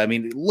along. So,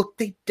 look,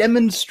 they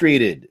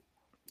demonstrated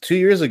 2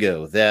 years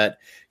ago that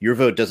your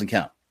vote doesn't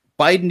count.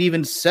 Biden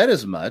even said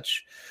as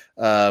much.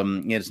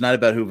 It's not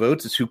about who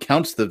votes, it's who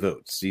counts the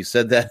votes. He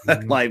said that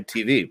on live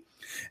TV.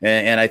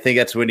 And I think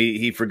that's when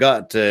he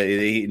forgot,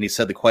 and he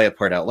said the quiet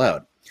part out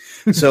loud.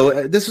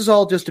 So this is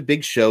all just a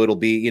big show. It'll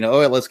be,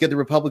 let's get the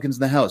Republicans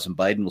in the House and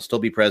Biden will still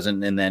be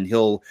president. And then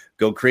he'll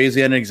go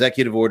crazy on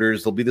executive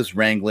orders. There'll be this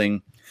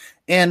wrangling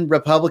and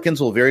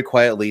Republicans will very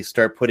quietly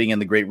start putting in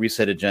the Great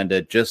Reset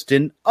agenda just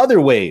in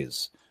other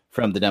ways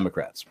from the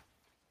Democrats.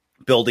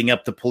 Building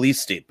up the police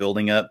state,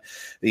 building up,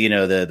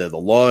 the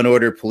law and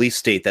order police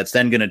state. That's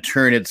then going to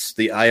turn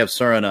the eye of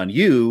Sauron on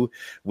you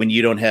when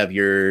you don't have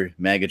your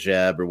MAGA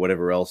jab or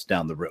whatever else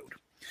down the road.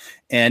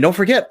 And don't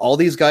forget, all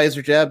these guys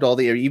are jabbed.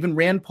 Even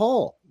Rand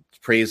Paul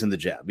praising the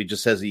jab. He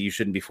just says that you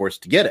shouldn't be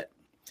forced to get it.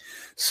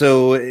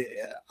 So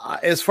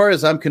as far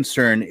as I'm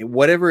concerned,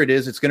 whatever it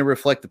is, it's going to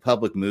reflect the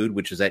public mood,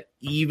 which is that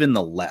even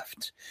the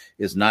left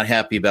is not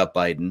happy about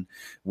Biden,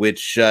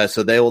 which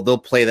so they'll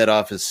play that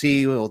off as,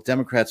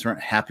 Democrats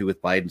aren't happy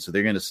with Biden, so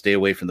they're going to stay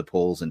away from the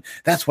polls. And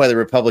that's why the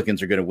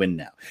Republicans are going to win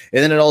now.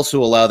 And then it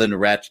also allow them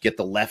to get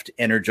the left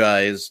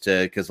energized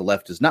because the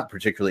left is not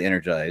particularly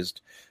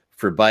energized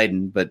for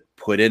Biden, but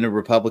put in a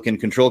Republican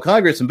controlled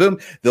Congress and boom,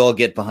 they'll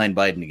get behind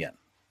Biden again.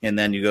 And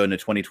then you go into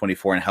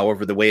 2024 and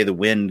however the way the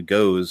wind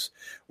goes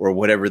or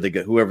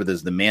whoever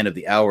is the man of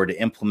the hour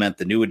to implement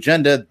the new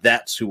agenda,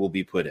 that's who will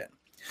be put in.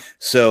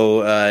 So,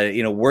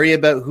 worry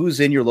about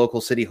who's in your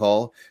local city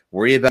hall,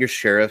 worry about your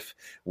sheriff,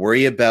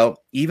 worry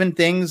about even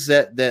things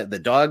that the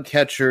dog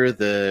catcher,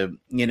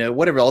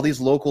 whatever, all these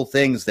local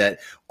things that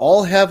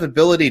all have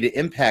ability to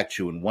impact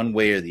you in one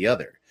way or the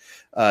other,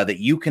 that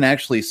you can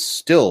actually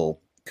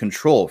still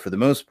control for the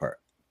most part.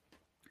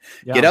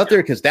 Yeah. Get out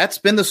there because that's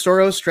been the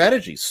Soros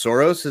strategy.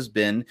 Soros has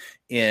been,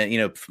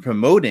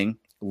 promoting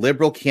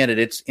liberal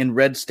candidates in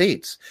red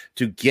states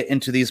to get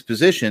into these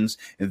positions.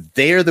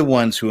 They're the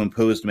ones who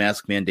imposed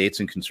mask mandates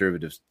in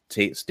conservative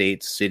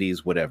states,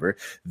 cities, whatever.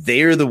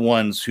 They're the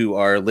ones who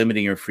are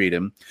limiting your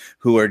freedom,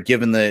 who are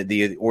given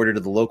the order to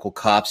the local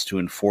cops to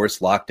enforce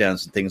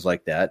lockdowns and things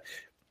like that.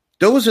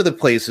 Those are the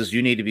places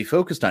you need to be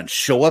focused on.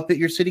 Show up at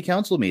your city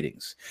council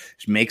meetings.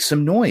 Make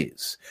some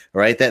noise,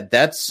 right?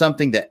 That's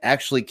something that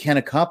actually can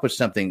accomplish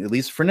something, at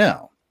least for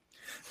now.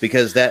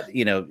 Because that,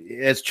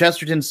 as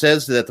Chesterton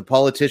says, that the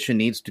politician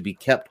needs to be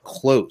kept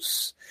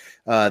close.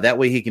 That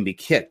way he can be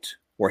kicked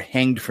or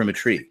hanged from a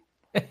tree.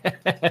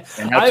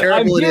 And how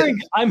terrible it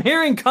is. I'm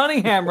hearing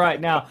Cunningham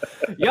right now.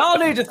 Y'all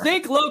need to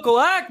think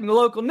local act in the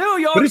local New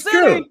York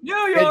City.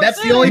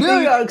 That's the only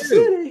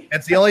thing.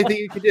 That's the only thing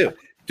you can do.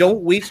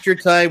 Don't waste your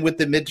time with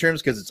the midterms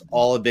because it's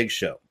all a big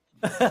show.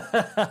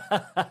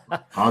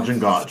 Hodge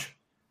and Godge.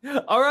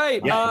 All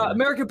right. Yeah.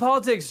 American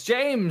politics.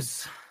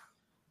 James,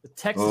 the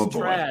Texas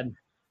trad.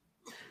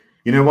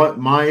 You know what?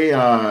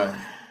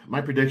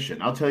 My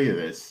prediction, I'll tell you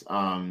this.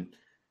 The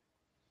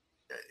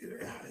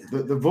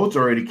votes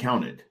are already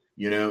counted.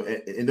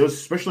 In those,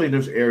 especially in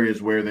those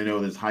areas where they know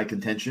there's high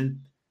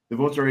contention, the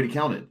votes are already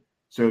counted.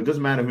 So it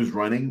doesn't matter who's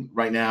running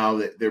right now.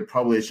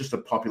 It's just a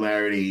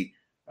popularity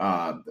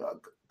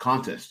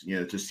contest,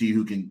 to see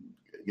who can,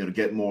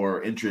 get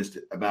more interest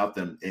about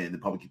them in the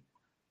public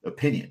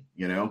opinion.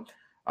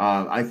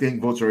 I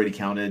think votes are already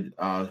counted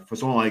for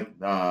someone like,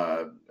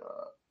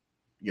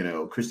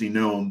 Kristi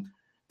Noem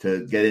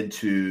to get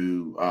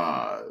into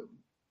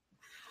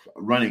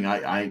running.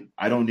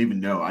 I don't even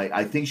know.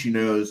 I think she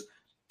knows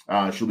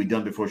she'll be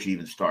done before she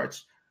even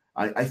starts.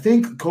 I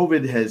think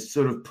COVID has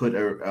sort of put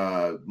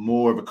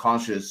more of a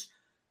cautious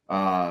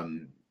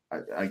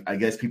I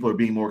guess people are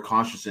being more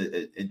cautious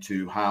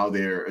into how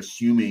they're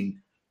assuming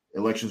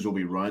elections will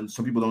be run.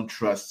 Some people don't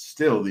trust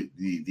still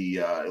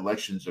the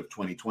elections of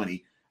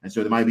 2020, and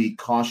so they might be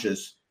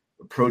cautious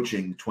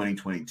approaching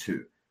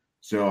 2022.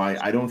 So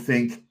I don't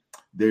think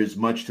there's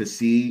much to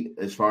see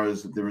as far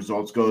as the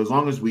results go. As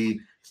long as we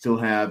still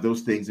have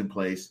those things in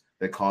place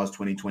that cause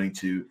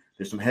 2022,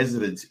 there's some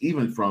hesitance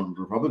even from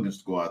Republicans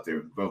to go out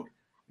there and vote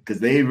because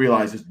they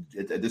realize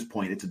at this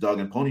point it's a dog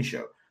and pony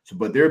show. So,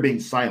 but they're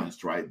being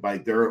silenced, right, by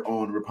their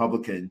own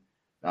Republican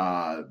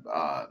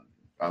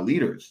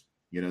leaders.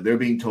 You know, they're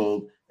being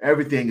told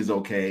everything is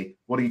okay.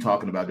 What are you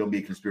talking about? Don't be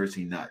a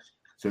conspiracy nut.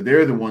 So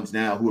they're the ones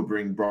now who are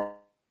being brought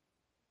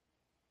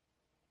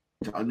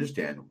to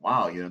understand,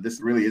 wow, you know,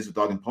 this really is a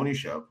dog and pony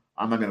show.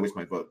 I'm not going to waste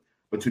my vote.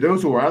 But to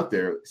those who are out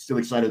there still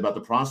excited about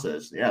the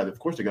process, yeah, of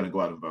course they're going to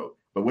go out and vote.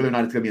 But whether or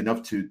not it's going to be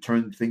enough to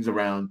turn things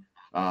around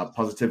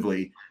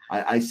positively,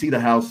 I see the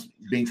House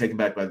being taken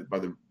back by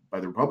the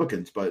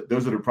Republicans. But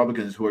those are the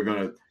Republicans who are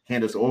going to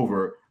hand us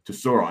over to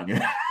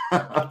Sauron.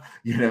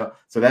 You know,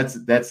 so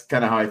that's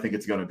kind of how I think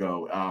it's going to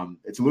go.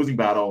 It's a losing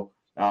battle.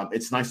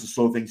 It's nice to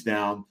slow things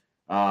down.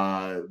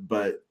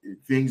 But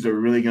things are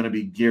really going to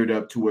be geared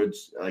up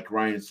towards, like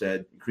Ryan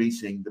said,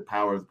 increasing the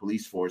power of the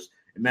police force.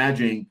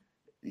 Imagine,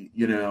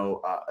 you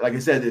know, like I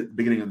said at the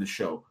beginning of the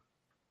show,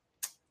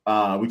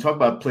 we talk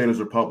about Plato's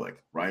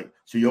Republic, right?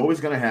 So you're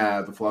always going to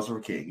have the philosopher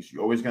kings.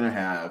 You're always going to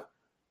have,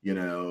 you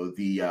know,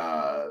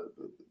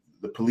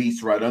 the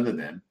police right under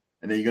them,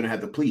 and then you're going to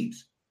have the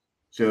plebes.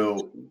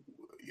 So,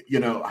 you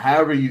know,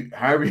 however you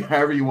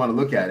want to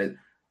look at it,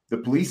 the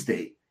police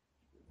state,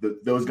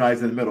 those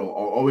guys in the middle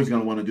are always going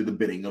to want to do the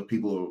bidding of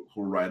people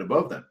who are right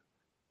above them,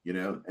 you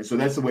know? And so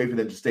that's the way for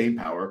them to stay in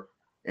power.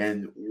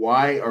 And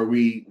why are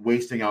we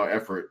wasting our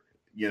effort,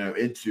 you know,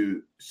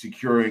 into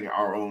securing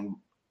our own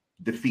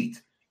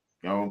defeat,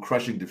 our own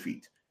crushing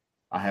defeat?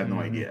 I have no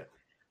idea.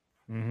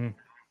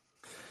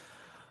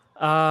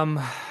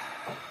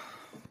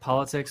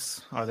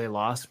 Politics, are they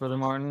lost, Brother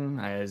Martin?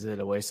 Is it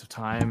a waste of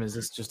time? Is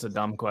this just a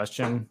dumb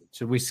question?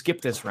 Should we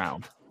skip this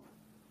round?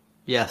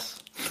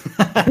 Yes.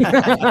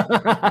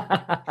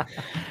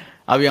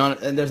 I'll be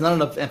honest, and there's not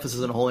enough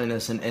emphasis on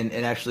holiness and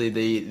actually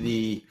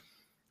the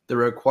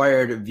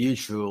required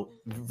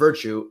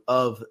virtue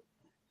of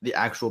the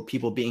actual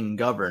people being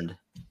governed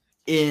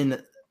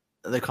in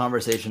the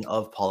conversation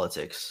of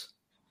politics.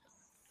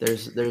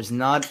 There's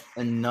not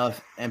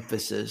enough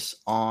emphasis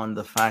on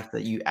the fact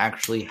that you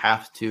actually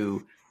have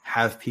to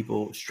have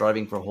people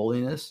striving for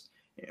holiness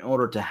in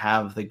order to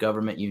have the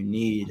government you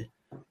need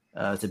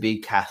to be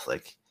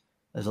Catholic.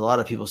 There's a lot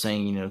of people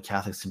saying, you know,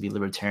 Catholics can be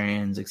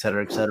libertarians, et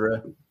cetera, et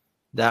cetera.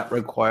 That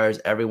requires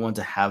everyone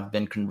to have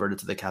been converted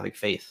to the Catholic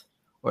faith,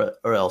 or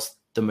else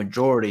the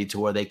majority to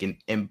where they can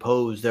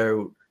impose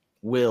their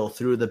will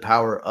through the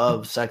power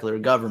of secular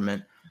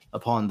government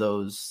upon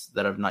those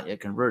that have not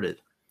yet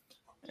converted.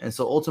 And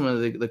so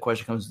ultimately the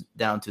question comes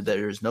down to that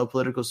there is no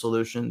political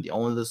solution. The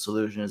only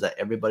solution is that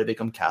everybody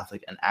become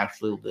Catholic and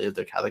actually live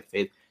their Catholic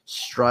faith,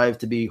 strive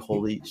to be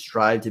holy,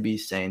 strive to be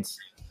saints.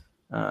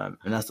 And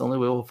that's the only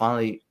way we'll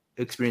finally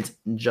experience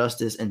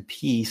justice and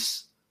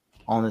peace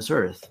on this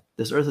earth.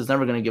 This earth is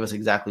never going to give us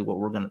exactly what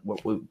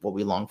what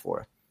we long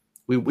for.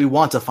 We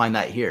want to find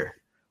that here,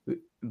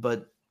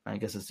 but I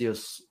guess as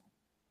C.S.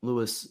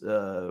 Lewis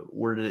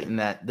worded it in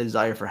that the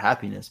desire for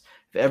happiness.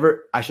 If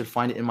ever I should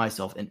find it in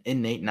myself an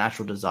innate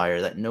natural desire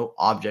that no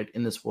object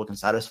in this world can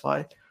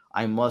satisfy,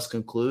 I must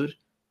conclude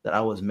that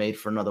I was made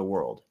for another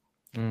world.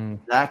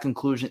 That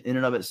conclusion in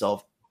and of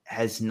itself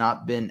has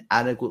not been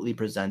adequately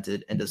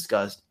presented and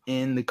discussed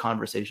in the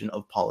conversation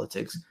of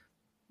politics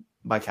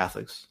by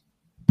Catholics.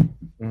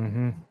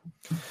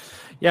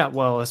 Yeah,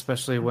 well,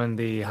 especially when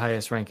the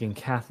highest ranking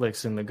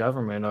Catholics in the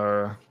government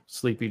are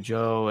Sleepy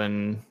Joe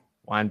and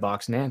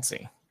Winebox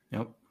Nancy.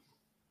 Yep.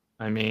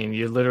 I mean,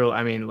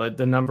 like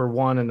the number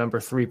 1 and number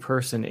 3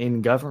 person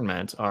in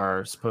government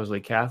are supposedly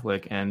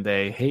Catholic, and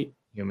they hate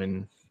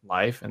human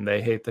life and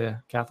they hate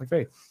the Catholic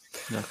faith.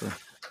 Exactly.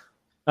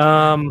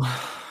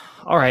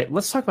 All right,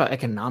 let's talk about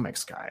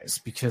economics,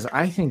 guys, because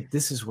I think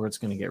this is where it's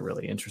going to get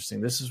really interesting.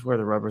 This is where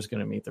the rubber is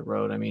going to meet the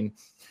road. I mean,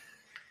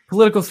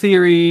 political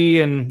theory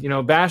and, you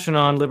know, bashing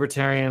on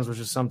libertarians, which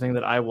is something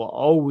that I will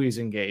always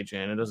engage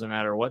in. It doesn't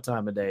matter what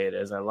time of day it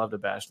is. I love to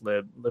bash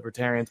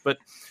libertarians, but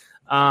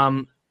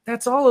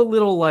that's all a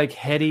little like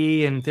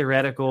heady and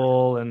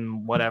theoretical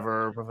and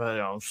whatever, you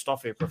know,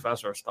 stuffy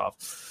professor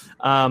stuff.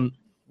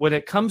 When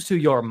it comes to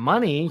your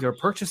money, your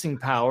purchasing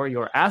power,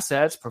 your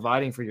assets,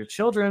 providing for your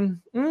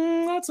children,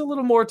 that's a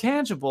little more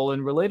tangible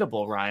and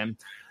relatable, Ryan.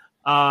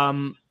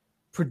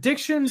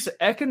 Predictions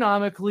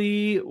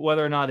economically,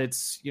 whether or not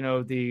it's, you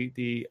know,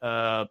 the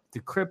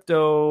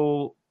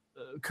crypto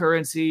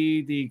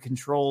currency, the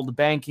controlled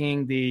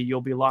banking,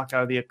 you'll be locked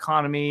out of the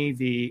economy,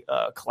 the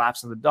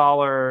collapse of the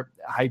dollar,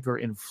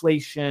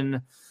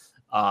 hyperinflation,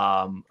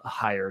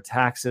 higher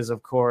taxes,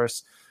 of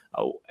course,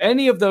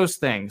 any of those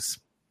things.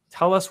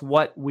 Tell us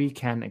what we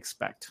can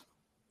expect.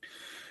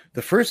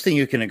 The first thing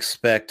you can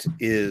expect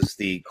is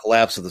the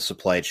collapse of the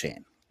supply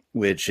chain.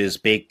 which is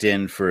baked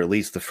in for at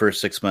least the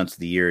first 6 months of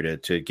the year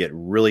to get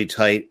really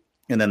tight,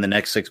 and then the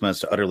next 6 months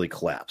to utterly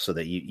collapse, so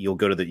that you'll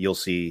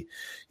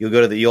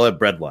have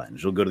bread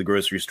lines. You'll go to the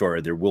grocery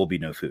store, there will be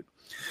no food.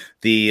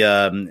 The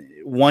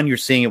one you're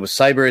seeing it with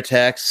cyber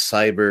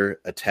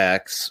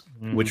attacks,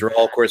 which are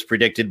all, of course,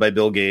 predicted by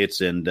Bill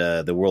Gates and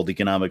the World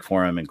Economic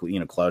Forum,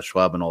 and Klaus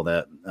Schwab and all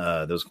that,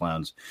 those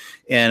clowns.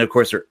 And of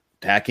course, they're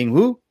attacking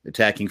who?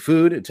 Attacking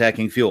food,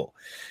 attacking fuel.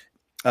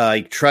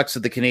 Trucks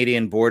at the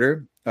Canadian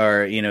border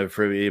are,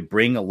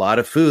 bring a lot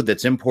of food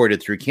that's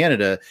imported through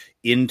Canada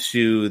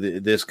into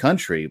this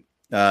country.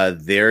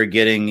 They're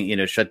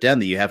getting, shut down.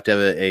 That you have to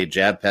have a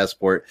jab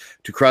passport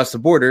to cross the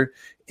border.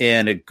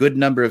 And a good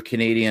number of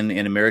Canadian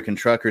and American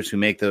truckers who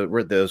make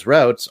those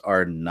routes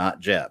are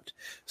not jabbed.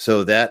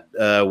 So that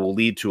will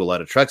lead to a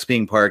lot of trucks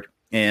being parked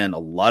and a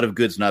lot of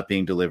goods not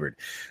being delivered.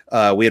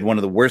 We had one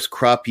of the worst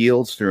crop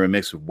yields through a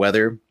mix of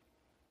weather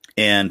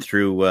and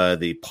through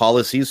the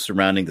policies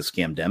surrounding the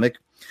scamdemic.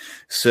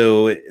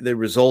 So the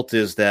result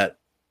is that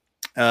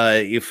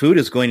food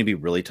is going to be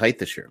really tight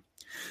this year.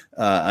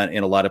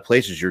 In a lot of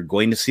places, you're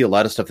going to see a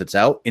lot of stuff that's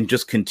out and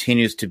just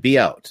continues to be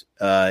out.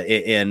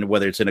 And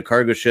whether it's in a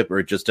cargo ship or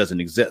it just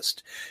doesn't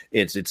exist,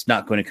 it's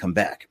not going to come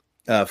back.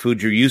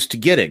 Food you're used to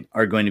getting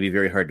are going to be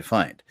very hard to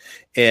find.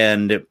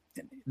 And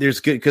they're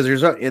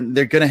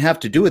going to have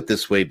to do it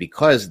this way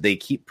because they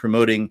keep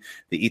promoting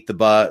the eat the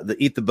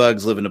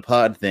bugs, live in a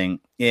pod thing.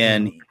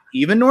 And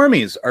even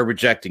normies are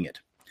rejecting it.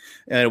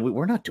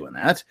 We're not doing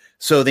that.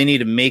 So they need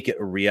to make it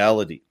a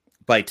reality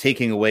by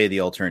taking away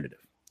the alternative.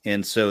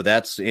 And so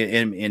that's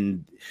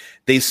in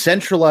they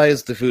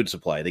centralized the food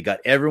supply. They got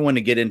everyone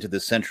to get into the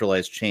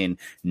centralized chain.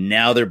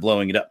 Now they're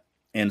blowing it up.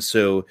 And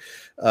so,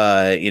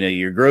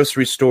 your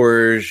grocery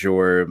stores,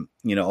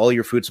 all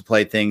your food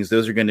supply things,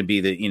 those are going to be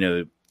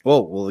the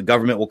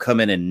government will come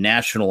in and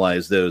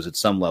nationalize those at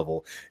some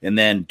level and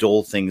then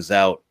dole things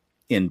out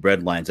in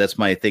bread lines. That's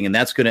my thing. And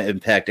that's going to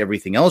impact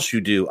everything else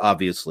you do,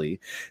 obviously,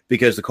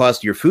 because the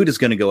cost of your food is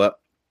going to go up.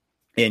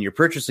 And your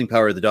purchasing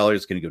power of the dollar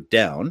is going to go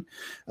down.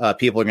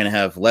 People are going to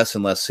have less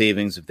and less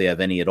savings if they have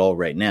any at all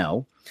right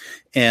now.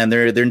 And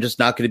they're just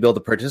not going to be able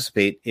to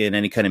participate in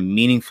any kind of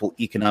meaningful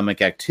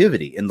economic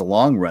activity in the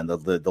long run.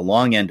 The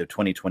long end of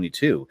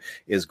 2022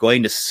 is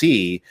going to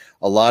see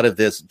a lot of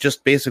this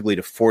just basically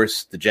to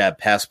force the jab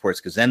passports,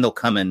 because then they'll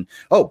come in,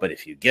 but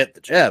if you get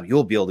the jab,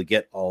 you'll be able to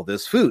get all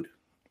this food.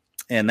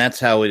 And that's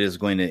how it is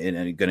going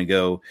to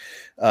go,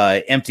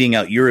 emptying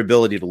out your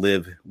ability to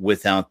live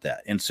without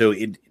that. And so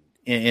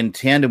in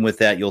tandem with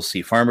that, you'll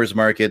see farmers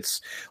markets,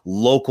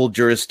 local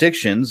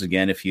jurisdictions.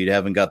 Again, if you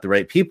haven't got the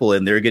right people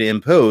in, they're going to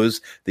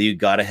impose that you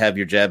got to have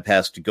your jab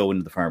pass to go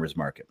into the farmers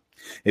market.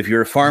 If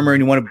you're a farmer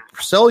and you want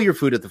to sell your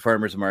food at the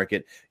farmers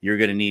market, you're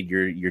going to need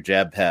your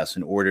jab pass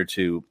in order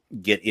to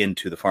get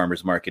into the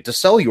farmers market to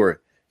sell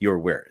your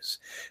wares.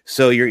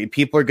 So your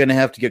people are going to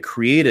have to get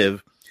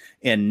creative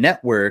and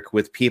network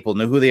with people,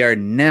 know who they are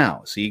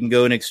now. So you can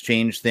go and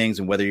exchange things,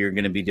 and whether you're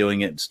going to be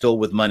doing it still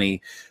with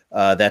money,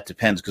 that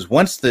depends. Because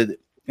once the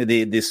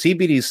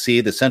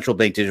CBDC, the central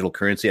bank digital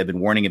currency, I've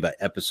been warning about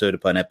episode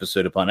upon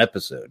episode upon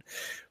episode,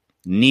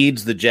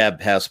 needs the jab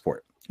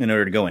passport in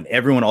order to go in.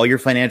 All your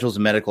financials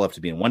and medical have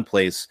to be in one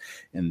place.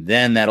 And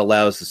then that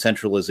allows the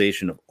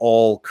centralization of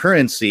all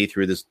currency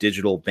through this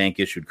digital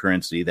bank issued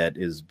currency that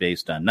is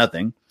based on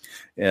nothing.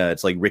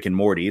 It's like Rick and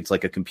Morty. It's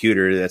like a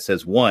computer that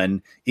says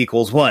 1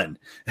 equals 1.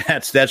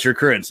 That's your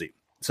currency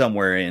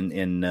somewhere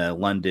in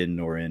London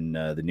or in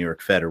the New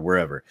York Fed or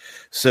wherever.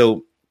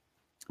 So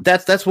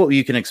that's what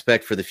you can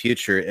expect for the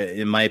future,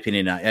 in my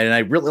opinion. And I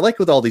really like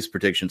with all these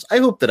predictions, I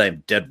hope that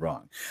I'm dead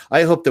wrong.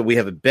 I hope that we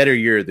have a better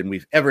year than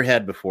we've ever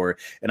had before.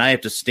 And I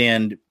have to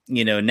stand,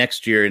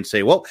 next year and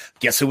say, well,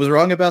 guess who was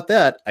wrong about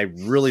that? I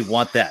really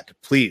want that,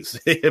 please.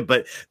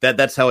 But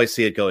that's how I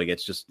see it going.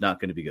 It's just not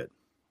going to be good.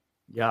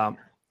 Yeah.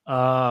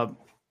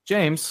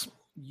 James,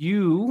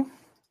 you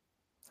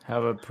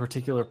have a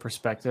particular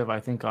perspective, I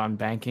think, on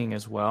banking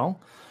as well.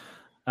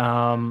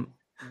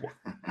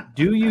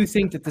 Do you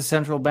think that the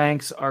central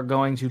banks are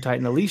going to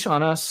tighten the leash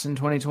on us in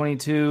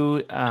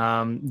 2022?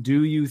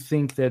 Do you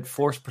think that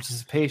forced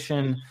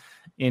participation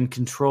in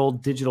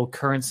controlled digital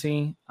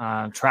currency,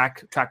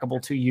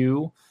 trackable to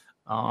you,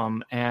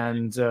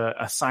 and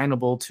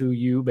assignable to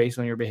you based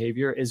on your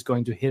behavior, is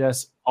going to hit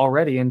us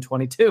already in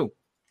 22?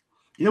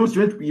 What's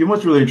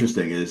really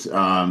interesting is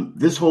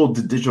this whole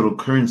digital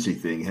currency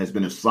thing has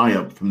been a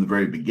psyop from the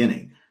very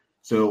beginning.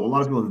 So a lot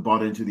of people have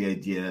bought into the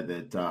idea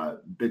that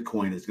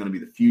Bitcoin is going to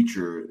be the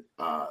future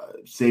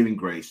saving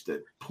grace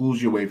that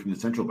pulls you away from the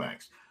central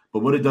banks. But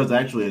what it does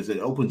actually is it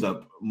opens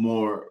up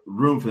more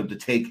room for them to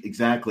take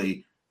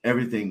exactly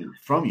everything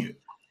from you.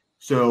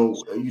 So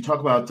you talk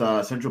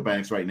about central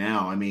banks right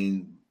now. I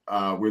mean,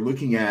 we're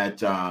looking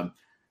at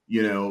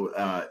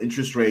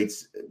interest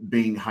rates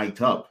being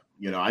hiked up.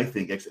 I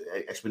think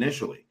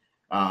exponentially.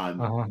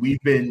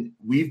 We've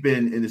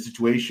been in a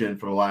situation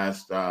for the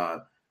last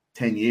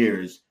 10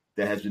 years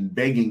that has been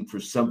begging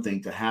for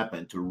something to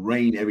happen to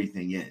rein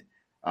everything in.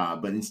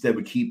 But instead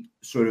we keep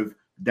sort of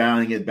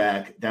dialing it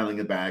back.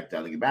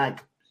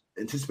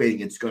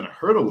 anticipating it's going to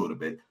hurt a little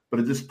bit. But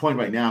at this point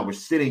right now, we're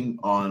sitting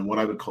on what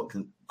I would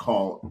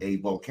call a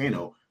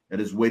volcano that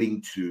is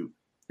waiting to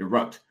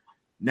erupt.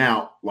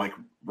 Now, like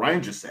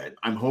Ryan just said,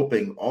 I'm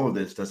hoping all of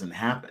this doesn't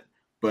happen.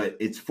 But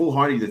it's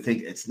foolhardy to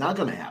think it's not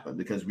going to happen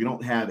because we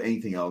don't have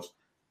anything else,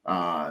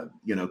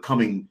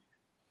 coming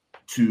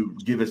to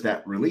give us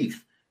that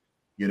relief.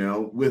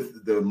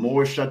 With the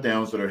more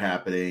shutdowns that are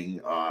happening,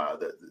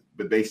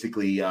 but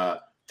basically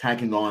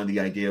tacking on the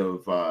idea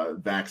of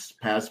vax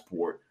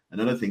passport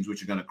and other things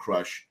which are going to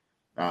crush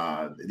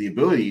the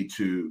ability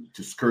to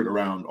skirt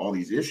around all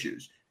these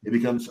issues. It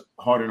becomes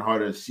harder and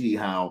harder to see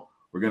how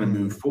we're going to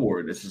move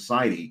forward as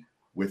society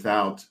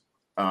without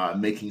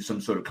making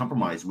some sort of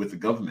compromise with the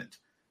government.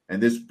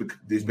 And this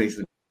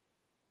basically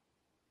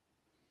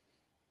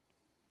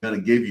going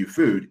to give you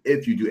food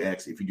if you do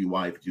X, if you do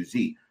Y, if you do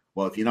Z.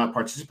 Well, if you're not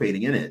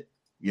participating in it,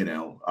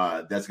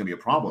 that's going to be a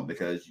problem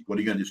because what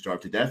are you going to do, starve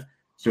to death?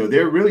 So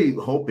they're really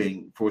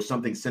hoping for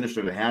something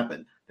sinister to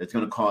happen that's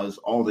going to cause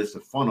all this to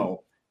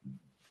funnel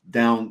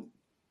down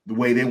the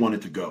way they want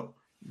it to go.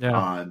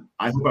 Yeah.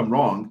 I hope I'm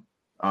wrong,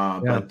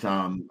 but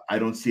I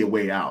don't see a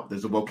way out.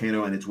 There's a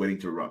volcano and it's waiting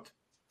to erupt.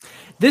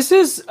 This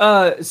is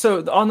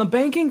so on the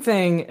banking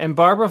thing, and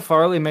Barbara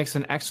Farley makes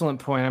an excellent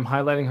point. I'm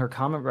highlighting her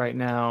comment right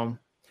now.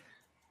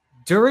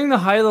 During the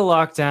height of the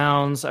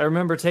lockdowns, I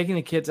remember taking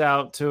the kids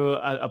out to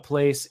a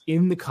place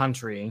in the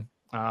country,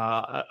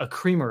 a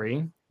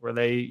creamery where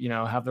they,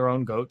 have their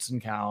own goats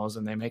and cows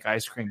and they make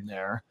ice cream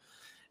there.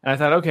 And I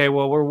thought, okay,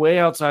 well, we're way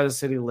outside the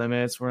city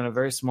limits. We're in a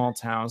very small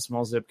town,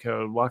 small zip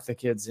code. Walk the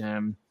kids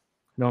in,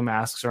 no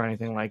masks or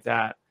anything like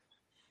that.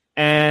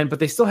 But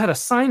they still had a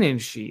sign-in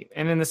sheet.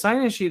 And in the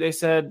sign-in sheet, they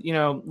said,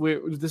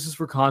 this is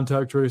for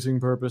contact tracing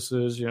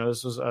purposes.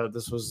 This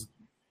was,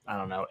 I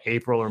don't know,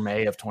 April or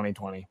May of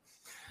 2020.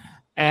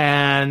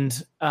 And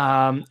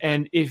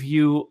if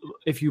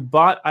you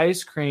bought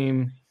ice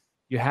cream,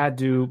 you had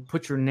to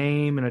put your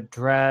name and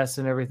address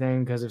and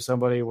everything, because if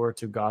somebody were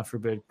to, God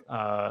forbid,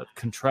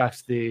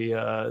 contract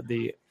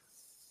the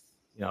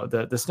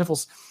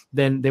sniffles,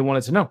 then they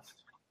wanted to know.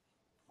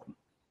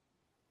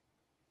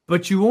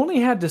 But you only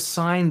had to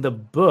sign the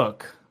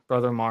book,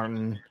 Brother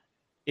Martin,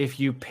 if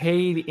you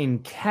paid in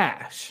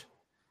cash.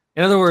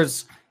 In other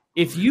words,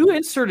 if you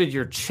inserted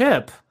your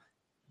chip,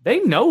 they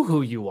know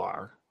who you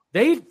are.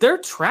 They're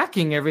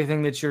tracking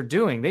everything that you're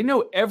doing. They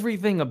know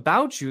everything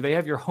about you. They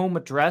have your home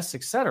address,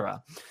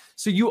 etc.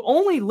 So you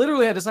only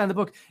literally had to sign the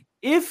book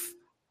if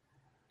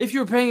you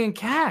were paying in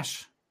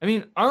cash. I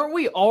mean, aren't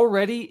we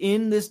already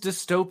in this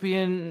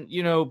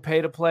dystopian,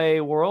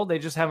 pay-to-play world? They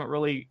just haven't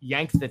really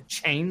yanked the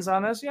chains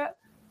on us yet.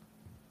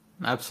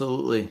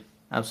 Absolutely.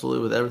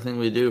 With everything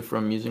we do,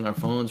 from using our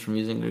phones, from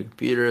using our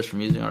computers,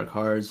 from using our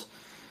cards.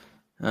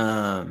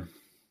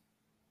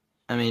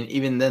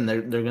 Even then,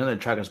 they're going to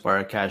track us by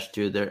our cash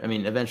too.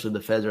 Eventually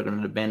the feds are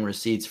going to ban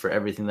receipts for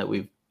everything that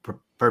we've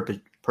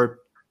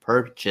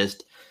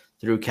purchased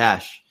through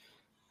cash.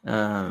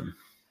 They're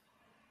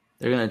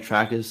going to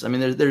track us.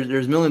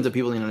 There's millions of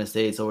people in the United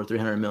States, over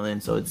 300 million.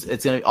 So it's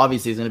going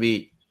to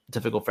be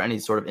difficult for any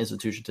sort of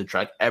institution to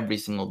track every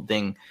single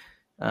thing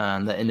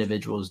that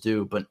individuals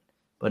do. But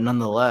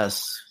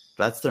nonetheless,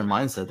 that's their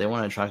mindset. They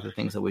want to track the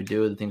things that we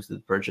do, the things that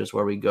we purchase,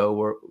 where we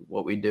go,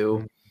 what we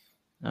do.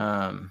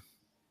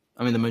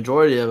 The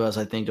majority of us,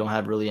 I think, don't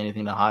have really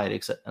anything to hide,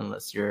 except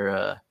unless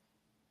you're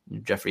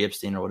Jeffrey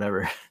Epstein or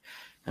whatever.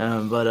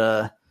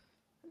 It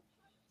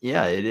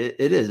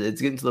is.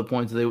 It's getting to the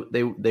point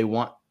that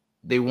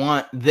they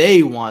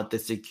want the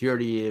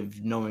security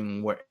of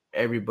knowing where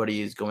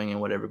everybody is going and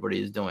what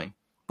everybody is doing.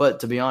 But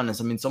to be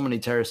honest, so many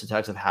terrorist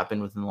attacks have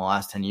happened within the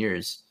last 10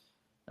 years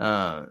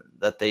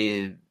that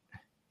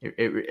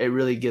it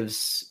really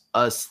gives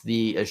us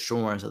the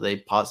assurance that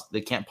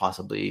they can't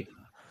possibly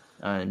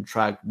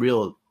track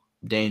real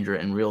danger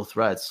and real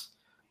threats,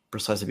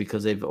 precisely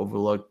because they've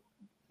overlooked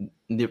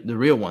the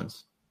real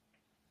ones.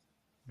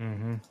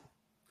 Mm-hmm.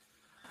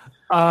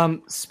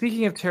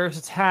 Speaking of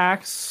terrorist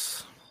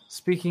attacks,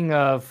 speaking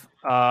of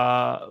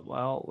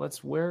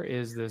where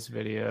is this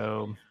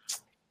video?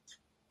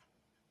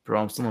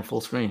 Bro, I'm still on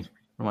full screen.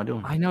 What am I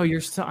doing? I know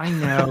you're still. I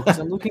know, because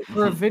I'm looking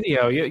for a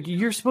video.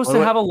 You're supposed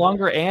to have a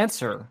longer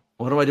answer.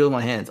 What do I do with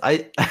my hands?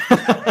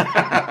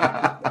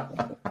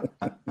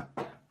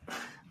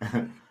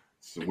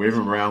 So wave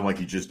them around like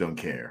you just don't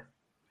care.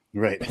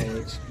 Right.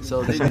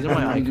 So these are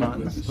my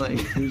icons.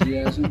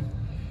 Enthusiasm,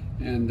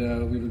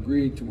 and we've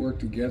agreed to work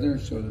together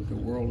so that the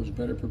world is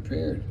better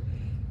prepared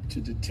to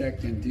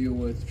detect and deal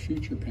with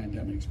future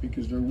pandemics,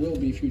 because there will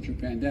be future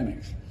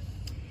pandemics.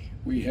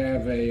 We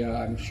have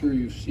I'm sure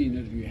you've seen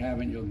it. If you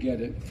haven't, you'll get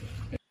it.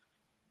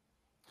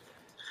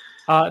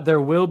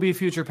 There will be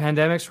future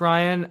pandemics,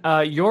 Ryan.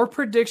 Your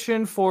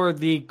prediction for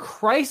the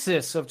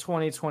crisis of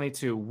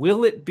 2022,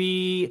 will it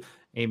be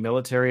a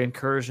military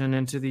incursion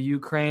into the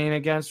Ukraine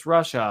against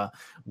Russia?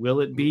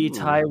 Will it be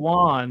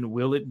Taiwan?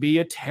 Will it be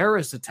a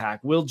terrorist attack?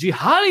 Will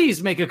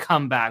jihadis make a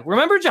comeback?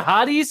 Remember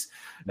jihadis?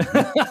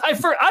 I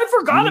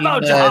forgot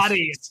about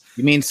jihadis.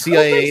 You mean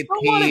CIA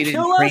paid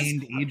and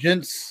trained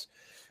agents?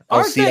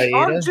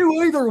 Aren't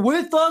you either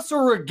with us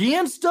or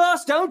against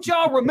us? Don't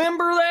y'all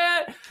remember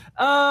that?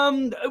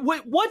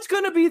 What's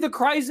going to be the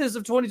crisis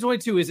of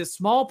 2022? Is it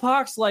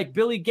smallpox like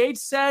Billy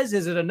Gates says?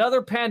 Is it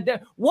another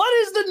pandemic? What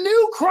is the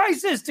new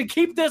crisis to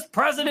keep this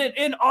president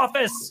in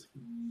office?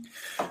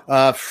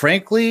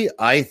 Frankly,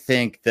 I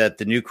think that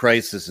the new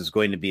crisis is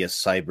going to be a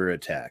cyber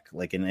attack.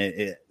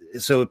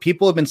 So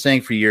people have been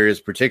saying for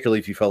years, particularly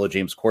if you follow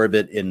James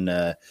Corbett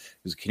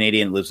who's a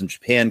Canadian, lives in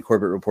Japan,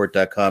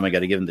 CorbettReport.com. I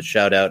got to give him the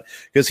shout out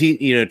because he,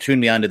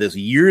 tuned me onto this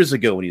years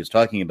ago when he was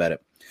talking about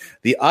it.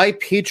 The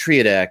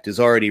iPatriot Act is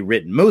already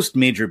written. Most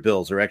major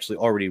bills are actually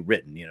already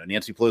written.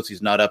 Nancy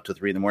Pelosi's not up to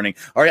 3 a.m.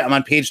 All right, I'm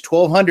on page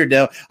 1200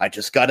 now. I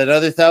just got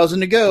another 1,000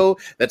 to go.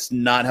 That's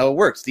not how it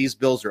works. These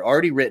bills are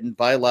already written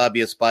by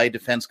lobbyists, by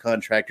defense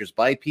contractors,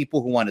 by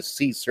people who want to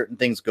see certain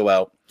things go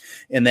out.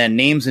 And then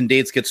names and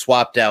dates get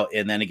swapped out,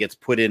 and then it gets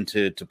put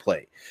into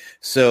play.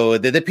 So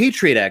the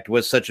Patriot Act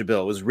was such a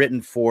bill. It was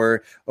written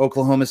for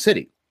Oklahoma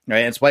City.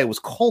 Right, that's why it was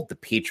called the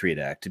Patriot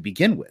Act to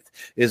begin with,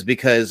 is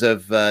because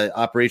of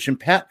Operation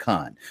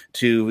PatCon,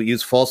 to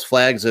use false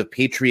flags of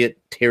patriot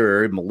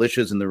terror,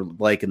 militias and the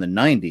like in the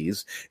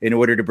 90s in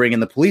order to bring in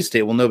the police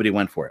state. Well, nobody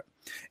went for it.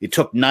 It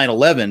took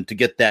 9/11 to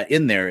get that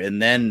in there,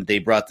 and then they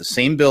brought the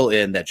same bill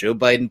in that Joe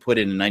Biden put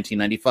in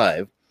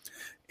 1995,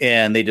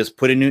 and they just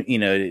put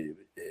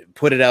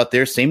put it out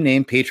there, same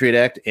name, Patriot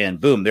Act, and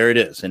boom, there it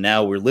is. And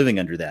now we're living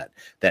under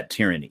that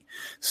tyranny.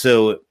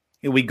 So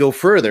we go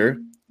further.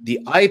 The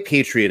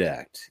iPatriot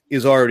Act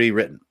is already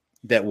written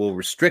that will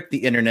restrict the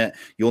internet.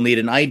 You'll need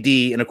an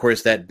ID, and of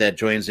course that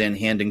joins in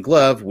hand in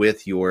glove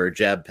with your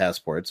jab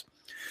passports.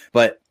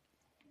 But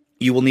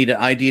you will need an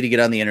ID to get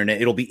on the internet.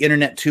 It'll be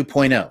Internet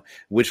 2.0,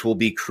 which will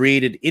be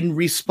created in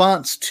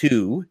response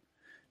to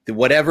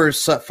whatever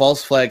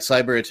false flag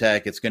cyber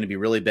attack. It's going to be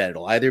really bad.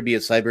 It'll either be a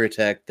cyber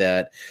attack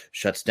that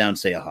shuts down,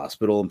 say, a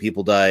hospital and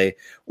people die,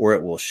 or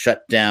it will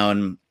shut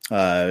down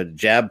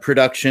jab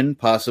production,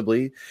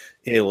 possibly.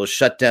 It will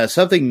shut down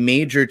something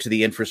major to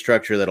the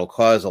infrastructure that'll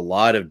cause a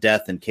lot of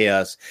death and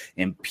chaos,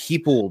 and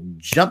people will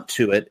jump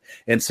to it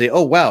and say,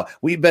 oh, wow,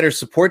 we better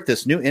support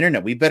this new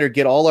internet. We better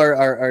get all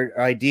our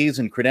IDs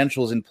and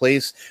credentials in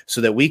place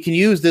so that we can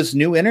use this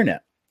new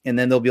internet. And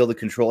then they'll be able to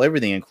control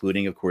everything,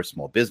 including, of course,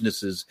 small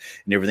businesses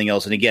and everything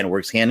else. And again, it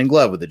works hand in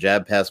glove with the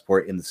jab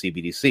passport in the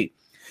CBDC.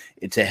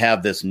 To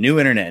have this new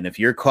internet, and if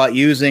you're caught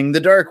using the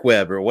dark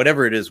web or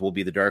whatever it is, will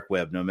be the dark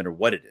web, no matter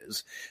what it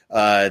is,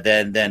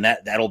 then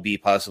that'll be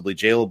possibly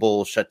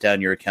jailable, shut down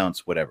your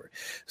accounts, whatever.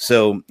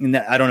 So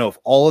I don't know if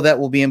all of that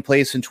will be in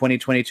place in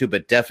 2022,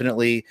 but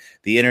definitely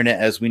the internet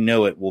as we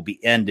know it will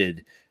be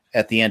ended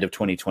at the end of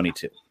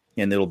 2022.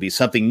 And there'll be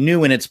something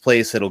new in its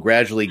place that'll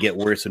gradually get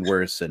worse and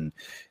worse and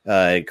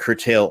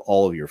curtail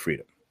all of your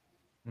freedom.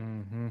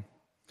 Mm-hmm.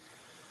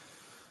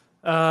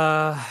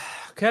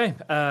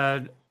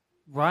 Okay.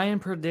 Ryan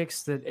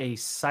predicts that a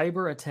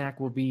cyber attack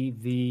will be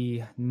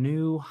the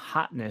new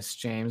hotness,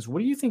 James.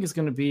 What do you think is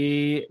going to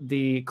be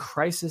the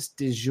crisis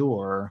du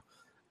jour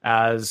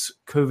as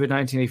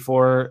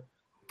COVID-19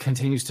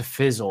 continues to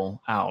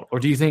fizzle out? Or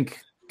do you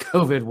think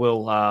COVID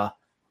will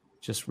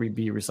just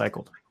be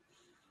recycled?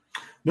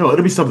 No,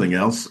 it'll be something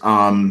else.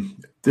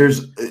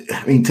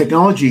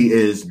 Technology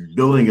is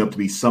building up to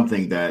be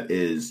something that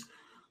is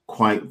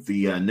quite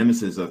the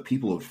nemesis of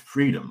people of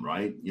freedom,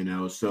 right?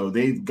 So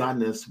they've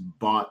gotten us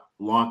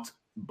locked,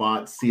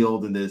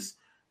 sealed in this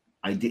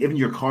idea. Even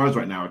your cars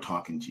right now are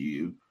talking to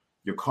you.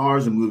 Your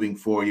cars are moving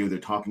for you. They're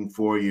talking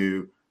for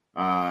you.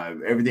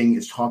 Everything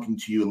is talking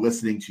to you,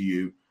 listening to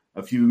you.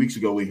 A few weeks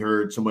ago, we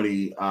heard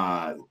somebody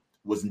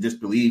was in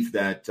disbelief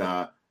that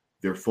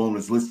their phone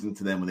was listening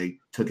to them when they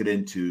took it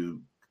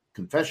into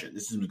confession.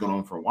 This has been going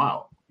on for a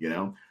while.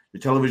 The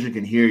television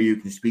can hear you,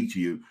 can speak to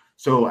you.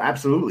 So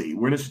absolutely,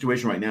 we're in a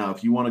situation right now.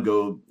 If you want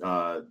to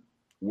go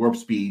warp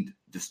speed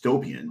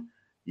dystopian,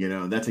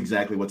 that's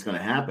exactly what's going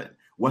to happen.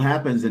 What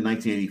happens in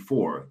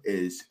 1984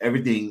 is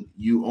everything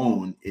you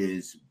own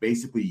is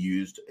basically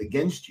used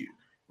against you,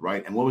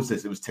 right? And what was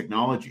this? It was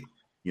technology.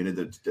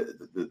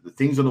 The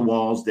things on the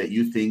walls that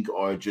you think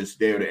are just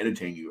there to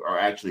entertain you are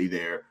actually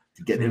there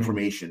to get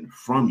information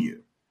from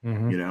you,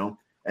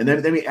 And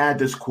then let me add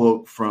this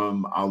quote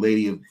from Our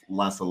Lady of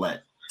La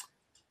Salette.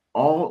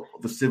 All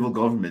the civil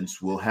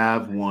governments will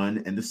have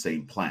one and the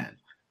same plan,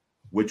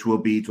 which will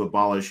be to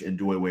abolish and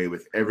do away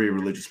with every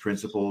religious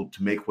principle,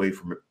 to make way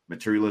for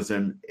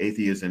materialism,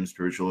 atheism,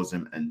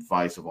 spiritualism, and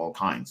vice of all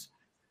kinds.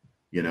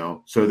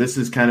 So this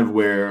is kind of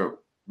where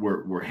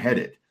we're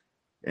headed.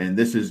 And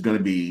this is going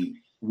to be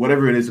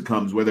whatever it is that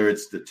comes, whether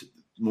it's the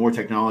more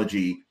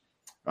technology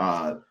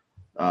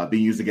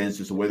being used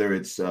against us, or whether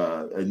it's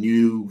a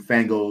new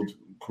fangled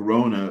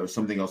corona or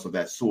something else of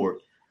that sort.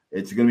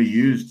 It's going to be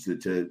used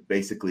to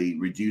basically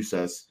reduce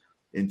us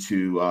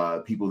into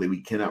people that we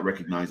cannot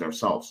recognize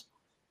ourselves.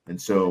 And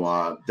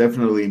so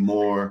definitely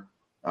more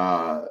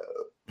of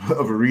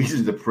a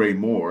reason to pray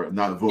more,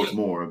 not vote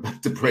more,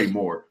 but to pray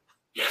more.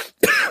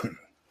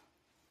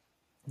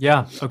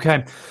 Yeah.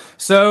 Okay.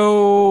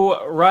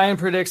 So Ryan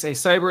predicts a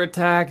cyber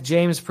attack.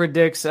 James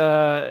predicts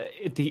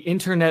the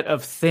Internet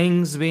of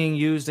Things being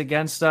used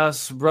against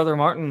us. Brother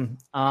Martin,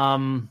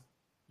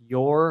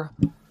 your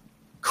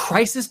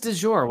crisis du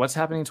jour. What's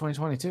happening in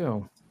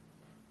 2022?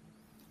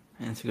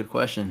 That's a good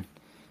question.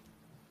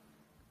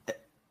 I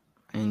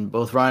mean,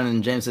 both Ryan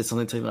and James said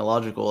something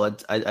technological.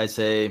 I'd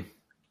say, to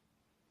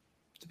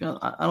be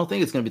honest, I don't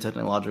think it's going to be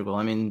technological.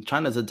 I mean,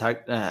 China's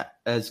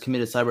has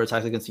committed cyber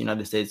attacks against the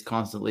United States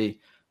constantly,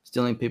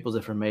 stealing people's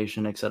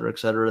information, et cetera, et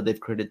cetera. They've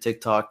created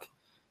TikTok,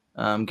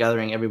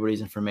 gathering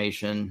everybody's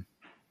information.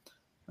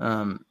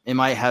 It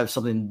might have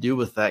something to do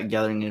with that,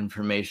 gathering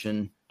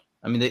information.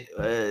 I mean,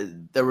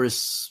 there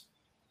was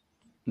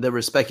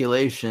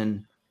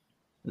speculation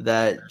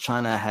that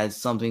China had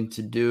something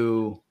to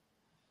do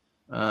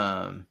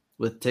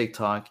with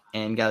TikTok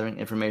and gathering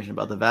information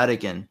about the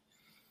Vatican.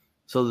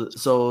 So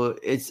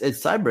it's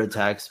cyber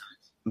attacks,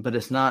 but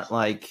it's not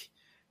like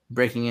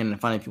breaking in and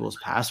finding people's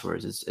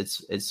passwords.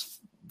 It's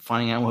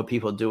finding out what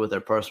people do with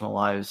their personal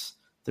lives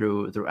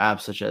through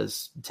apps such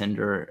as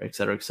Tinder, et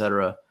cetera, et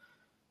cetera.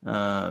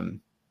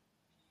 But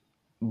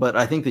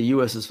I think the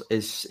U.S.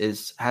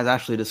 has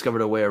actually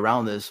discovered a way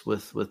around this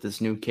with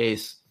this new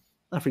case.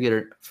 I forget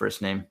her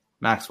first name,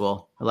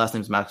 Maxwell. Her last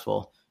name is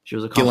Maxwell. She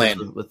was a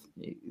with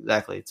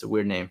exactly. It's a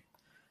weird name.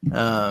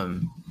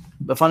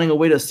 But finding a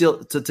way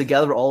to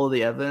gather all of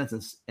the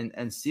evidence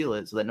and seal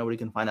it so that nobody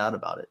can find out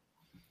about it.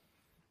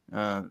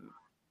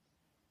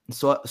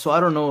 So I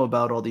don't know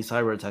about all these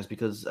cyber attacks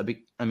because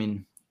I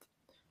mean,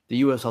 the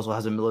U.S. also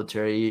has a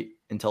military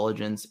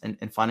intelligence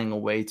and finding a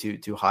way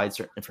to hide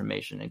certain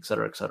information, et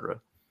cetera, et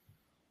cetera.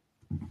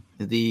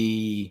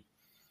 The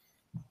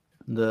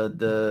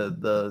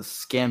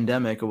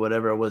scamdemic or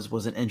whatever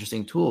was an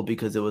interesting tool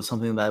because it was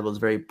something that was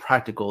very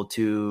practical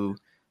to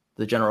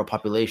the general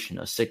population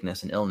of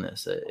sickness and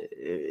illness.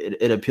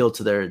 It appealed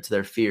to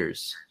their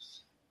fears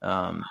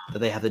that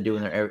they have to do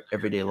in their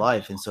everyday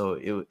life, and so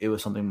it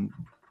was something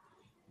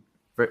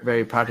very,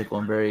 very practical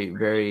and very,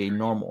 very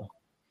normal.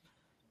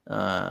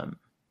 A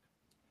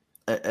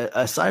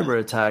cyber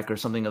attack or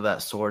something of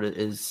that sort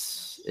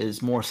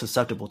is more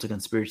susceptible to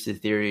conspiracy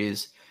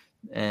theories,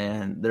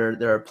 and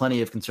there are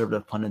plenty of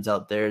conservative pundits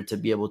out there to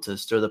be able to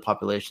stir the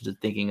population to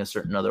thinking a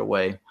certain other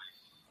way.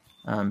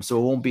 So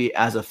it won't be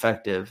as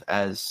effective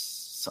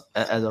as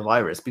a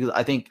virus, because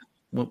I think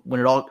when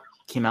it all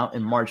came out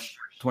in March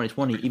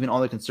 2020, even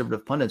all the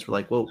conservative pundits were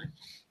like, "Whoa,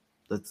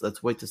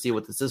 let's wait to see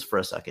what this is for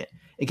a second."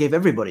 It gave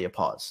everybody a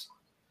pause.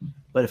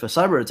 But if a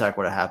cyber attack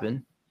were to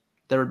happen,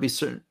 there would be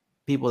certain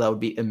people that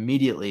would be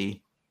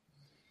immediately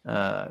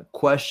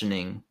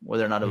questioning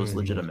whether or not it was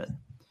legitimate.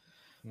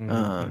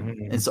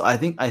 And so I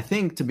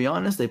think to be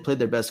honest, they played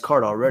their best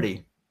card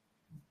already.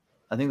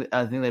 I think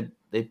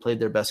they played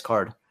their best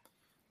card.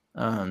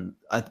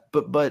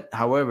 But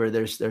however,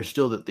 there's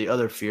still the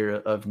other fear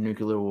of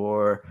nuclear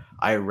war.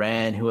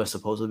 Iran, who has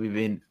supposedly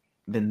been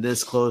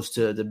this close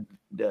to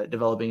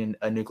developing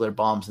a nuclear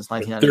bomb since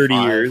 1995. 30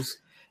 years.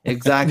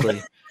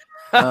 Exactly.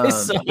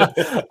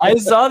 I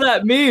saw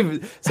that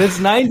meme. Since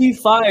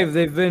 95,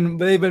 they've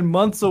been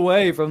months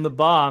away from the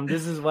bomb.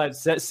 This is what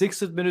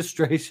 6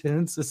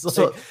 administrations. It's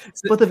like,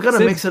 but they've got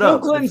to mix it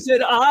up. Clinton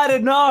said, "I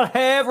did not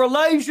have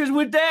relations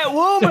with that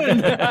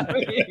woman." I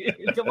mean,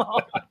 come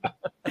on.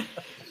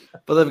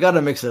 But they've got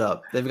to mix it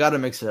up.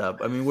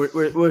 I mean,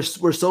 we're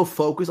so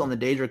focused on the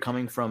danger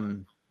coming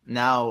from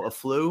now a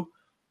flu,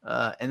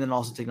 and then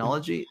also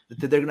technology, that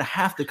they're going to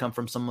have to come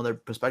from some other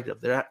perspective.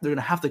 They're going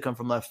to have to come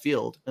from left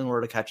field in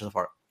order to catch us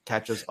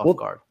off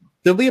guard.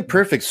 There'll be a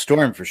perfect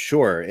storm for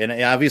sure. And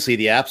obviously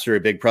the apps are a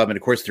big problem. And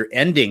of course, they're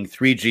ending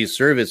 3G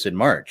service in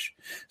March.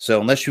 So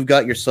unless you've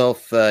got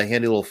yourself a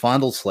handy little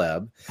fondle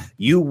slab,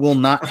 you will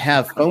not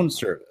have phone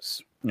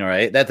service. All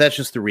right. That's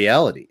just the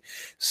reality.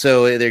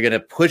 So they're going to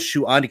push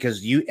you on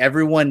because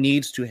everyone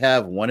needs to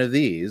have one of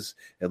these,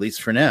 at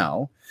least for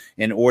now,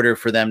 in order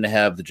for them to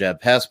have the jab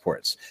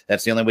passports.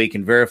 That's the only way you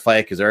can verify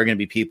it, because there are going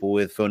to be people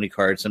with phony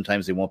cards.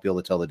 Sometimes they won't be able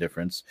to tell the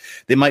difference.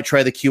 They might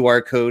try the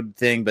QR code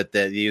thing, but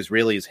the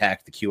Israelis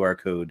hacked the QR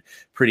code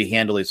pretty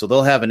handily. So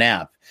they'll have an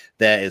app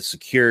that is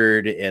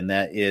secured, and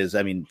that is,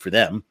 I mean, for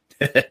them,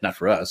 not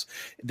for us,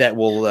 that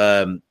will,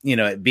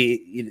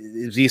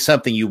 be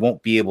something you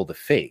won't be able to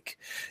fake.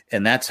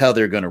 And that's how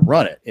they're going to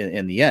run it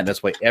in the end.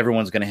 That's why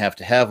everyone's going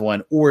to have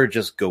one, or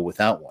just go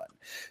without one.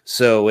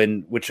 So,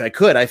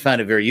 I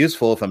found it very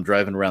useful if I'm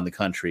driving around the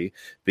country,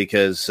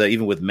 because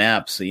even with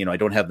maps, I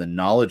don't have the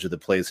knowledge of the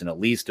place. And at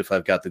least if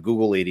I've got the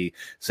Google lady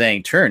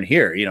saying, turn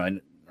here,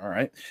 and all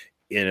right,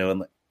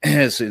 and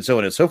so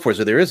on and so forth.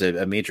 So there is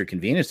a major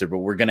convenience there, but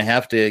we're going to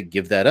have to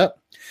give that up.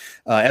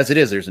 As it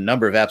is, there's a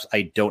number of apps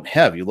I don't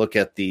have. You look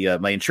at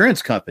my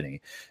insurance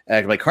company,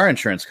 my car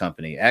insurance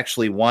company,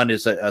 actually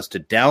wanted us to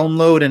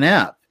download an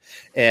app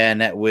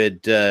and that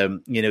would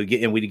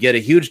we'd get a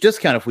huge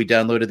discount if we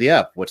downloaded the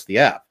app. What's the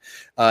app?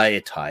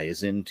 It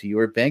ties into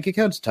your bank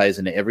accounts, ties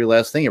into every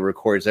last thing. It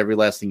records every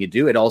last thing you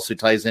do. It also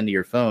ties into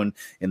your phone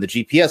and the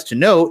GPS to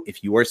know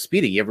if you are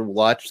speeding. You ever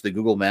watch the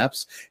Google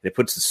Maps? It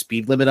puts the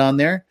speed limit on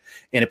there,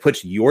 and it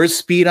puts your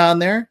speed on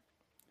there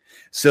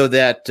so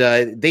that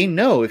they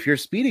know if you're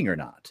speeding or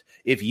not.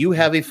 If you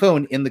have a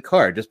phone in the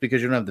car, just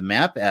because you don't have the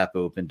map app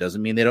open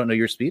doesn't mean they don't know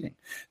you're speeding.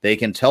 They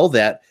can tell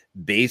that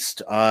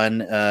based on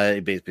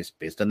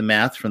the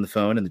math from the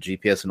phone and the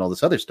GPS and all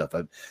this other stuff.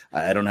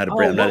 I don't know how to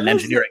break. I'm not an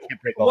engineer. I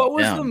can't break all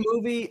that down. What was the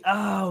movie?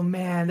 Oh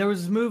man, there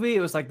was this movie.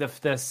 It was like the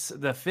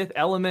Fifth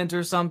Element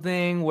or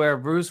something, where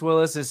Bruce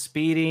Willis is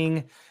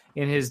speeding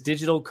in his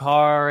digital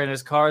car, and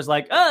his car's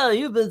like, "Oh,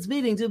 you've been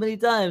speeding too many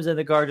times," and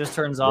the car just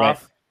turns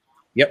off.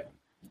 Yep.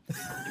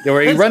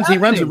 Or he runs a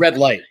red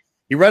light.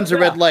 He runs a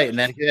red light, and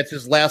then that's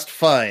his last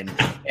fine,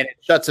 and it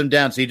shuts him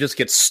down. So he just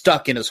gets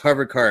stuck in his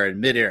hover car in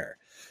midair.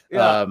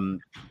 Yeah.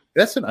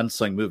 That's an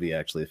unsung movie,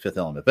 actually, The Fifth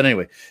Element. But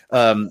anyway,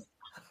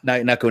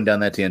 not going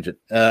down that tangent.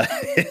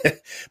 But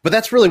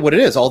that's really what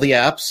it is. All the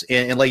apps,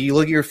 and like you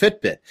look at your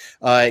Fitbit,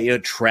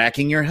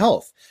 tracking your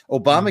health.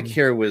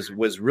 Obamacare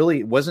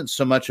wasn't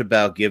so much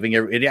about giving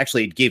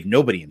it gave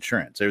nobody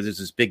insurance. There's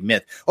this big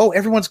myth. Oh,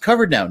 everyone's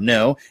covered now.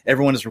 No,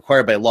 everyone is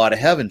required by law to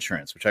have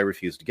insurance, which I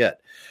refuse to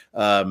get.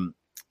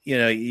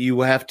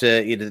 You have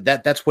to,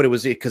 that's what it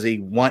was, because they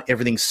want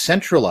everything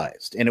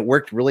centralized, and it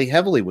worked really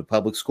heavily with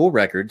public school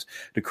records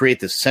to create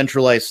this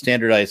centralized,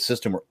 standardized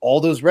system where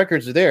all those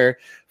records are there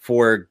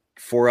for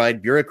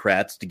four-eyed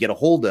bureaucrats to get a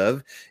hold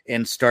of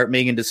and start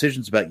making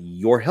decisions about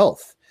your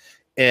health.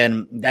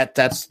 And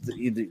that's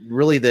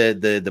really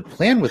the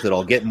plan with it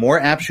all. Get more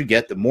apps you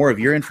get, the more of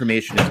your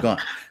information is gone.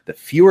 The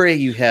fewer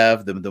you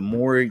have, the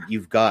more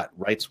you've got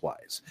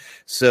rights-wise.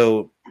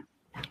 So,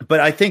 but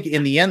I think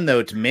in the end,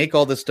 though, to make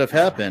all this stuff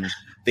happen,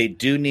 they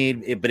do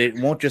need it, but it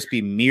won't just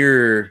be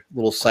mere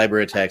little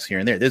cyber attacks here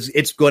and there.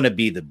 It's going to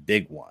be the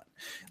big one.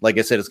 Like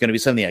I said, it's going to be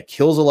something that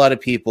kills a lot of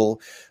people,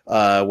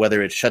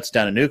 whether it shuts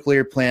down a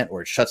nuclear plant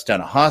or it shuts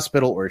down a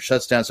hospital or it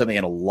shuts down something,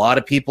 and a lot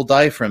of people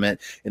die from it,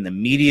 and the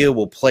media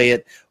will play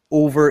it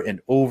over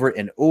and over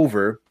and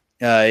over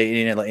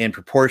in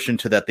proportion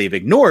to that. They've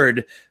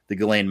ignored the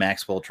Ghislaine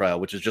Maxwell trial,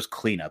 which is just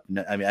cleanup.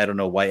 I mean, I don't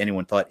know why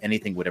anyone thought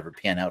anything would ever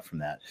pan out from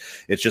that.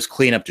 It's just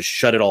cleanup to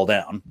shut it all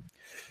down.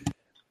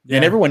 Yeah.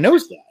 And everyone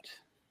knows that.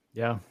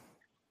 Yeah.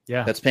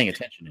 That's paying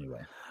attention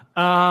anyway.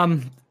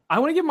 I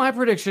want to give my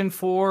prediction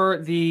for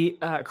the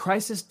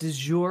crisis du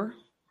jour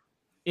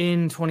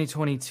in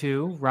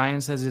 2022. Ryan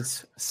says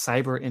it's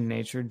cyber in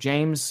nature.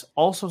 James,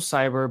 also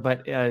cyber,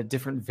 but a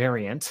different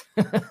variant.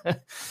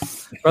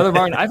 Brother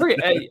Martin,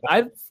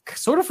 I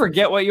sort of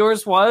forget what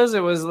yours was.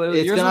 Yours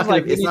was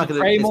like it's not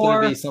going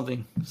to be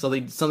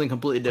something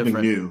completely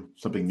different.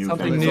 Something new.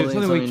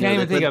 Something we can't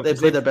even think of. They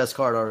played their best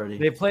card already.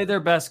 They played their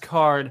best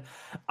card.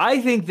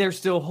 I think they're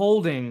still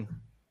holding.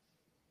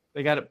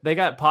 They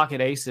got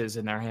pocket aces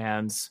in their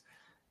hands,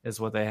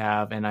 is what they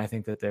have, and I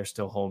think that they're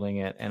still holding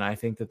it. And I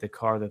think that the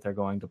card that they're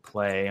going to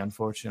play,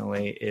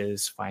 unfortunately,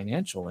 is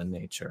financial in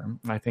nature.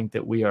 I think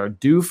that we are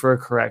due for a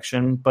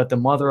correction, but the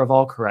mother of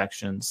all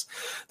corrections.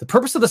 The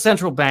purpose of the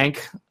central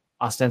bank,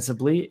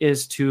 ostensibly,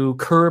 is to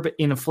curb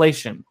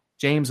inflation.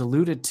 James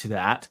alluded to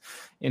that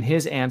in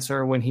his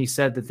answer when he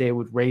said that they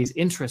would raise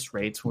interest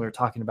rates when we were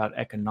talking about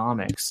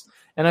economics.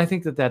 And I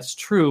think that that's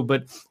true,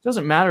 but it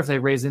doesn't matter if they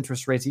raise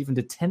interest rates even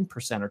to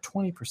 10% or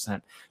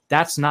 20%.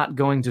 That's not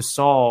going to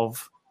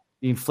solve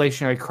the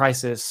inflationary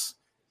crisis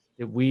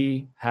that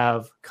we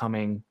have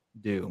coming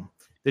due.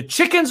 The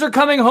chickens are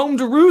coming home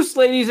to roost,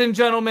 ladies and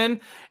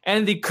gentlemen,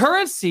 and the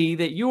currency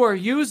that you are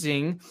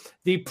using,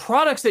 the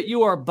products that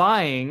you are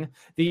buying,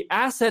 the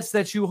assets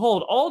that you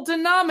hold, all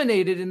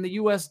denominated in the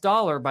US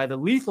dollar by the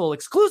lethal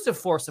exclusive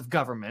force of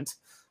government,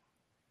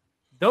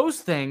 those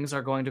things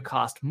are going to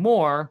cost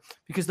more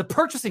because the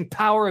purchasing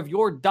power of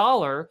your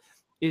dollar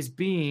is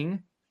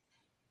being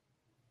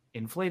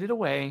inflated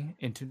away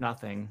into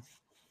nothing.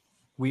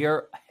 We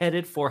are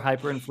headed for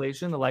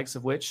hyperinflation, the likes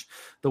of which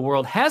the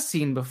world has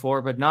seen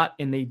before, but not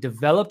in the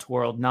developed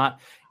world,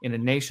 not in a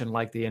nation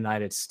like the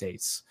United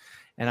States.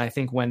 And I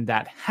think when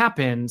that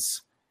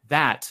happens,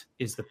 that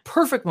is the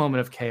perfect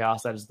moment of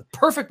chaos. That is the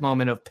perfect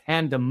moment of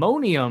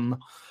pandemonium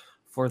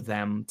for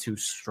them to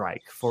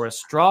strike, for a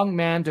strong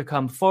man to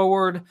come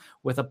forward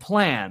with a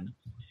plan.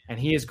 And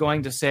he is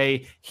going to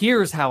say,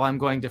 here's how I'm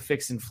going to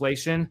fix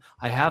inflation.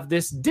 I have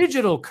this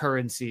digital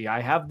currency. I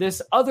have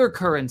this other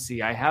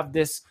currency. I have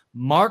this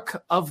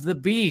mark of the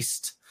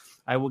beast.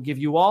 I will give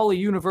you all a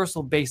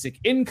universal basic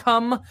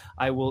income.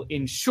 I will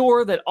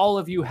ensure that all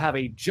of you have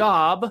a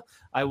job.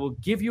 I will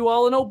give you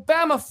all an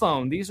Obama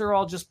phone. These are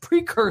all just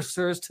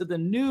precursors to the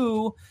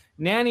new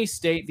nanny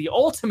state, the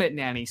ultimate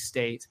nanny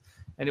state.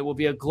 And it will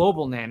be a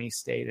global nanny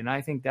state. And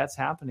I think that's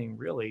happening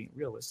really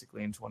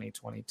realistically in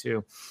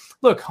 2022.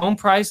 Look, home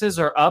prices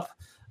are up.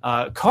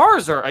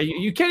 Cars are,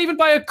 you can't even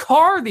buy a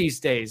car these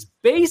days.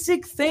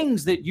 Basic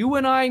things that you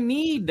and I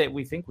need, that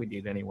we think we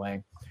need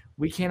anyway,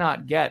 we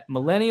cannot get.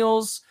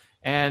 Millennials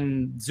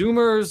and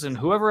Zoomers and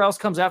whoever else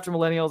comes after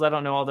millennials, I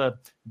don't know all the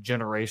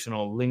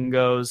generational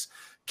lingos,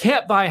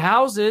 can't buy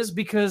houses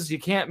because you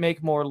can't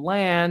make more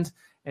land,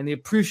 and the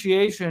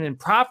appreciation in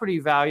property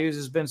values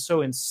has been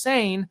so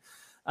insane.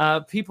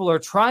 People are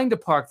trying to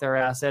park their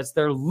assets.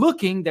 They're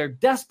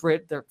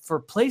desperate for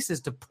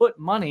places to put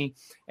money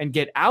and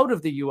get out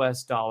of the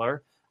US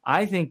dollar.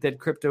 I think that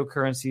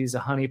cryptocurrency is a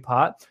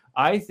honeypot.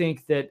 I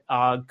think that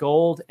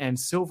gold and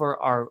silver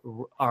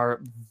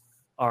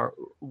are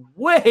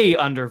way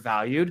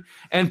undervalued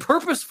and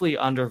purposefully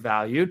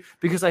undervalued,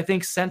 because I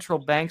think central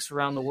banks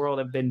around the world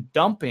have been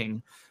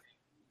dumping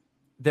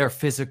their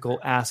physical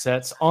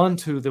assets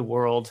onto the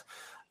world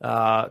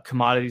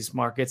commodities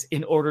markets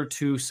in order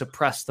to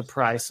suppress the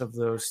price of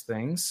those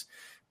things.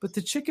 But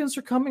the chickens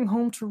are coming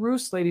home to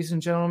roost, ladies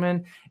and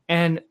gentlemen,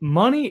 and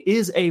money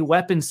is a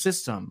weapon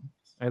system.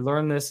 I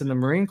learned this in the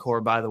Marine Corps,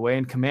 by the way,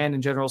 in Command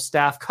and General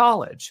Staff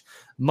College.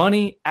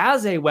 Money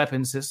as a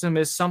weapon system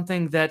is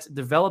something that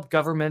developed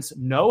governments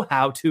know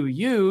how to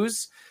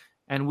use,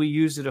 and we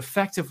use it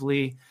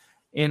effectively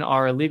in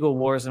our illegal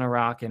wars in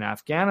Iraq and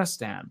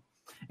Afghanistan.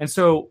 And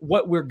so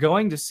what we're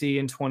going to see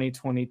in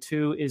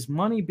 2022 is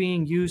money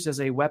being used as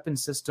a weapon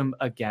system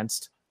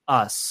against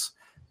us,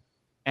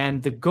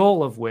 and the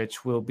goal of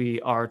which will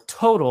be our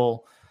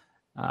total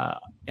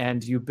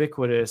and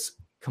ubiquitous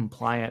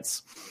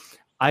compliance.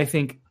 I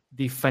think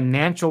the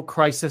financial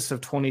crisis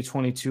of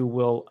 2022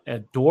 will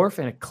dwarf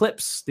and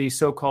eclipse the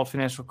so-called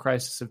financial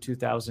crisis of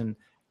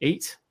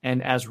 2008.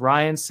 And as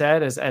Ryan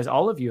said, as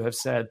all of you have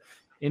said,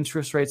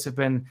 interest rates have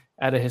been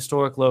at a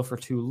historic low for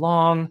too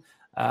long.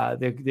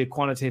 The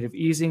quantitative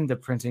easing, the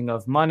printing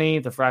of money,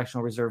 the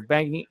fractional reserve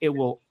banking, it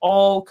will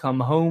all come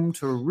home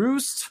to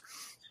roost.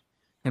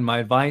 And my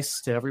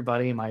advice to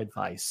everybody,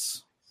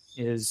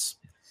 is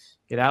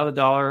get out of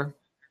the dollar,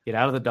 get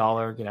out of the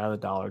dollar, get out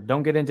of the dollar.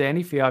 Don't get into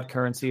any fiat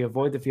currency,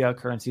 avoid the fiat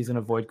currencies and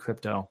avoid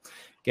crypto.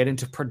 Get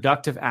into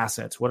productive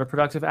assets. What are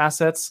productive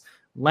assets?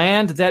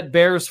 Land that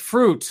bears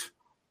fruit,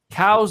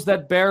 cows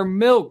that bear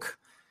milk,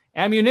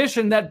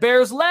 ammunition that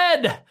bears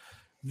lead.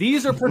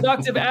 These are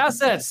productive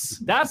assets.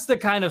 That's the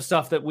kind of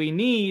stuff that we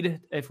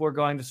need if we're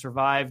going to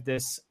survive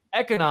this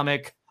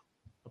economic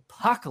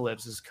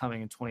apocalypse is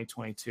coming in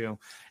 2022.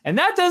 And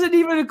that doesn't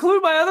even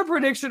include my other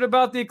prediction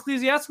about the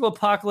ecclesiastical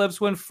apocalypse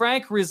when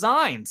Frank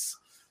resigns.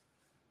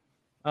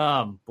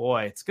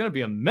 Boy, it's going to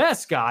be a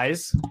mess,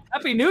 guys.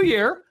 Happy New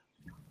Year.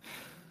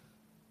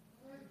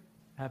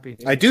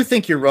 I do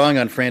think you're wrong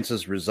on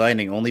Francis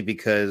resigning, only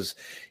because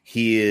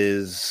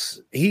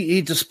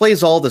he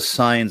displays all the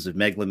signs of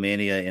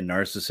megalomania and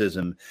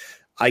narcissism.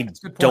 I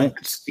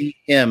don't see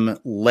him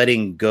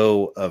letting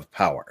go of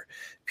power,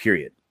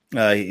 period.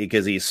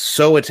 Because he's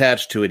so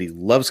attached to it. He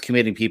loves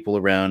committing people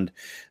around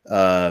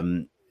for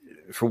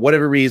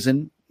whatever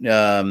reason.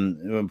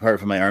 Apart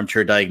from my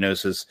armchair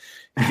diagnosis,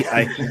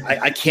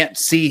 I can't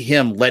see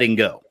him letting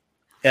go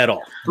at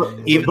all.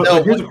 Even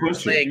though what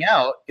he's laying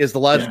out is the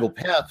logical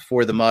path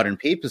for the modern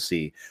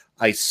papacy,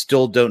 I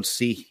still don't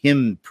see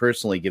him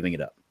personally giving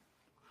it up.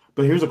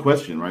 But here's a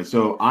question, right?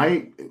 So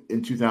I,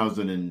 in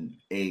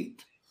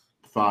 2008,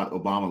 thought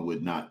Obama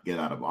would not get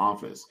out of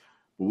office.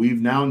 But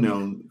we've now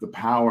known the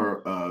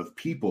power of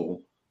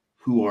people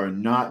who are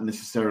not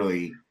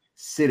necessarily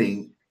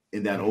sitting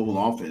in that Oval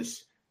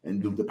Office,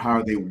 and the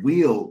power they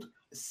wield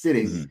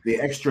sitting, the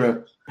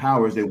extra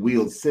powers they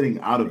wield sitting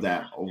out of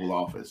that Oval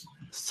Office.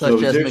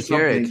 Such as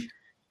McCarrick.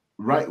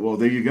 Right. Well,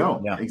 there you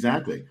go. Yeah.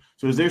 Exactly.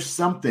 So is there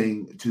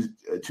something to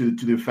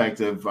the effect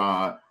of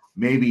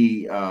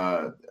maybe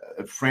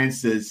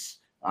Francis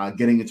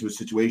getting into a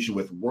situation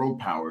with world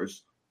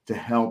powers to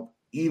help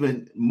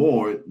even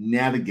more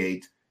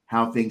navigate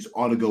how things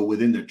ought to go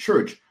within the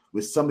church,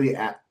 with somebody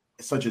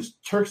such as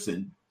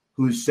Turkson,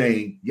 who's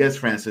saying, yes,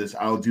 Francis,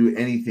 I'll do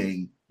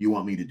anything you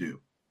want me to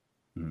do?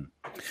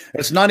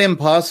 It's not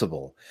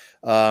impossible.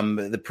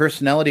 The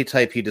personality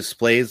type he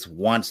displays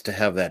wants to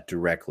have that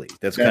directly.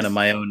 That's kind of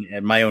my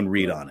own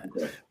read on it.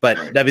 Okay.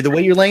 But I mean, the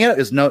way you're laying it out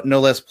is no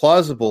less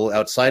plausible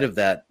outside of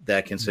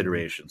that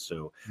consideration.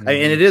 So, and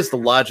it is the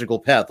logical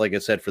path, like I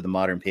said, for the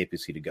modern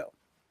papacy to go.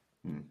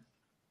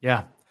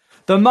 Yeah,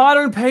 the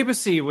modern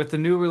papacy with the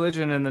new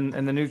religion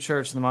and the new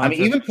church. And the modern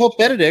even Pope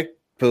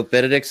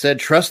Benedict said,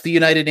 trust the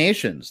United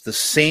Nations, the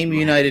same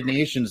United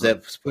Nations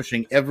that's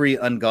pushing every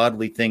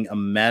ungodly thing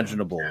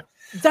imaginable.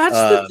 That's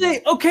the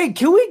thing. Okay,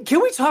 can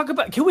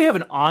we have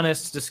an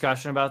honest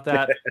discussion about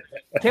that?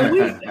 Can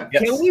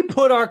we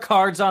put our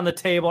cards on the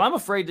table? I'm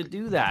afraid to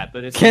do that,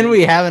 but can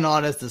we have an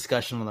honest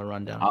discussion on the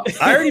rundown?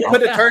 I already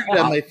put a target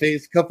on my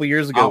face a couple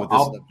years ago with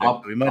this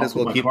subject. We might as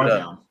well keep it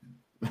up.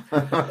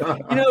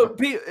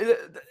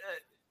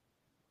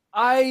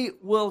 I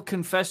will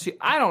confess to you,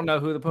 I don't know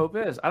who the Pope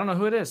is. I don't know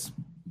who it is.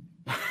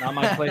 Not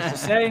my place to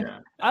say.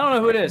 I don't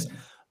know who it is.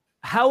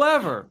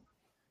 However,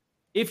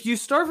 if you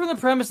start from the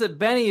premise that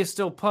Benny is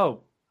still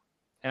Pope,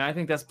 and I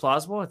think that's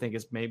plausible, I think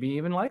it's maybe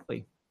even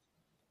likely.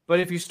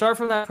 But if you start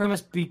from that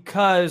premise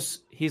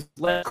because he's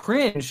less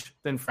cringe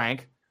than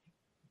Frank,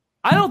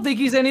 I don't think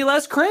he's any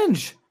less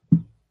cringe.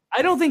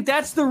 I don't think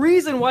that's the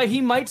reason why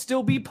he might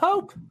still be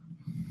Pope.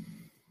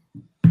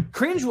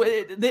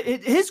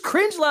 His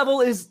cringe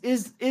level is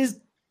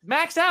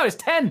maxed out. Is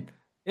 10.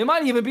 It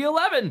might even be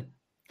 11.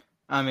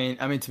 I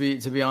mean,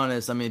 to be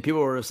honest, I mean,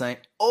 people were saying,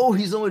 "Oh,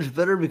 he's so much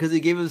better because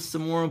he gave us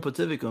Summorum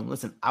Pontificum."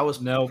 Listen, I was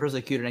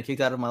persecuted and kicked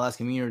out of my last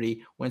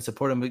community when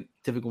Summorum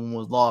Pontificum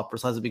was law,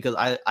 precisely because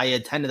I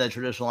attended that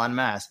traditional en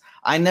masse.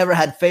 I never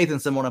had faith in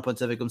Summorum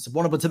Pontificum.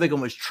 Summorum Pontificum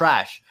was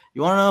trash.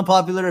 You want to know a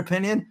popular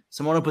opinion?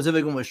 Summorum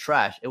Pontificum was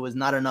trash. It was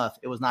not enough.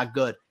 It was not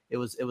good. It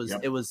was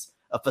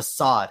a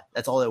facade.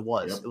 That's all it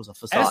was. It was a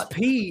facade.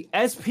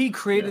 SP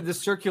created the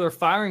circular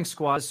firing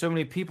squad so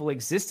many people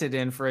existed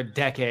in for a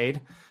decade.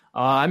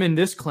 I'm in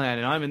this clan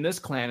and I'm in this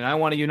clan and I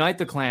want to unite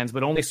the clans,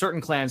 but only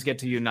certain clans get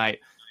to unite.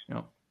 You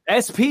know,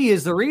 SP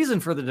is the reason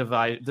for the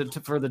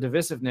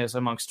divisiveness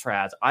amongst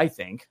trads, I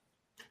think.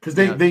 Because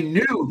they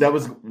knew that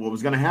was what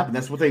was going to happen.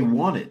 That's what they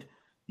wanted.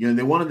 You know,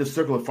 they wanted the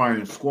circular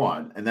firing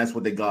squad, and that's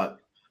what they got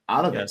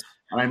out of it.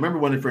 And I remember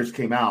when it first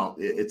came out,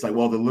 it's like,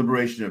 well, the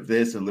liberation of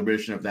this and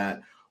liberation of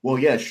that. Well,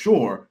 yeah,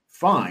 sure,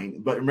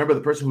 fine. But remember, the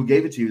person who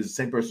gave it to you is the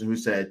same person who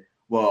said,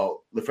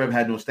 well, Lefebvre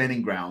had no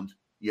standing ground,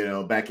 you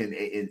know, back in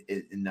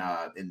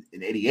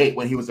 88,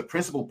 when he was the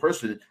principal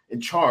person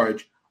in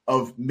charge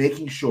of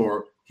making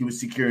sure he was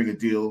securing a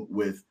deal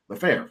with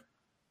Lefebvre,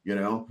 you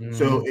know?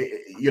 So,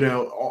 you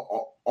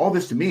know, all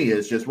this to me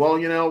is just, well,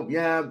 you know,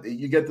 yeah,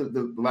 you get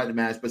the Latin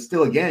Mass, but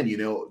still, again, you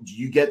know,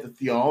 you get the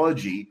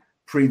theology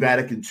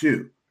pre-Vatican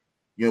II.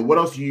 You know, what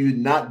else are you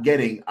not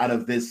getting out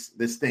of this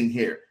thing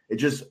here? It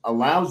just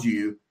allows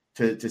you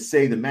to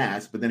say the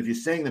Mass, but then if you're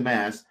saying the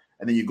Mass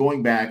and then you're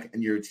going back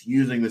and you're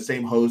using the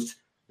same host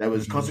that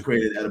was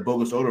consecrated at a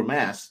bogus order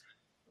Mass,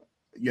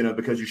 you know,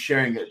 because you're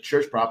sharing a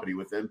church property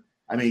with them.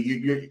 I mean,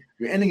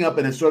 you're ending up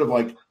in a sort of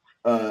like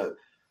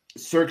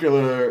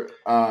circular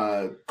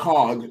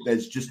cog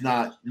that's just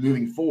not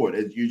moving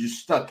forward. You're just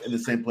stuck in the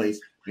same place,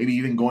 maybe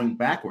even going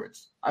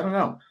backwards. I don't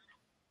know.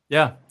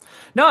 Yeah.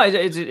 No,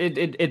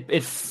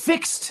 it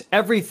fixed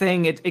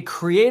everything. It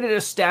created a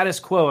status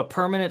quo, a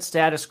permanent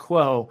status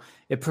quo.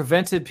 It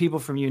prevented people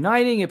from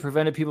uniting. It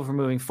prevented people from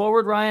moving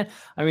forward, Ryan.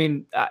 I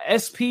mean,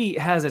 SP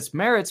has its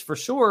merits for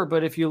sure,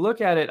 but if you look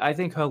at it, I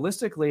think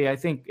holistically, I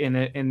think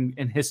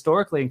in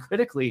historically and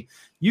critically,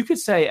 you could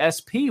say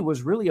SP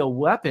was really a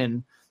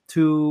weapon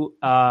to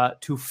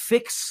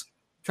fix.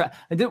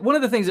 One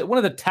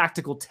of the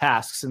tactical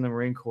tasks in the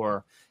Marine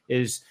Corps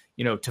is,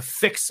 you know, to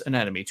fix an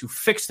enemy, to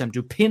fix them,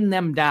 to pin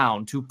them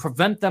down, to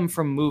prevent them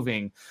from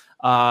moving,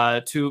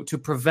 to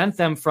prevent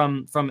them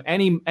from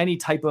any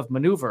type of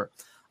maneuver.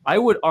 I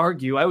would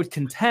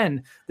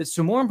contend that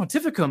Summorum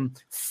Pontificum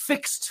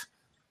fixed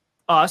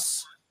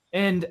us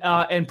and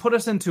put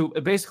us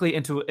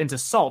into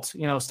salt,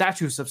 you know,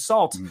 statues of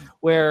salt,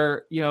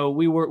 where, you know,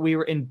 we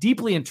were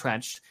deeply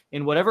entrenched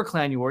in whatever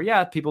clan you were.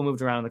 Yeah, people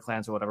moved around in the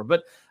clans or whatever,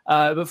 but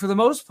for the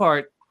most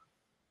part,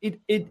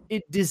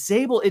 it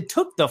disabled. It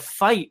took the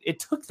fight.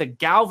 It took the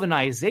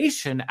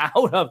galvanization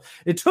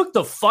it took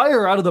the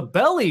fire out of the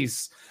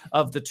bellies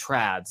of the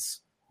trads.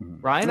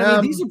 Ryan, I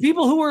mean, these are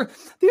people who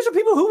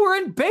were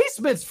in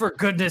basements, for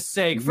goodness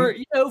sake, for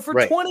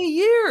 20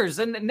 years,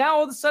 and now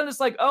all of a sudden it's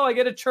like, oh, I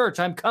get a church,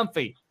 I'm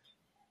comfy.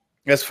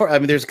 There's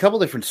a couple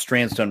different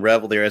strands to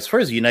unravel there. As far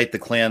as unite the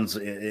clans,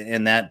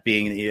 and that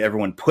being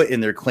everyone put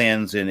in their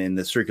clans in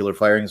the circular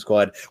firing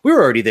squad, we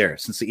were already there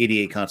since the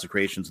 88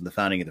 consecrations and the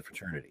founding of the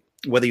fraternity.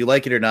 Whether you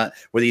like it or not,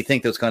 whether you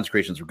think those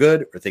consecrations were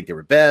good or think they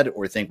were bad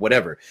or think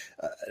whatever,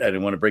 I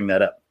didn't want to bring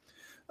that up.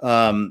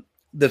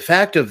 The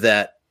fact of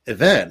that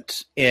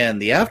event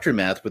and the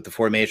aftermath with the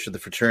formation of the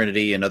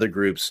fraternity and other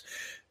groups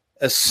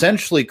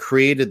essentially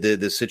created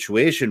the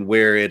situation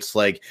where it's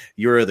like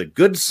you're the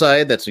good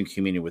side that's in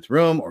communion with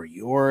Rome, or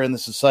you're in the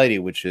society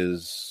which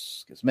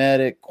is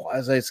schismatic,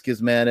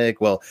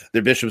 quasi-schismatic. Well,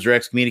 their bishops are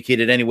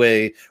excommunicated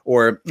anyway,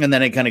 and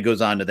then it kind of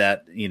goes on to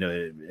that, you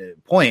know,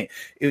 point,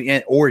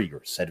 or you're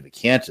a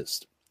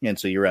sedevacantist, and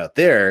so you're out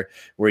there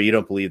where you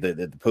don't believe that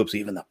the Pope's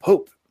even the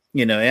Pope.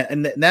 You know,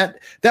 and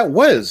that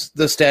was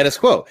the status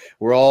quo.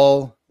 We're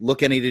all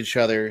looking at each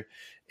other,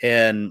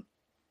 and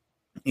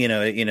you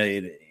know,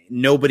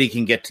 nobody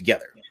can get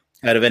together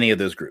out of any of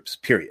those groups.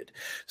 Period.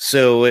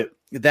 So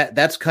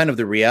that's kind of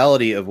the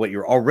reality of what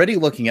you're already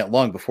looking at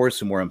long before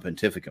Summorum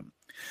Pontificum.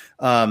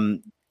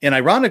 And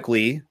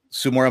ironically,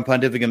 Summorum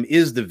Pontificum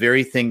is the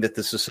very thing that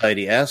the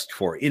society asked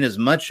for, in as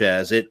much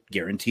as it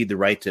guaranteed the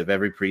right of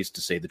every priest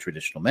to say the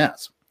traditional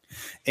mass.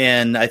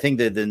 And I think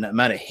that the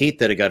amount of hate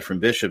that it got from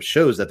bishops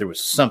shows that there was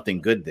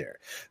something good there.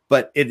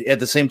 But at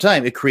the same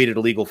time, it created a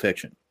legal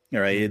fiction. All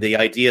right, the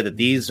idea that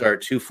these are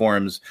two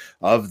forms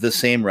of the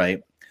same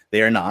rite.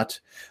 They are not.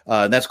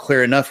 That's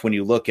clear enough when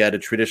you look at a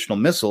traditional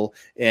missal,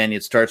 and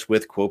it starts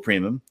with Quo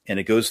Primum, and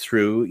it goes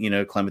through, you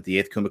know, Clement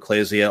VIII, Cum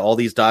Ecclesia, all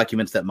these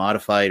documents that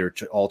modified or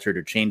altered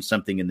or changed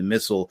something in the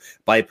missal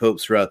by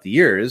popes throughout the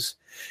years.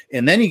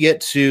 And then you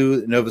get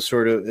to Novus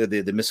Ordo,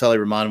 the Missale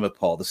Romanum of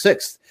Paul VI.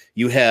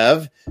 You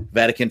have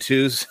Vatican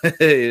II's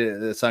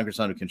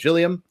Sacrosanctum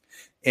Concilium,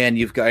 and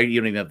you don't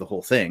even have the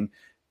whole thing.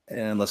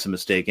 unless I'm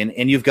mistaken.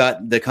 And you've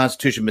got the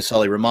Constitution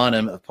Missale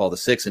Romanum of Paul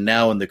VI, and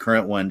now in the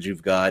current ones,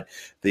 you've got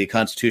the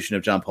Constitution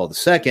of John Paul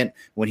II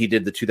when he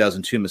did the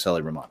 2002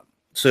 Missale Romanum.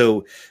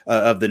 So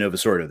of the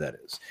Novus Ordo, that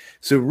is.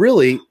 So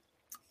really,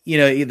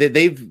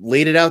 they've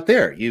laid it out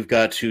there. You've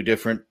got two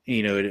different,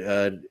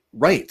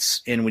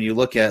 rites. And when you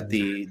look at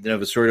the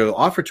Novus Ordo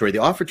offertory, the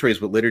offertory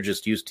is what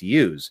liturgists used to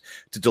use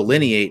to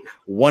delineate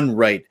one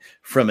rite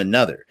from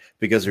another,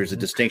 because there's a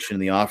distinction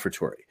in the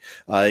offertory.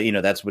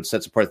 That's what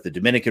sets apart the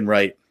Dominican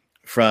rite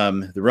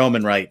from the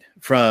Roman rite,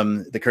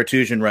 from the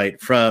Carthusian rite,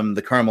 from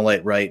the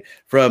Carmelite rite,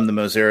 from the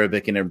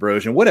Mozarabic and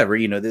Ambrosian, whatever.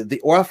 The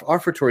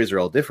offertories are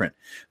all different.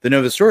 The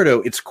Novus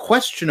Ordo, it's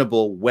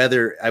questionable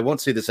whether, I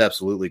won't say this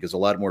absolutely because a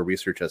lot more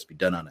research has to be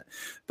done on it,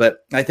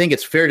 but I think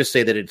it's fair to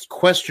say that it's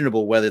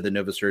questionable whether the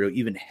Novus Ordo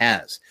even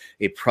has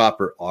a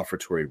proper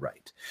offertory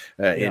rite,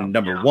 in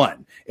number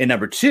one. And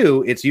number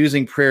two, it's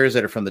using prayers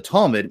that are from the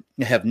Talmud,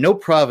 have no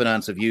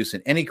provenance of use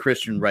in any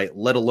Christian rite,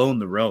 let alone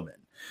the Roman.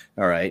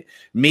 All right.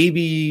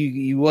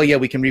 Maybe,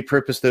 we can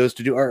repurpose those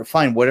to do, or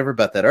fine, whatever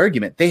about that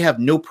argument. They have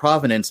no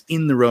provenance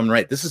in the Roman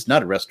rite. This is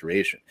not a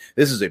restoration.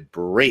 This is a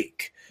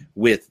break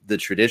with the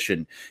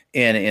tradition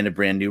and a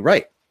brand new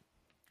rite.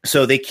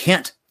 So they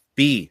can't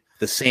be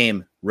the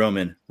same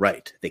Roman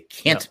rite. They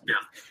can't be,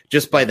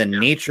 just by the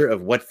nature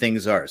of what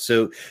things are.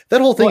 So that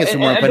whole thing is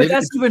more. But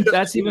that's even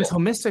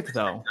Thomistic,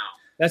 though.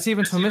 That's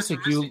even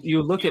Thomistic.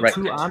 You look at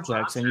two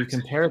objects and you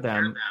compare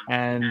them,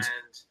 and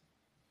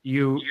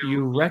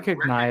you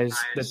recognize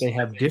that they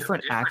have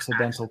different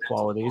accidental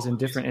qualities and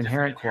different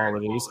inherent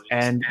qualities,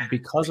 and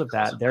because of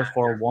that,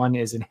 therefore, one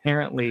is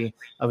inherently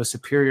of a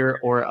superior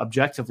or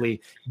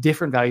objectively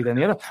different value than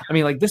the other. I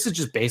mean, this is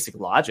just basic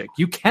logic.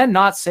 You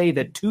cannot say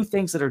that two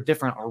things that are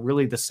different are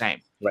really the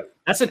same. Right.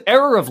 That's an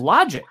error of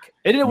logic,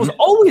 and it was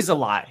always a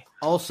lie.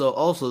 Also,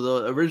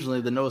 though, originally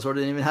the Novus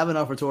Ordo didn't even have an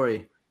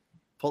offertory.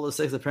 Paul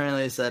VI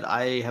apparently said,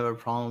 I have a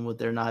problem with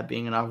there not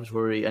being an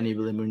offertory. Any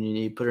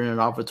you put it in an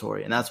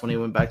offertory. And that's when he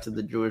went back to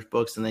the Jewish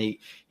books, and he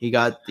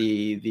got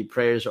the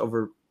prayers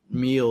over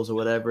meals or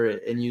whatever,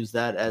 and used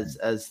that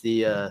as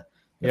the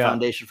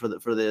foundation for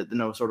the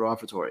Novus Ordo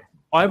offertory.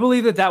 I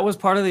believe that was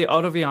part of the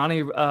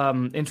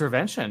Ottaviani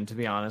intervention, to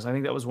be honest. I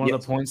think that was one of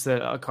the points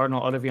that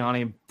Cardinal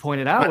Ottaviani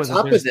pointed out. On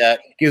top of that,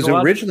 it was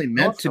originally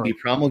meant to be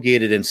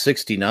promulgated in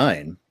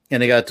 1969,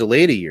 and it got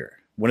delayed a year.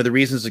 One of the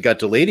reasons it got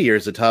delayed a year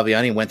is that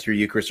Ottaviani went through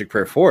Eucharistic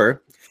Prayer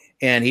 4,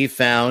 and he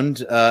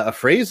found a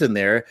phrase in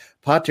there,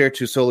 Pater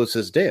tu solus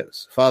es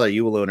Deus, Father,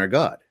 you alone are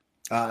God.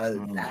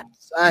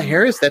 That's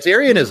heresy. That's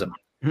Arianism,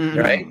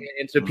 right?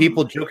 And so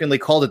people jokingly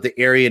called it the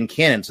Arian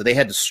canon, so they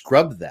had to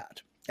scrub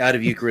that out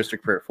of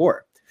Eucharistic Prayer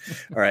 4.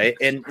 All right,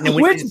 and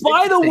which,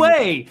 by the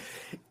way,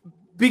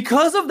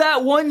 because of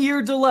that 1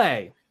 year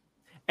delay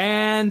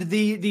and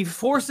the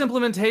forced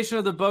implementation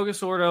of the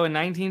Bogus Ordo in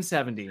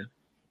 1970.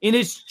 In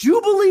its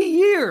Jubilee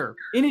year,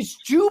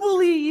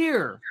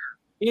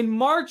 in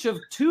March of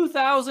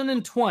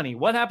 2020,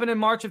 what happened in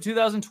March of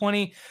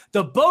 2020?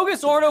 The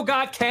Bogus Ordo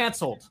got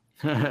canceled.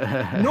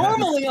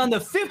 Normally on the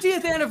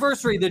 50th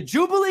anniversary, the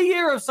Jubilee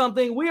year of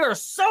something, we are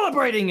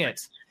celebrating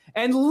it.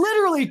 And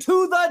literally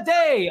to the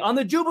day on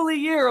the Jubilee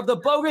year of the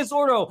Bogus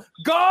Ordo,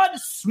 God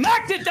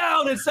smacked it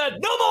down and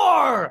said, no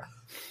more.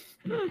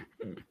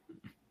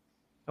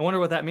 I wonder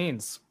what that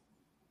means.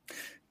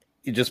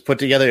 You just put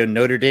together a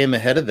Notre Dame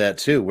ahead of that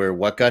too, where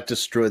what got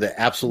destroyed, that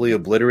absolutely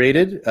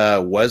obliterated,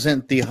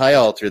 wasn't the high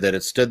altar that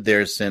had stood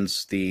there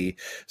since the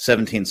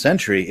 17th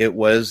century. It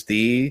was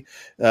the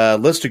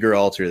Listiger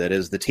altar, that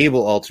is the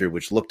table altar,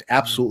 which looked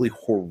absolutely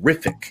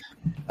horrific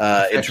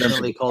in terms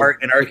of art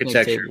and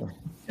architecture,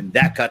 and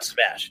that got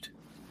smashed.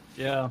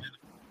 Yeah.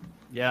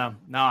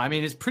 No, I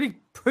mean, it's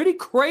pretty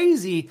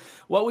crazy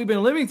what we've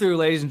been living through,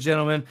 ladies and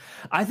gentlemen.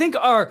 I think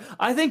our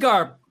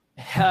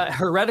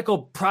heretical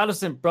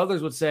Protestant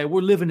brothers would say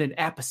we're living in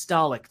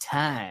apostolic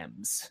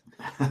times.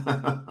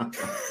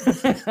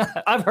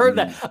 I've heard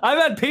that. I've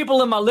had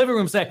people in my living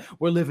room say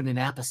we're living in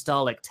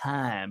apostolic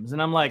times,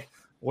 and I'm like,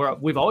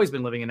 we've always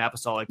been living in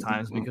apostolic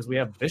times because we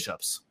have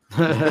bishops.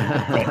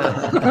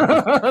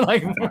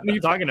 Like, what are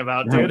you talking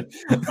about, dude?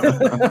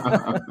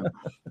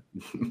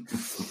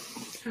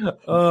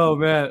 Oh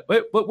man,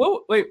 wait, what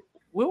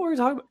were we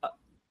talking about?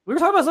 We were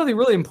talking about something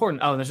really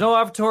important. Oh, there's no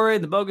offertory,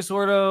 the Bogus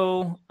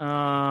Ordo.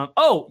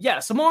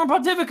 Summorum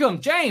Pontificum,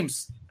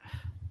 James.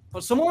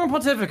 Summorum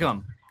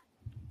Pontificum.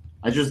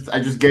 I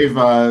just gave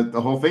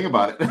the whole thing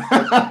about it.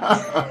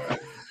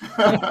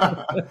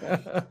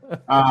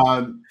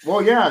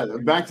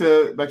 Back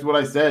to what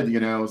I said.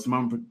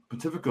 Summorum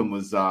Pontificum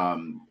was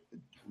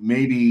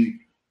maybe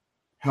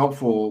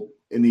helpful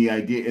in the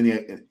idea, in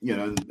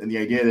the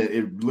idea that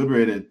it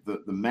liberated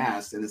the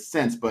mass in a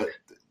sense, but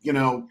in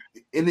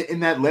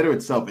that letter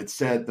itself, it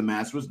said the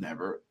mass was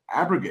never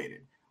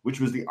abrogated,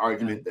 which was the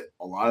argument that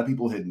a lot of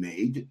people had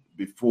made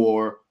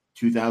before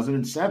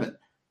 2007.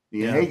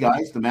 Hey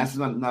guys, the mass is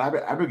not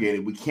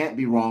abrogated. We can't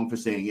be wrong for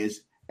saying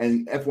is,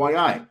 and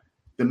FYI,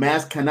 the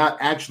mass cannot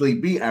actually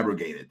be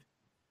abrogated.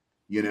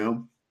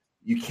 You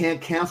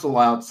can't cancel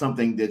out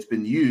something that's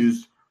been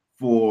used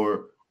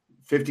for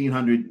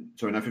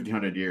not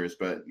 1500 years,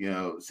 but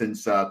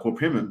since Quo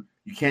Primum,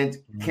 you can't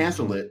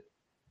cancel it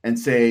and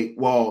say,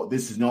 well,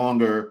 this is no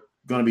longer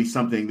going to be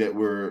something that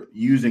we're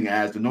using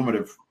as the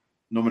normative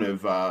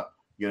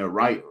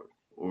right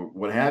or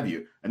what have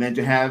you. And then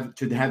to have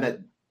that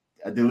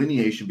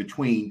delineation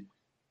between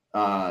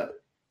the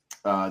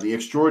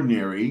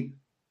extraordinary,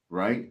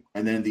 right,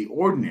 and then the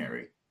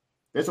ordinary,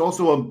 that's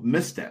also a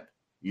misstep,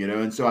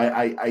 And so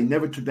I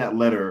never took that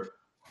letter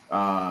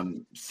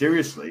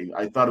seriously.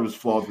 I thought it was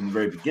flawed from the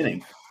very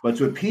beginning. But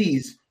to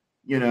appease,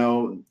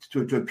 those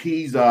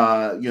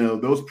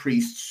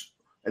priests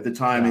at the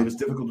time, it was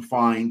difficult to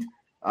find,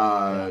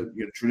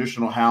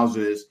 traditional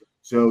houses.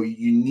 So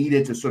you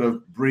needed to sort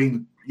of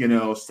bring,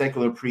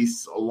 secular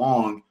priests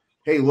along.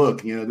 Hey,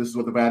 look, this is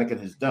what the Vatican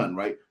has done,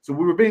 right? So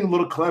we were being a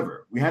little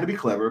clever. We had to be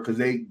clever because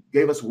they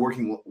gave us a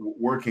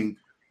working,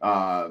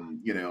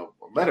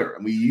 letter,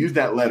 and we used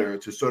that letter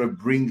to sort of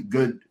bring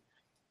good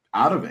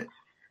out of it.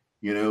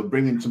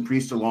 Bringing some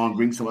priests along,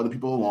 bring some other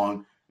people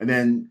along, and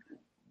then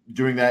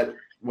during that,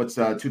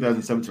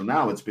 2007 till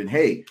now, it's been,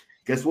 hey,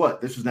 guess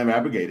what? This was never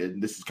abrogated,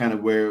 and this is kind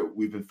of where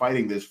we've been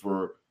fighting this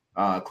for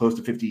close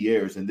to 50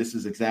 years, and this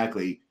is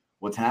exactly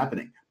what's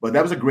happening. But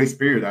that was a great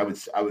spirit, I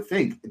would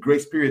think, a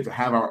great spirit to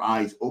have our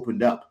eyes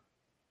opened up,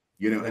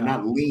 and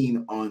not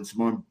lean on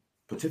Summorum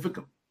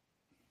Pontificum,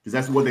 because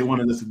that's what they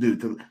wanted us to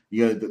do.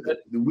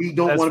 We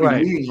don't want to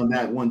be leaning on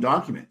that one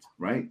document,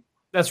 right?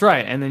 That's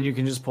right, and then you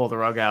can just pull the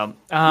rug out.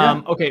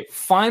 Okay,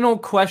 final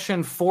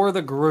question for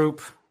the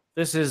group.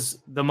 This is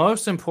the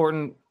most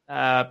important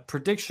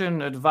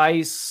prediction,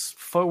 advice,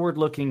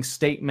 forward-looking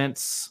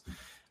statements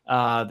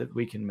that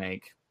we can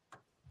make.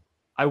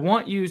 I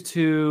want you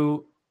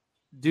to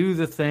do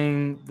the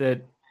thing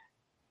that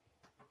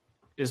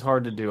is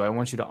hard to do. I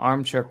want you to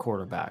armchair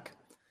quarterback.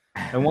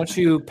 I want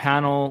you,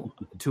 panel,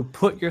 to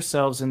put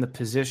yourselves in the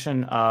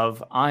position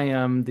of, I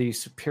am the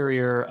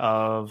superior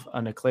of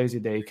an Ecclesia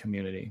Dei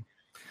community,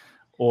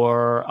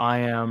 or I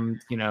am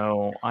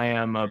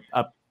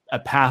a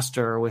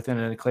pastor within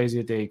an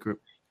Ecclesia Dei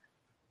group.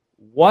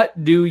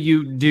 What do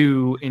you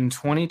do in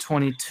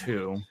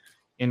 2022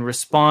 in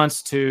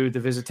response to the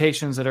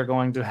visitations that are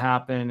going to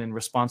happen, in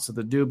response to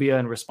the dubia,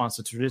 in response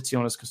to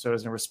Traditionis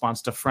Custodes, in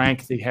response to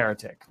Frank the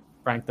heretic,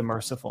 Frank the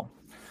merciful?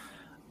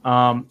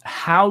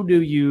 How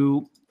do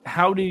you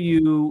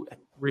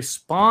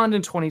respond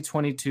in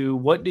 2022?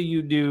 What do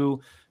you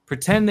do?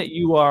 Pretend that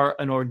you are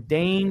an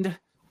ordained,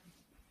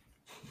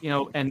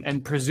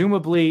 and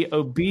presumably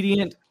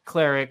obedient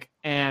cleric,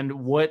 and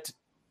what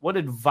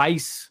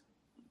advice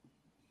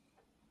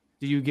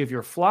do you give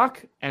your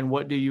flock, and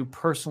what do you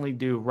personally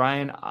do?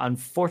 Ryan,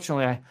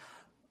 unfortunately,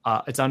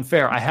 it's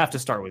unfair. I have to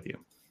start with you.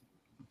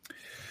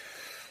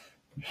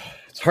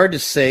 It's hard to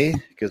say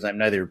because I'm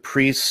neither a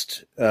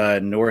priest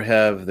nor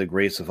have the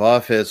grace of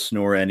office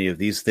nor any of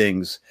these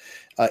things.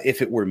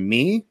 If it were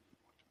me,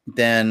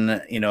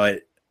 then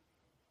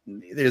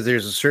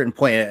there's a certain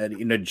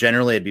point.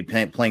 Generally I'd be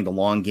playing the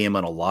long game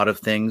on a lot of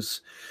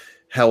things.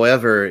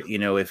 However,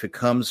 if it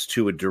comes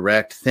to a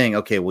direct thing,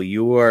 okay, well,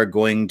 you are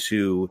going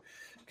to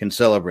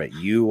celebrate.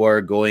 You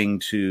are going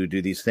to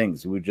do these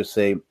things. We would just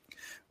say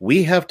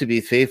we have to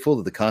be faithful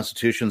to the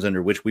constitutions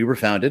under which we were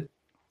founded.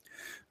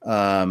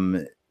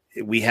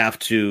 We have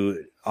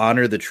to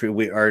honor the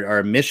true.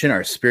 Our mission,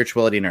 our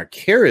spirituality, and our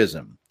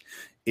charism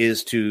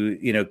is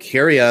to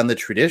carry on the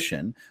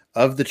tradition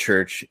of the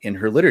church in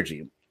her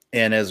liturgy,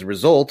 and as a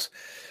result,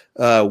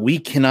 we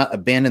cannot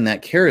abandon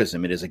that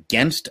charism. It is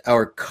against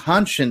our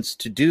conscience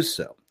to do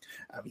so.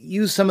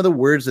 Use some of the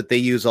words that they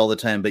use all the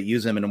time, but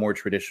use them in a more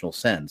traditional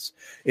sense.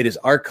 It is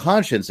our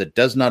conscience that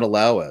does not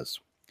allow us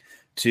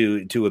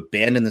to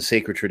abandon the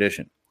sacred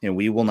tradition, and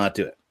we will not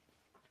do it.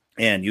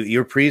 And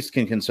your priests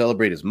can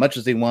celebrate as much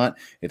as they want.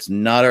 It's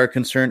not our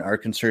concern. Our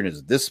concern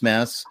is this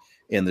Mass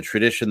and the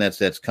tradition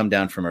that's come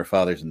down from our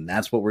fathers, and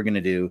that's what we're going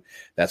to do.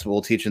 That's what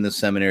we'll teach in the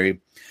seminary.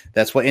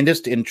 That's why, and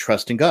just in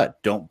trust in God.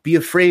 Don't be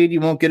afraid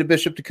you won't get a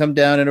bishop to come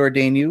down and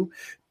ordain you.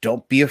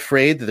 Don't be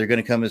afraid that they're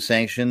going to come with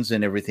sanctions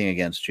and everything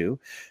against you.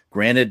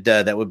 Granted,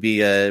 that would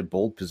be a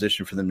bold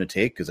position for them to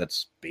take, because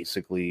that's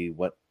basically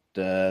what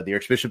the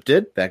Archbishop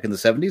did back in the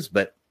 70s.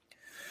 But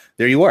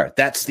there you are.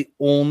 That's the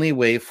only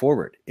way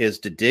forward, is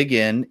to dig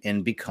in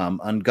and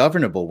become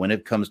ungovernable when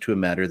it comes to a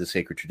matter of the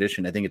sacred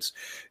tradition. I think it's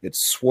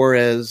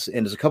Suarez,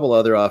 and there's a couple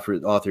other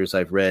authors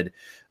I've read,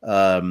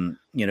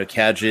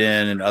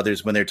 Kajin and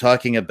others, when they're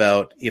talking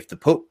about if the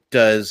Pope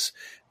does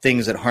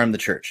things that harm the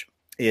church,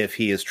 if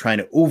he is trying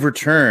to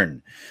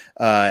overturn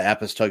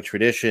apostolic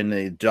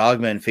tradition,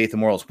 dogma, and faith and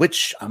morals,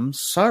 which, I'm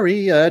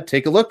sorry,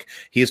 take a look.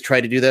 He has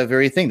tried to do that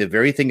very thing. The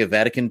very thing of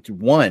Vatican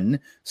I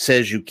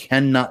says you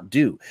cannot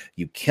do.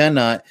 You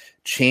cannot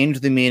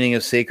change the meaning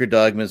of sacred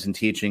dogmas and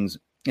teachings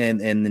in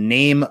the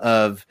name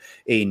of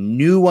a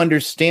new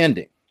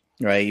understanding,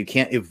 right? You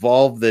can't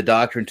evolve the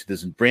doctrine to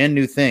this brand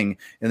new thing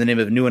in the name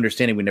of new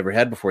understanding we never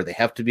had before. They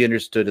have to be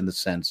understood in the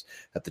sense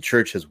that the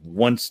church has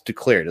once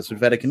declared. That's what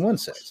Vatican I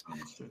says.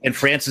 And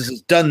Francis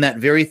has done that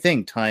very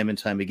thing time and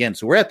time again.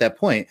 So we're at that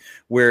point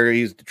where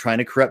he's trying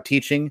to corrupt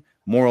teaching,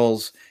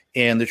 morals,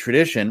 and the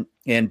tradition,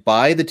 and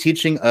by the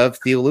teaching of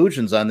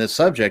theologians on this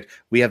subject,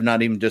 we have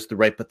not even just the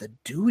right, but the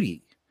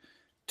duty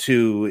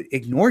to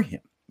ignore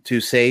him, to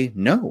say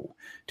no,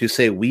 to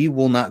say we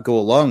will not go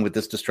along with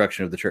this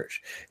destruction of the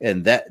church.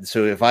 And that,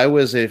 so if I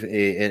was of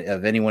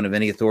anyone of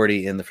any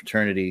authority in the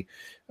fraternity,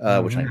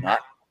 which I'm not,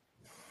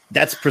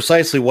 that's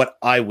precisely what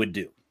I would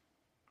do.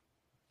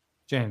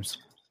 James.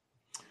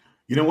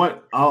 You know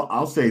what?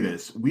 I'll say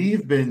this.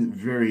 We've been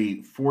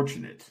very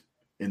fortunate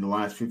in the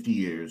last 50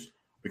 years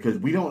because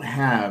we don't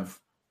have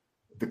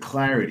the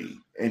clarity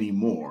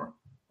anymore,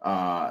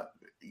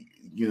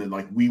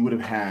 like we would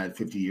have had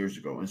 50 years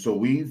ago. And so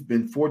we've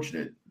been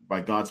fortunate by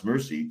God's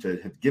mercy to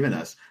have given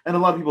us. And a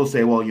lot of people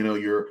say, well,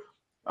 you're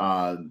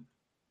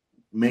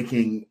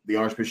making the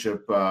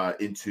Archbishop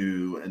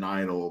into an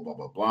idol, blah,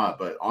 blah, blah.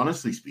 But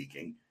honestly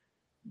speaking,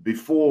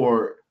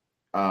 before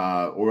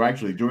or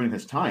actually during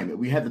his time,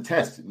 we had the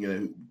test.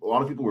 A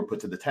lot of people were put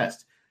to the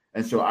test.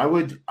 And so I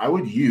would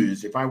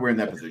use, if I were in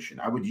that position,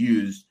 I would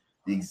use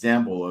the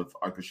example of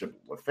Archbishop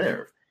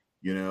Lefebvre,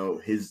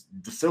 his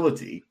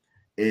docility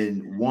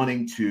in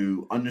wanting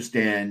to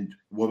understand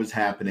what was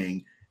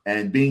happening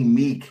and being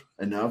meek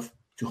enough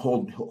to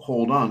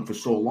hold on for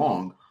so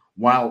long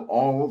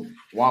while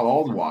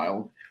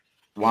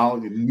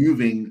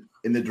moving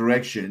in the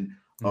direction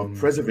of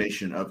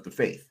preservation of the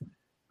faith,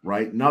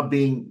 right? Not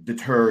being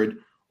deterred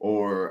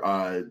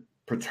or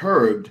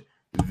perturbed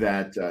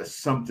that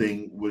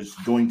something was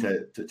going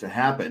to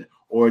happen,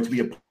 or to be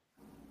a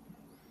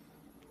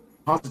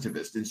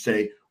positivist and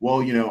say,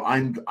 well,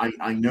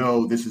 I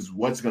know this is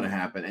what's going to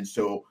happen, and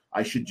so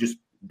I should just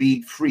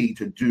be free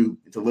to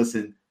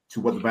listen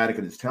to what the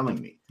Vatican is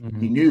telling me.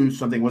 He knew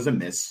something was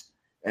amiss,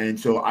 and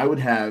so I would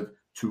have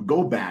to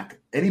go back.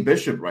 Any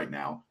bishop right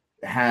now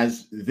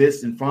has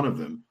this in front of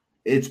them.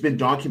 It's been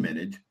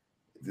documented.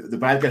 The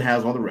Vatican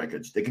has all the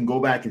records. They can go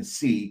back and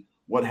see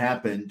what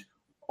happened,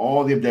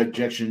 all the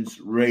objections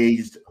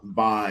raised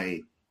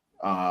by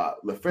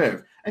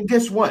Lefebvre. And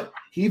guess what?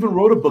 He even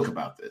wrote a book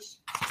about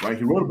this, right?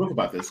 He wrote a book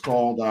about this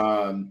called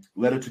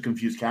Letter to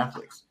Confused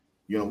Catholics.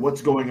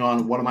 What's going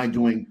on? What am I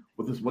doing?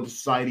 What the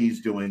society is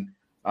doing?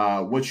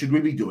 What should we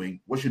be doing?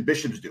 What should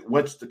bishops do?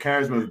 What's the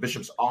charisma of the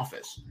bishop's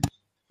office?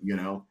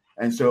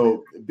 And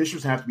so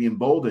bishops have to be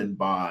emboldened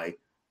by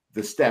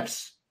the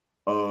steps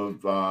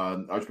of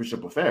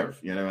Archbishop Lefebvre,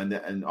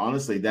 and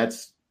honestly,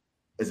 that's,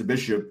 as a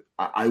bishop,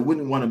 I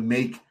wouldn't want to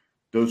make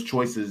those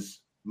choices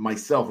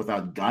myself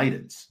without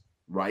guidance,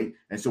 right?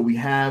 And so we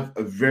have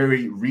a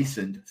very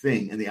recent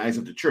thing in the eyes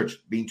of the church,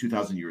 being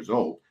 2,000 years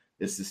old.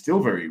 This is still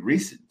very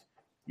recent,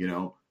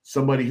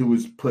 somebody who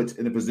was put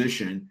in a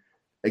position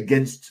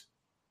against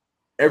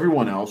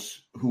everyone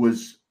else who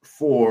was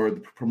for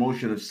the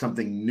promotion of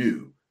something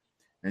new.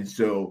 And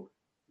so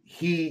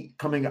he,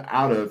 coming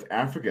out of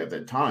Africa at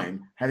that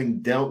time,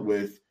 having dealt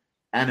with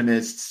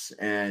animists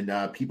and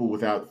people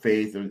without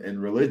faith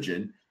and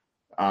religion,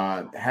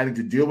 having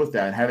to deal with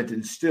that, having to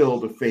instill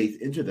the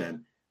faith into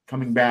them,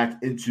 coming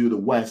back into the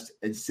West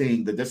and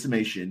seeing the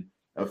decimation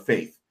of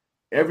faith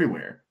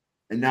everywhere,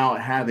 and now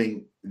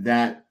having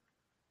that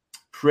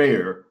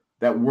prayer,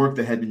 that work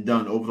that had been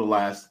done over the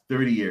last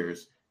 30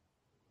 years,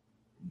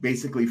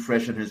 basically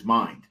fresh in his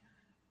mind.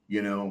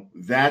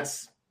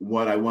 That's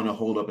what I want to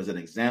hold up as an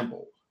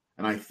example.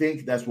 And I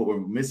think that's what we're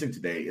missing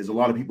today, is a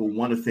lot of people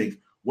want to think,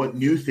 what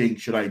new thing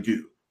should I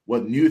do?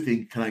 What new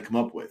thing can I come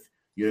up with?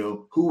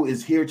 Who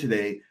is here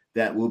today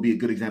that will be a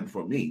good example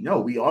for me? No,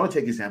 we ought to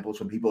take examples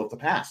from people of the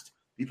past,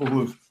 people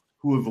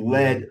who have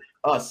led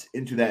us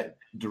into that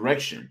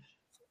direction.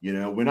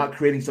 We're not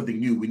creating something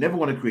new. We never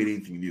want to create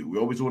anything new. We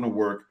always want to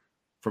work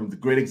from the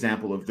great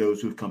example of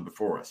those who have come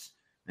before us.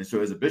 And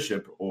so as a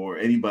bishop or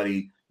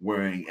anybody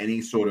wearing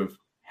any sort of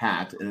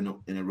hat in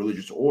a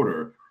religious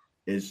order,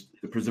 is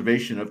the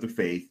preservation of the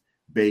faith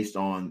based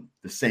on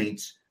the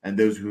saints and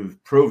those who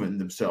have proven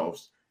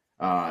themselves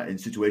in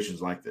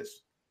situations like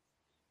this.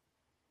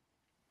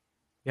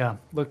 Yeah,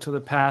 look to the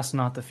past,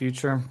 not the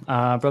future.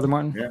 Brother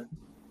Martin? Yeah.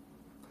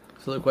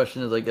 So the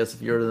question is, I guess,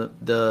 if you're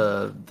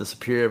the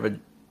superior of a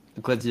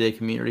Ecclesia Day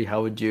community,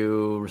 how would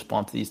you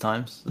respond to these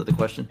times? Is that the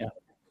question?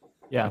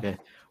 Yeah. Okay.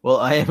 Well,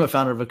 I am a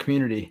founder of a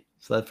community,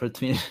 so that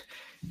puts me,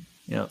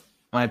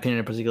 my opinion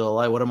in a particular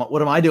light. What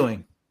am I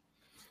doing?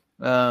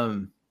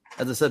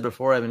 As I said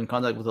before, I've been in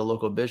contact with a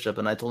local bishop,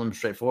 and I told him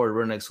straightforward,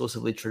 we're an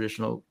exclusively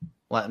traditional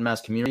Latin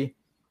Mass community.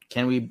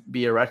 Can we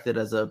be erected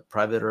as a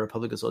private or a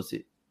public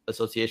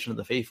association of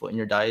the faithful in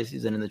your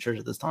diocese and in the church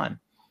at this time?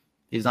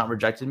 He's not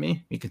rejected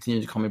me. He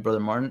continues to call me Brother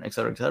Martin, et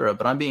cetera, et cetera.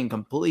 But I'm being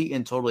completely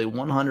and totally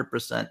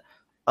 100%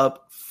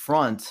 up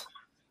front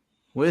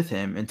with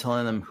him and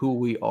telling them who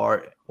we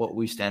are, what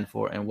we stand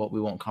for, and what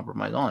we won't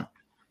compromise on.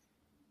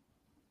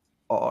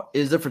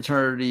 Is the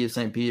Fraternity of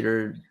St.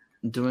 Peter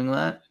doing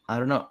that? I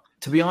don't know.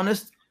 To be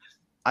honest,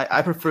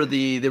 I prefer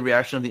the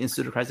reaction of the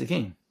Institute of Christ the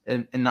King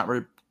and not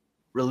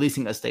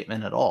releasing a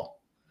statement at all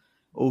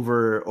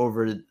over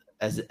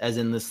as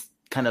in this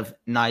kind of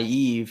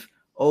naive,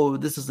 oh,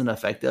 this doesn't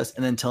affect us,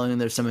 and then telling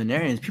their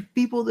seminarians,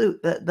 people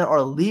that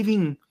are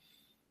leaving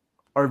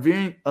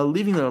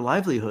their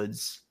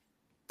livelihoods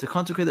to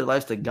consecrate their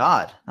lives to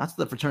God, not to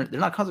the fraternity. They're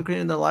not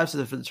consecrating their lives to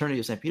the fraternity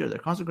of St. Peter. They're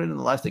consecrating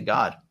their lives to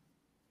God.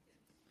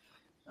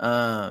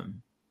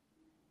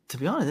 To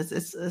be honest,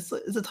 it's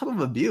a type of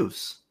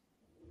abuse.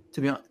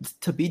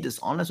 To be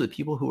dishonest with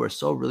people who are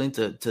so willing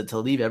to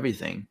leave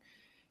everything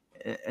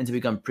and to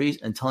become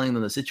priests and telling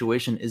them the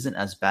situation isn't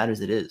as bad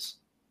as it is.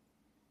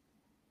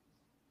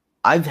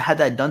 I've had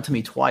that done to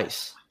me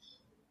twice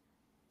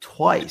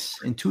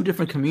in 2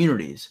 different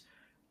communities,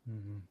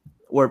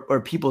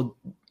 where people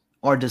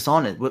are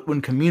dishonest.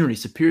 When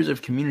superiors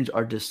of communities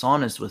are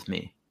dishonest with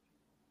me,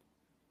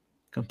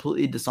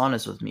 completely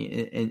dishonest with me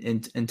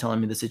in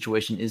telling me the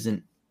situation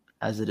isn't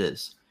as it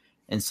is.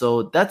 And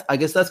so I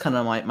guess that's kind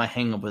of my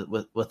hang up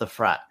with the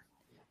frat,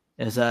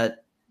 is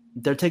that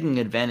they're taking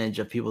advantage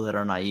of people that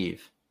are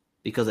naive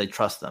because they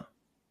trust them.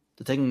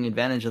 They're taking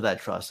advantage of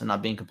that trust and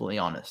not being completely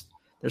honest.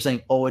 They're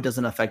saying, "Oh, it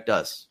doesn't affect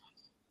us."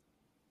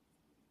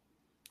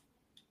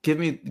 Give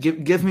me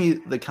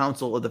the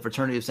council of the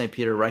fraternity of St.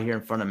 Peter right here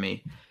in front of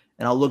me,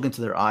 and I'll look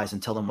into their eyes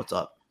and tell them what's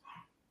up.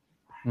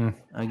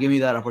 Give me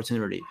that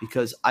opportunity,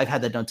 because I've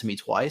had that done to me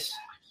twice.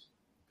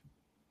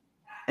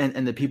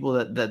 And the people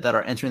that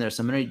are entering their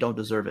seminary don't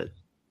deserve it.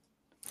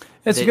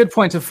 It's a good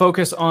point to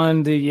focus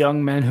on the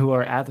young men who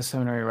are at the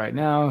seminary right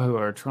now, who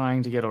are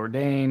trying to get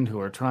ordained, who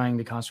are trying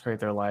to consecrate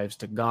their lives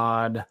to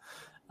God.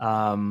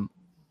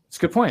 It's a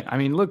good point. I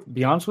mean, look,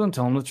 be honest with them,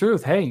 tell them the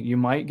truth. Hey, you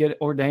might get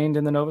ordained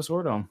in the Novus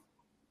Ordo.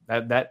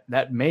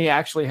 That may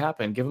actually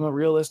happen. Give them a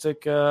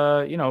realistic,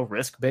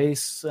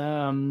 risk-based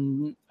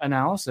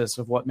analysis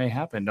of what may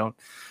happen. Don't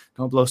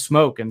blow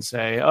smoke and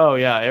say, "Oh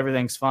yeah,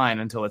 everything's fine,"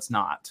 until it's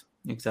not.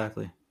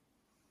 Exactly.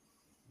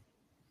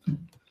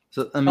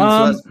 So I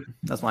mean,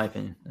 that's my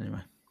opinion anyway.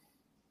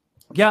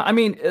 Yeah, I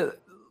mean,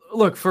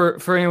 look,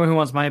 for anyone who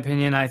wants my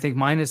opinion, I think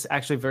mine is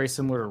actually very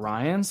similar to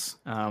Ryan's.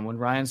 When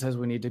Ryan says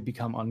we need to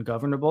become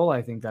ungovernable,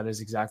 I think that is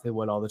exactly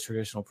what all the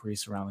traditional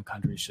priests around the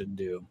country should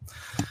do.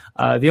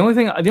 The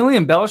only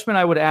embellishment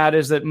I would add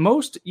is that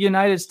most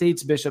United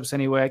States bishops,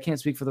 anyway, I can't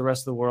speak for the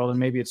rest of the world, and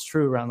maybe it's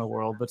true around the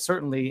world, but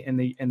certainly in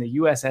the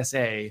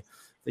USSA,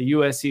 the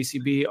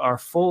USCCB are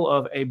full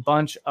of a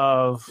bunch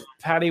of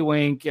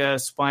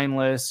paddywink,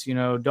 spineless,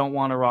 don't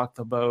want to rock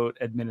the boat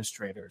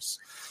administrators.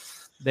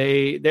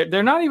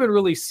 They're not even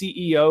really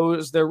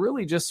CEOs. They're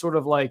really just sort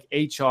of like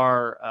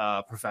HR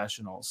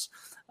professionals.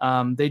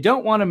 They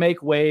don't want to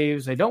make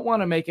waves. They don't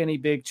want to make any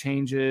big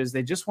changes.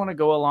 They just want to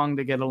go along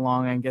to get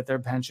along and get their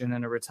pension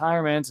and a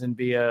retirement and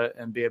be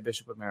a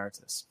bishop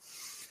emeritus.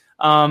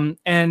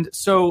 And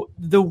so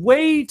the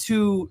way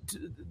to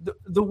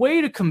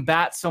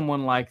combat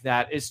someone like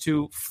that is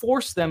to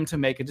force them to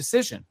make a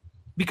decision,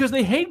 because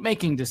they hate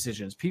making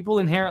decisions. People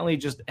inherently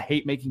just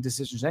hate making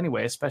decisions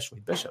anyway, especially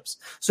bishops.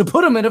 So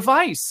put them in a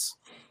vice.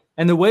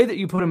 And the way that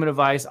you put them in a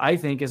vice, I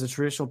think, as a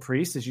traditional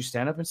priest, is you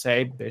stand up and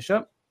say,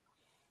 "Bishop,"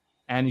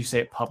 and you say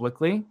it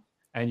publicly,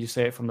 and you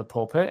say it from the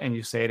pulpit, and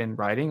you say it in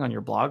writing on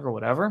your blog or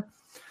whatever.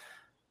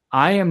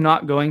 "I am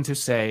not going to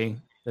say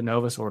the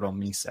Novus Ordo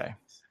Missae.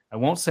 I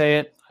won't say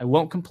it. I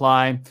won't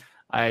comply.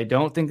 I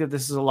don't think that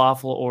this is a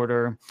lawful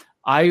order.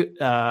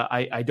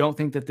 I don't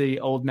think that the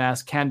old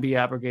mass can be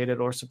abrogated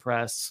or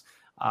suppressed.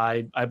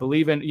 I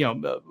believe in,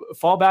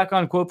 fall back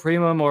on quo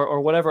primum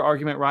or whatever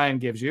argument Ryan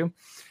gives you.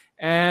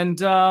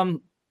 And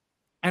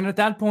at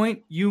that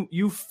point,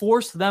 you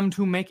force them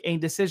to make a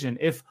decision.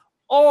 If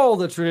all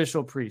the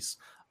traditional priests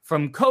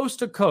from coast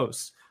to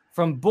coast,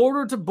 from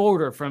border to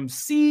border, from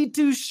sea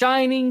to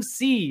shining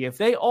sea, if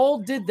they all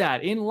did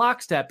that in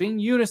lockstep, in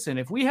unison,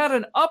 if we had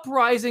an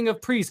uprising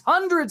of priests,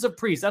 hundreds of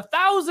priests,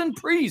 1,000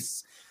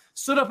 priests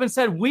stood up and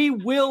said, "We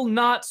will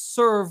not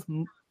serve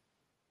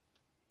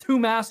 2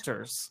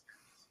 masters,"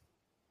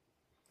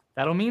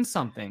 that'll mean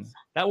something.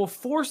 That will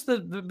force the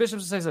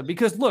bishops to say something.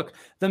 Because look,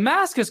 the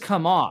mask has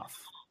come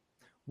off.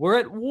 We're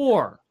at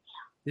war.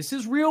 This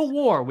is real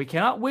war. We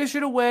cannot wish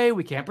it away.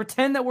 We can't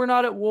pretend that we're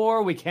not at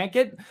war. We can't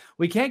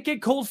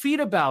get cold feet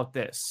about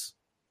this.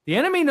 The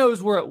enemy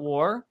knows we're at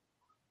war.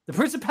 The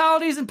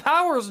principalities and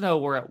powers know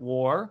we're at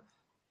war.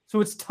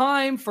 So it's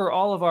time for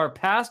all of our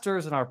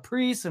pastors and our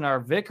priests and our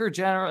vicar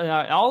general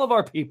and all of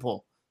our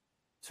people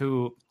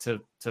to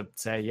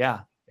say,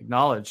 yeah,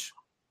 acknowledge.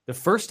 The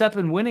first step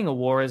in winning a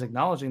war is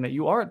acknowledging that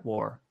you are at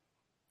war.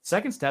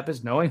 Second step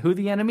is knowing who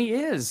the enemy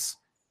is.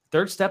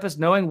 Third step is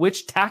knowing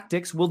which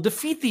tactics will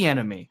defeat the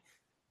enemy.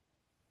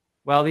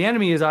 Well, the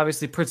enemy is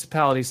obviously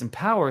principalities and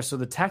powers, so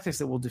the tactics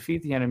that will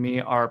defeat the enemy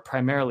are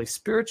primarily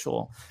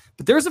spiritual.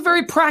 But there's a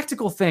very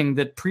practical thing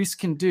that priests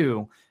can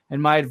do.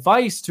 And my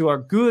advice to our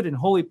good and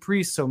holy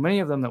priests, so many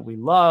of them that we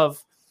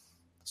love,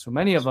 so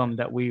many of them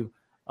that we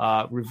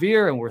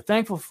revere and we're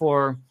thankful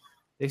for,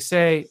 they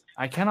say,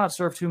 "I cannot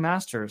serve 2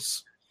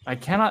 masters. I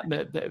cannot,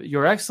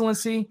 Your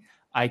Excellency,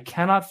 I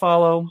cannot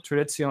follow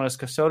Traditionis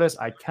Custodes.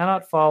 I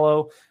cannot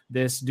follow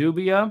this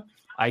dubia.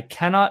 I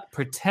cannot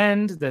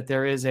pretend that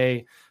there is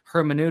a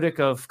hermeneutic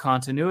of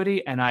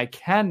continuity, and I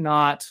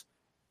cannot,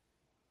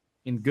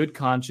 in good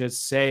conscience,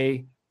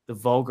 say the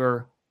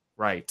vulgar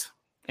right."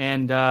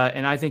 And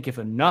I think if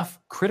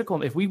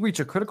we reach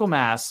a critical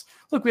mass,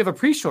 look, we have a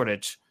priest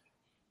shortage.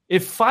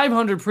 If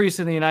 500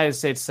 priests in the United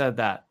States said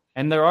that,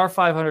 and there are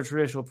 500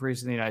 traditional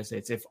priests in the United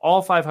States, if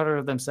all 500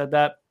 of them said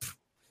that,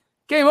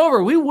 game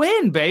over. We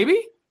win, baby.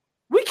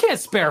 We can't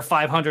spare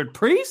 500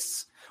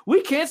 priests.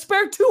 We can't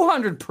spare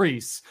 200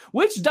 priests.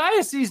 Which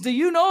diocese do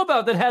you know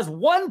about that has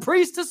one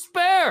priest to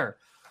spare?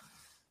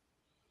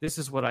 This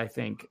is what I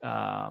think.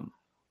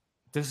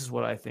 This is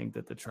what I think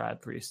that the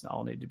trad priests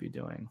all need to be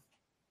doing.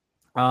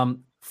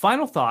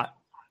 Final thought,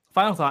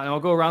 and I'll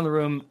go around the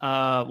room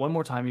one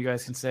more time. You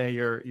guys can say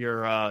your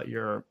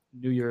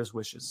New Year's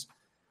wishes.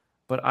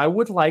 But I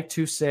would like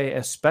to say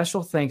a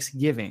special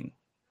Thanksgiving.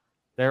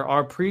 There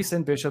are priests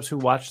and bishops who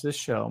watch this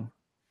show.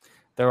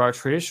 There are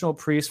traditional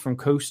priests from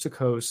coast to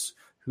coast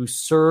who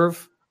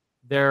serve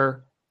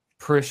their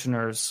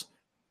parishioners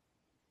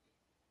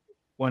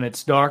when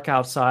it's dark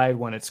outside,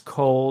 when it's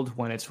cold,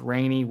 when it's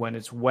rainy, when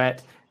it's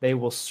wet. They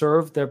will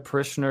serve their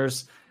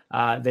parishioners.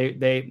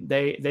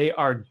 They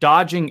are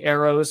dodging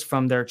arrows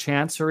from their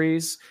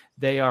chanceries.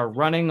 They are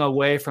running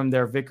away from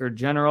their vicar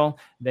general.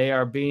 They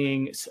are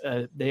being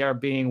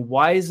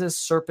wise as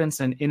serpents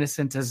and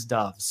innocent as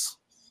doves.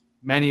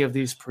 Many of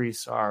these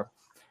priests are,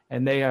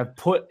 and they have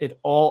put it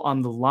all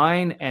on the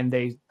line. And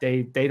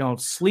they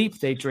don't sleep.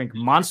 They drink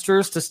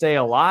monsters to stay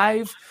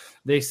alive.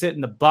 They sit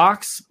in the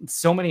box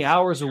so many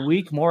hours a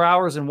week, more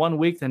hours in 1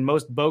 week than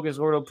most bogus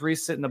ordo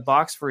priests sit in the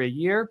box for a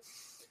year.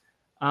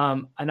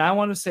 And I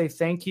want to say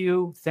thank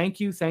you.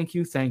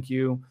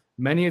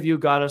 Many of you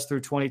got us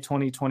through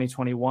 2020,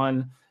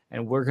 2021,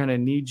 and we're going to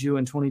need you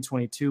in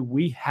 2022.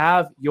 We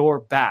have your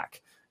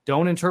back.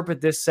 Don't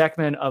interpret this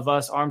segment of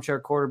us armchair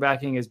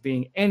quarterbacking as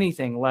being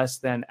anything less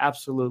than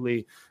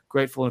absolutely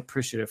grateful and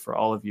appreciative for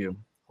all of you.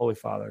 Holy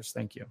Fathers,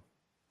 thank you.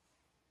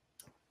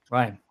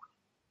 Ryan,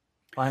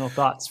 final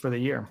thoughts for the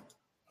year.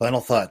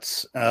 Final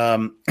thoughts.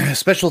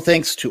 Special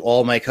thanks to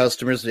all my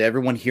customers, to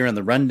everyone here on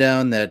the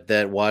Rundown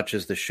that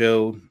watches the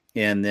show.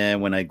 And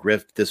then when I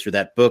grift this or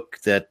that book,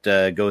 that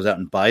goes out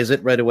and buys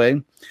it right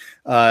away.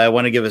 I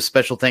want to give a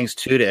special thanks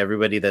to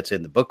everybody that's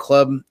in the book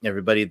club,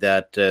 everybody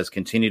that has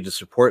continued to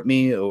support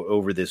me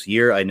over this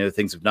year. I know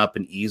things have not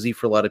been easy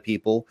for a lot of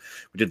people.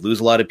 We did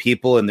lose a lot of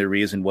people, and the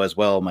reason was,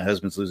 well, my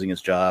husband's losing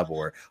his job,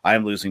 or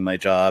I'm losing my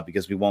job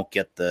because we won't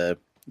get the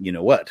you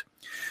know what.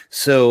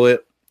 So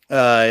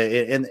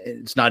and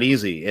it's not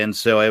easy. And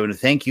so I want to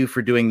thank you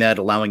for doing that,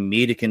 allowing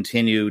me to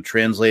continue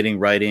translating,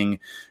 writing,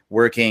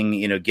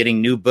 working,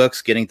 getting new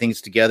books, getting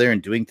things together,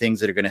 and doing things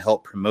that are going to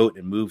help promote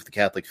and move the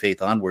Catholic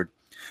faith onward.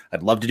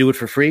 I'd love to do it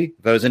for free.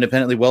 If I was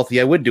independently wealthy,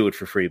 I would do it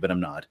for free, but I'm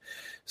not.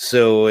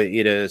 So,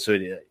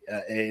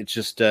 it's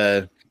just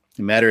a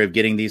matter of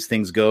getting these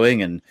things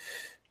going and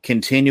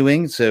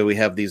continuing. So we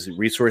have these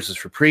resources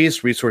for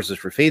priests, resources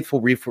for faithful,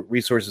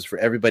 resources for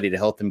everybody to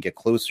help them get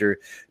closer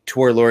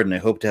to our Lord. And I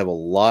hope to have a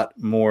lot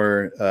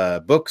more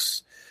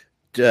books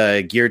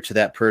geared to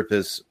that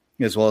purpose,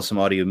 as well as some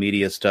audio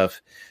media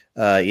stuff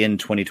in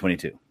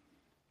 2022.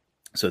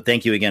 So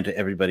thank you again to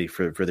everybody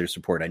for their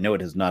support. I know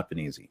it has not been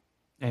easy.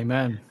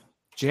 Amen.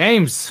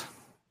 James,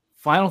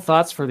 final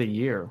thoughts for the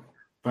year.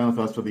 Final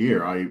thoughts for the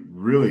year. I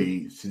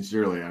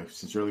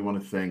sincerely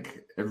want to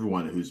thank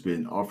everyone who's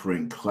been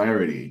offering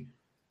clarity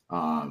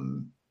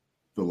the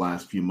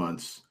last few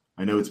months.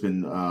 I know it's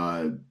been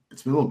a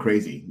little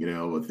crazy,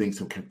 things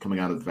have kept coming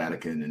out of the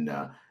Vatican, and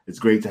it's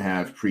great to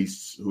have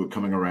priests who are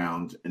coming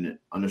around and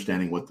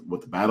understanding what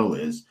the battle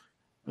is,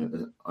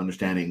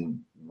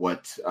 understanding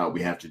what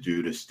we have to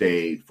do to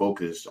stay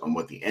focused on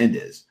what the end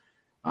is.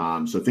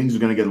 So things are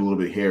going to get a little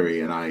bit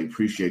hairy, and I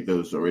appreciate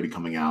those already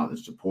coming out and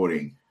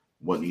supporting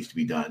what needs to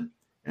be done.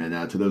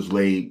 And to those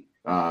lay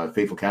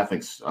faithful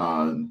Catholics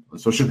on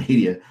social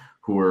media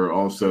who are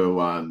also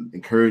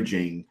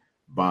encouraging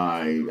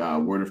by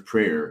word of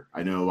prayer.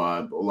 I know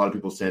a lot of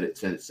people send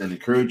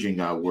encouraging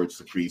words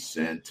to priests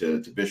and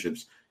to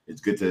bishops.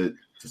 It's good to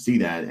see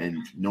that, and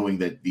knowing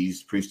that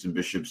these priests and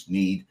bishops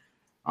need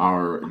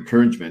our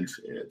encouragement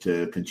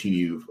to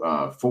continue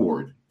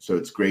forward. So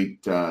it's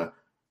great to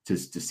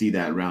see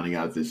that rounding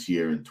out this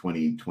year in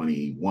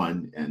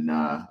 2021. And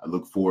I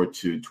look forward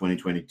to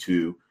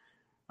 2022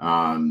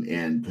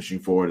 and pushing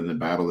forward in the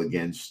battle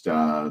against,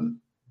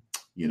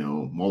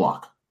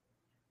 Moloch.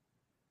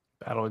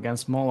 Battle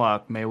against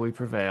Moloch. May we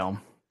prevail.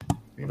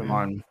 Amen.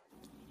 Martin.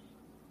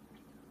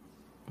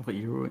 What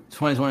year were we?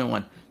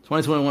 2021.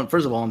 2021.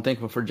 First of all, I'm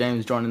thankful for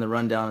James joining the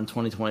Rundown in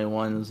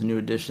 2021. It was a new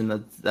addition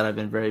that I've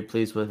been very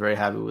pleased with, very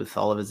happy with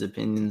all of his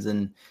opinions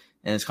and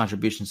his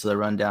contributions to the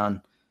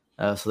Rundown.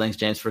 So thanks,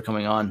 James, for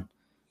coming on.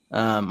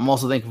 I'm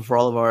also thankful for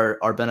all of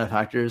our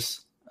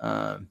benefactors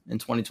in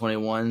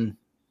 2021.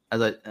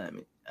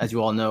 As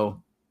you all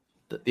know,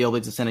 the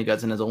Oblates of St.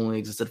 Augustine has only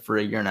existed for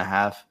a year and a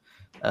half.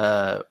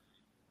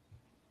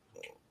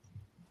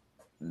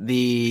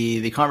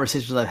 The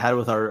conversations I've had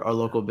with our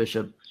local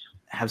bishop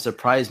have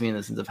surprised me in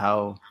the sense of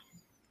how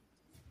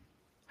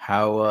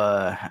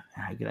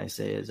can I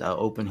say is how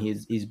open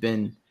he's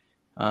been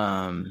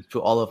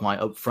to all of my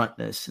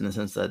upfrontness, in the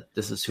sense that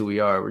this is who we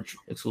are. We're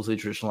exclusively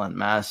traditional at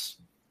Mass.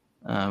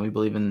 We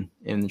believe in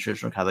the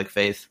traditional Catholic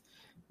faith,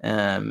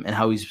 and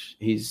how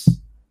he's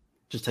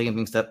just taking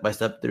things step by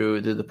step through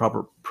the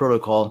proper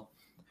protocol,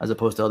 as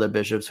opposed to other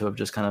bishops who have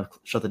just kind of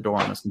shut the door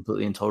on us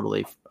completely and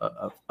totally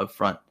up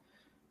front.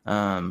 So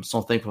I'm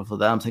thankful for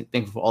that. I'm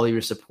thankful for all of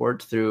your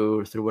support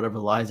through whatever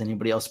lies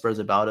anybody else spreads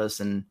about us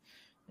and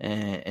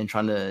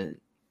trying to,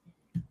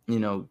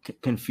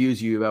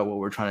 confuse you about what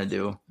we're trying to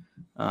do.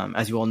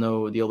 As you all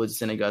know, the Oblates of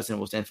St. Augustine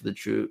will stand for the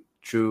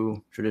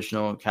true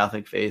traditional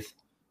Catholic faith,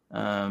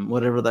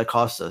 whatever that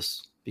costs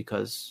us,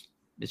 because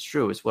it's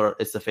true. It's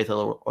the faith that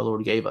our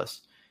Lord gave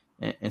us,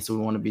 and so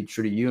we want to be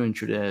true to you and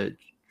true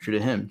to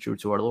Him, true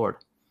to our Lord.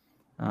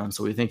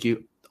 So we thank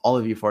you, all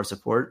of you, for our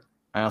support.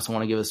 I also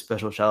want to give a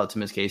special shout out to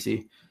Miss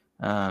Casey,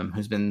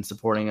 who's been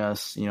supporting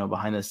us,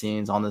 behind the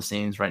scenes, on the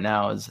scenes right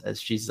now, as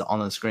she's on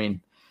the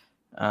screen.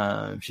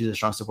 She's a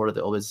strong supporter of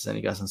the Oblates of St.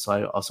 Augustine, so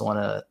I also want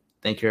to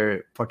thank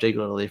her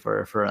particularly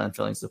for her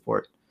unfailing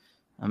support.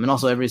 And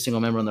also every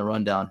single member on the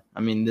rundown. I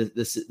mean,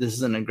 this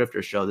isn't a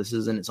grifter show. This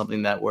isn't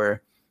something that we're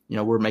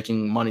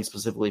making money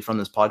specifically from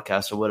this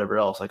podcast or whatever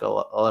else, like a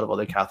lot of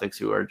other Catholics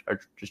who are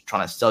just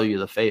trying to sell you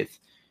the faith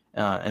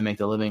and make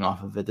their living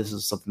off of it. This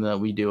is something that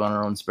we do on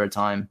our own spare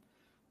time,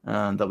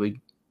 that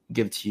we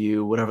give to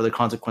you, whatever the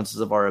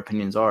consequences of our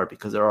opinions are,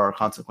 because there are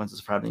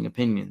consequences for having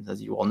opinions,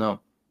 as you all know.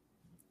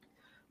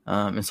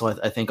 And so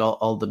I think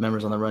all the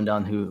members on the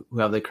rundown who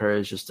have the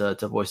courage just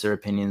to voice their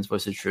opinions,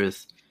 voice the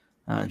truth,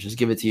 just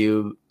give it to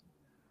you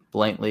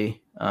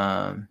blankly,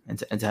 and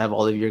to have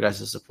all of your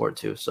guys' support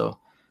too. So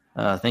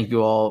thank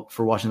you all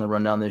for watching the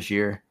rundown this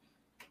year,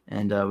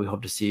 and we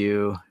hope to see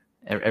you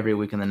every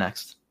week in the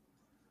next.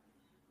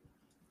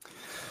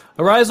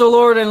 Arise, O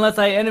Lord, and let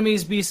thy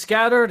enemies be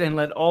scattered, and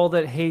let all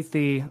that hate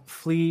thee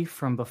flee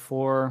from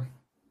before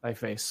thy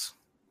face.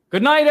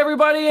 Good night,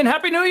 everybody, and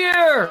Happy New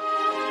Year!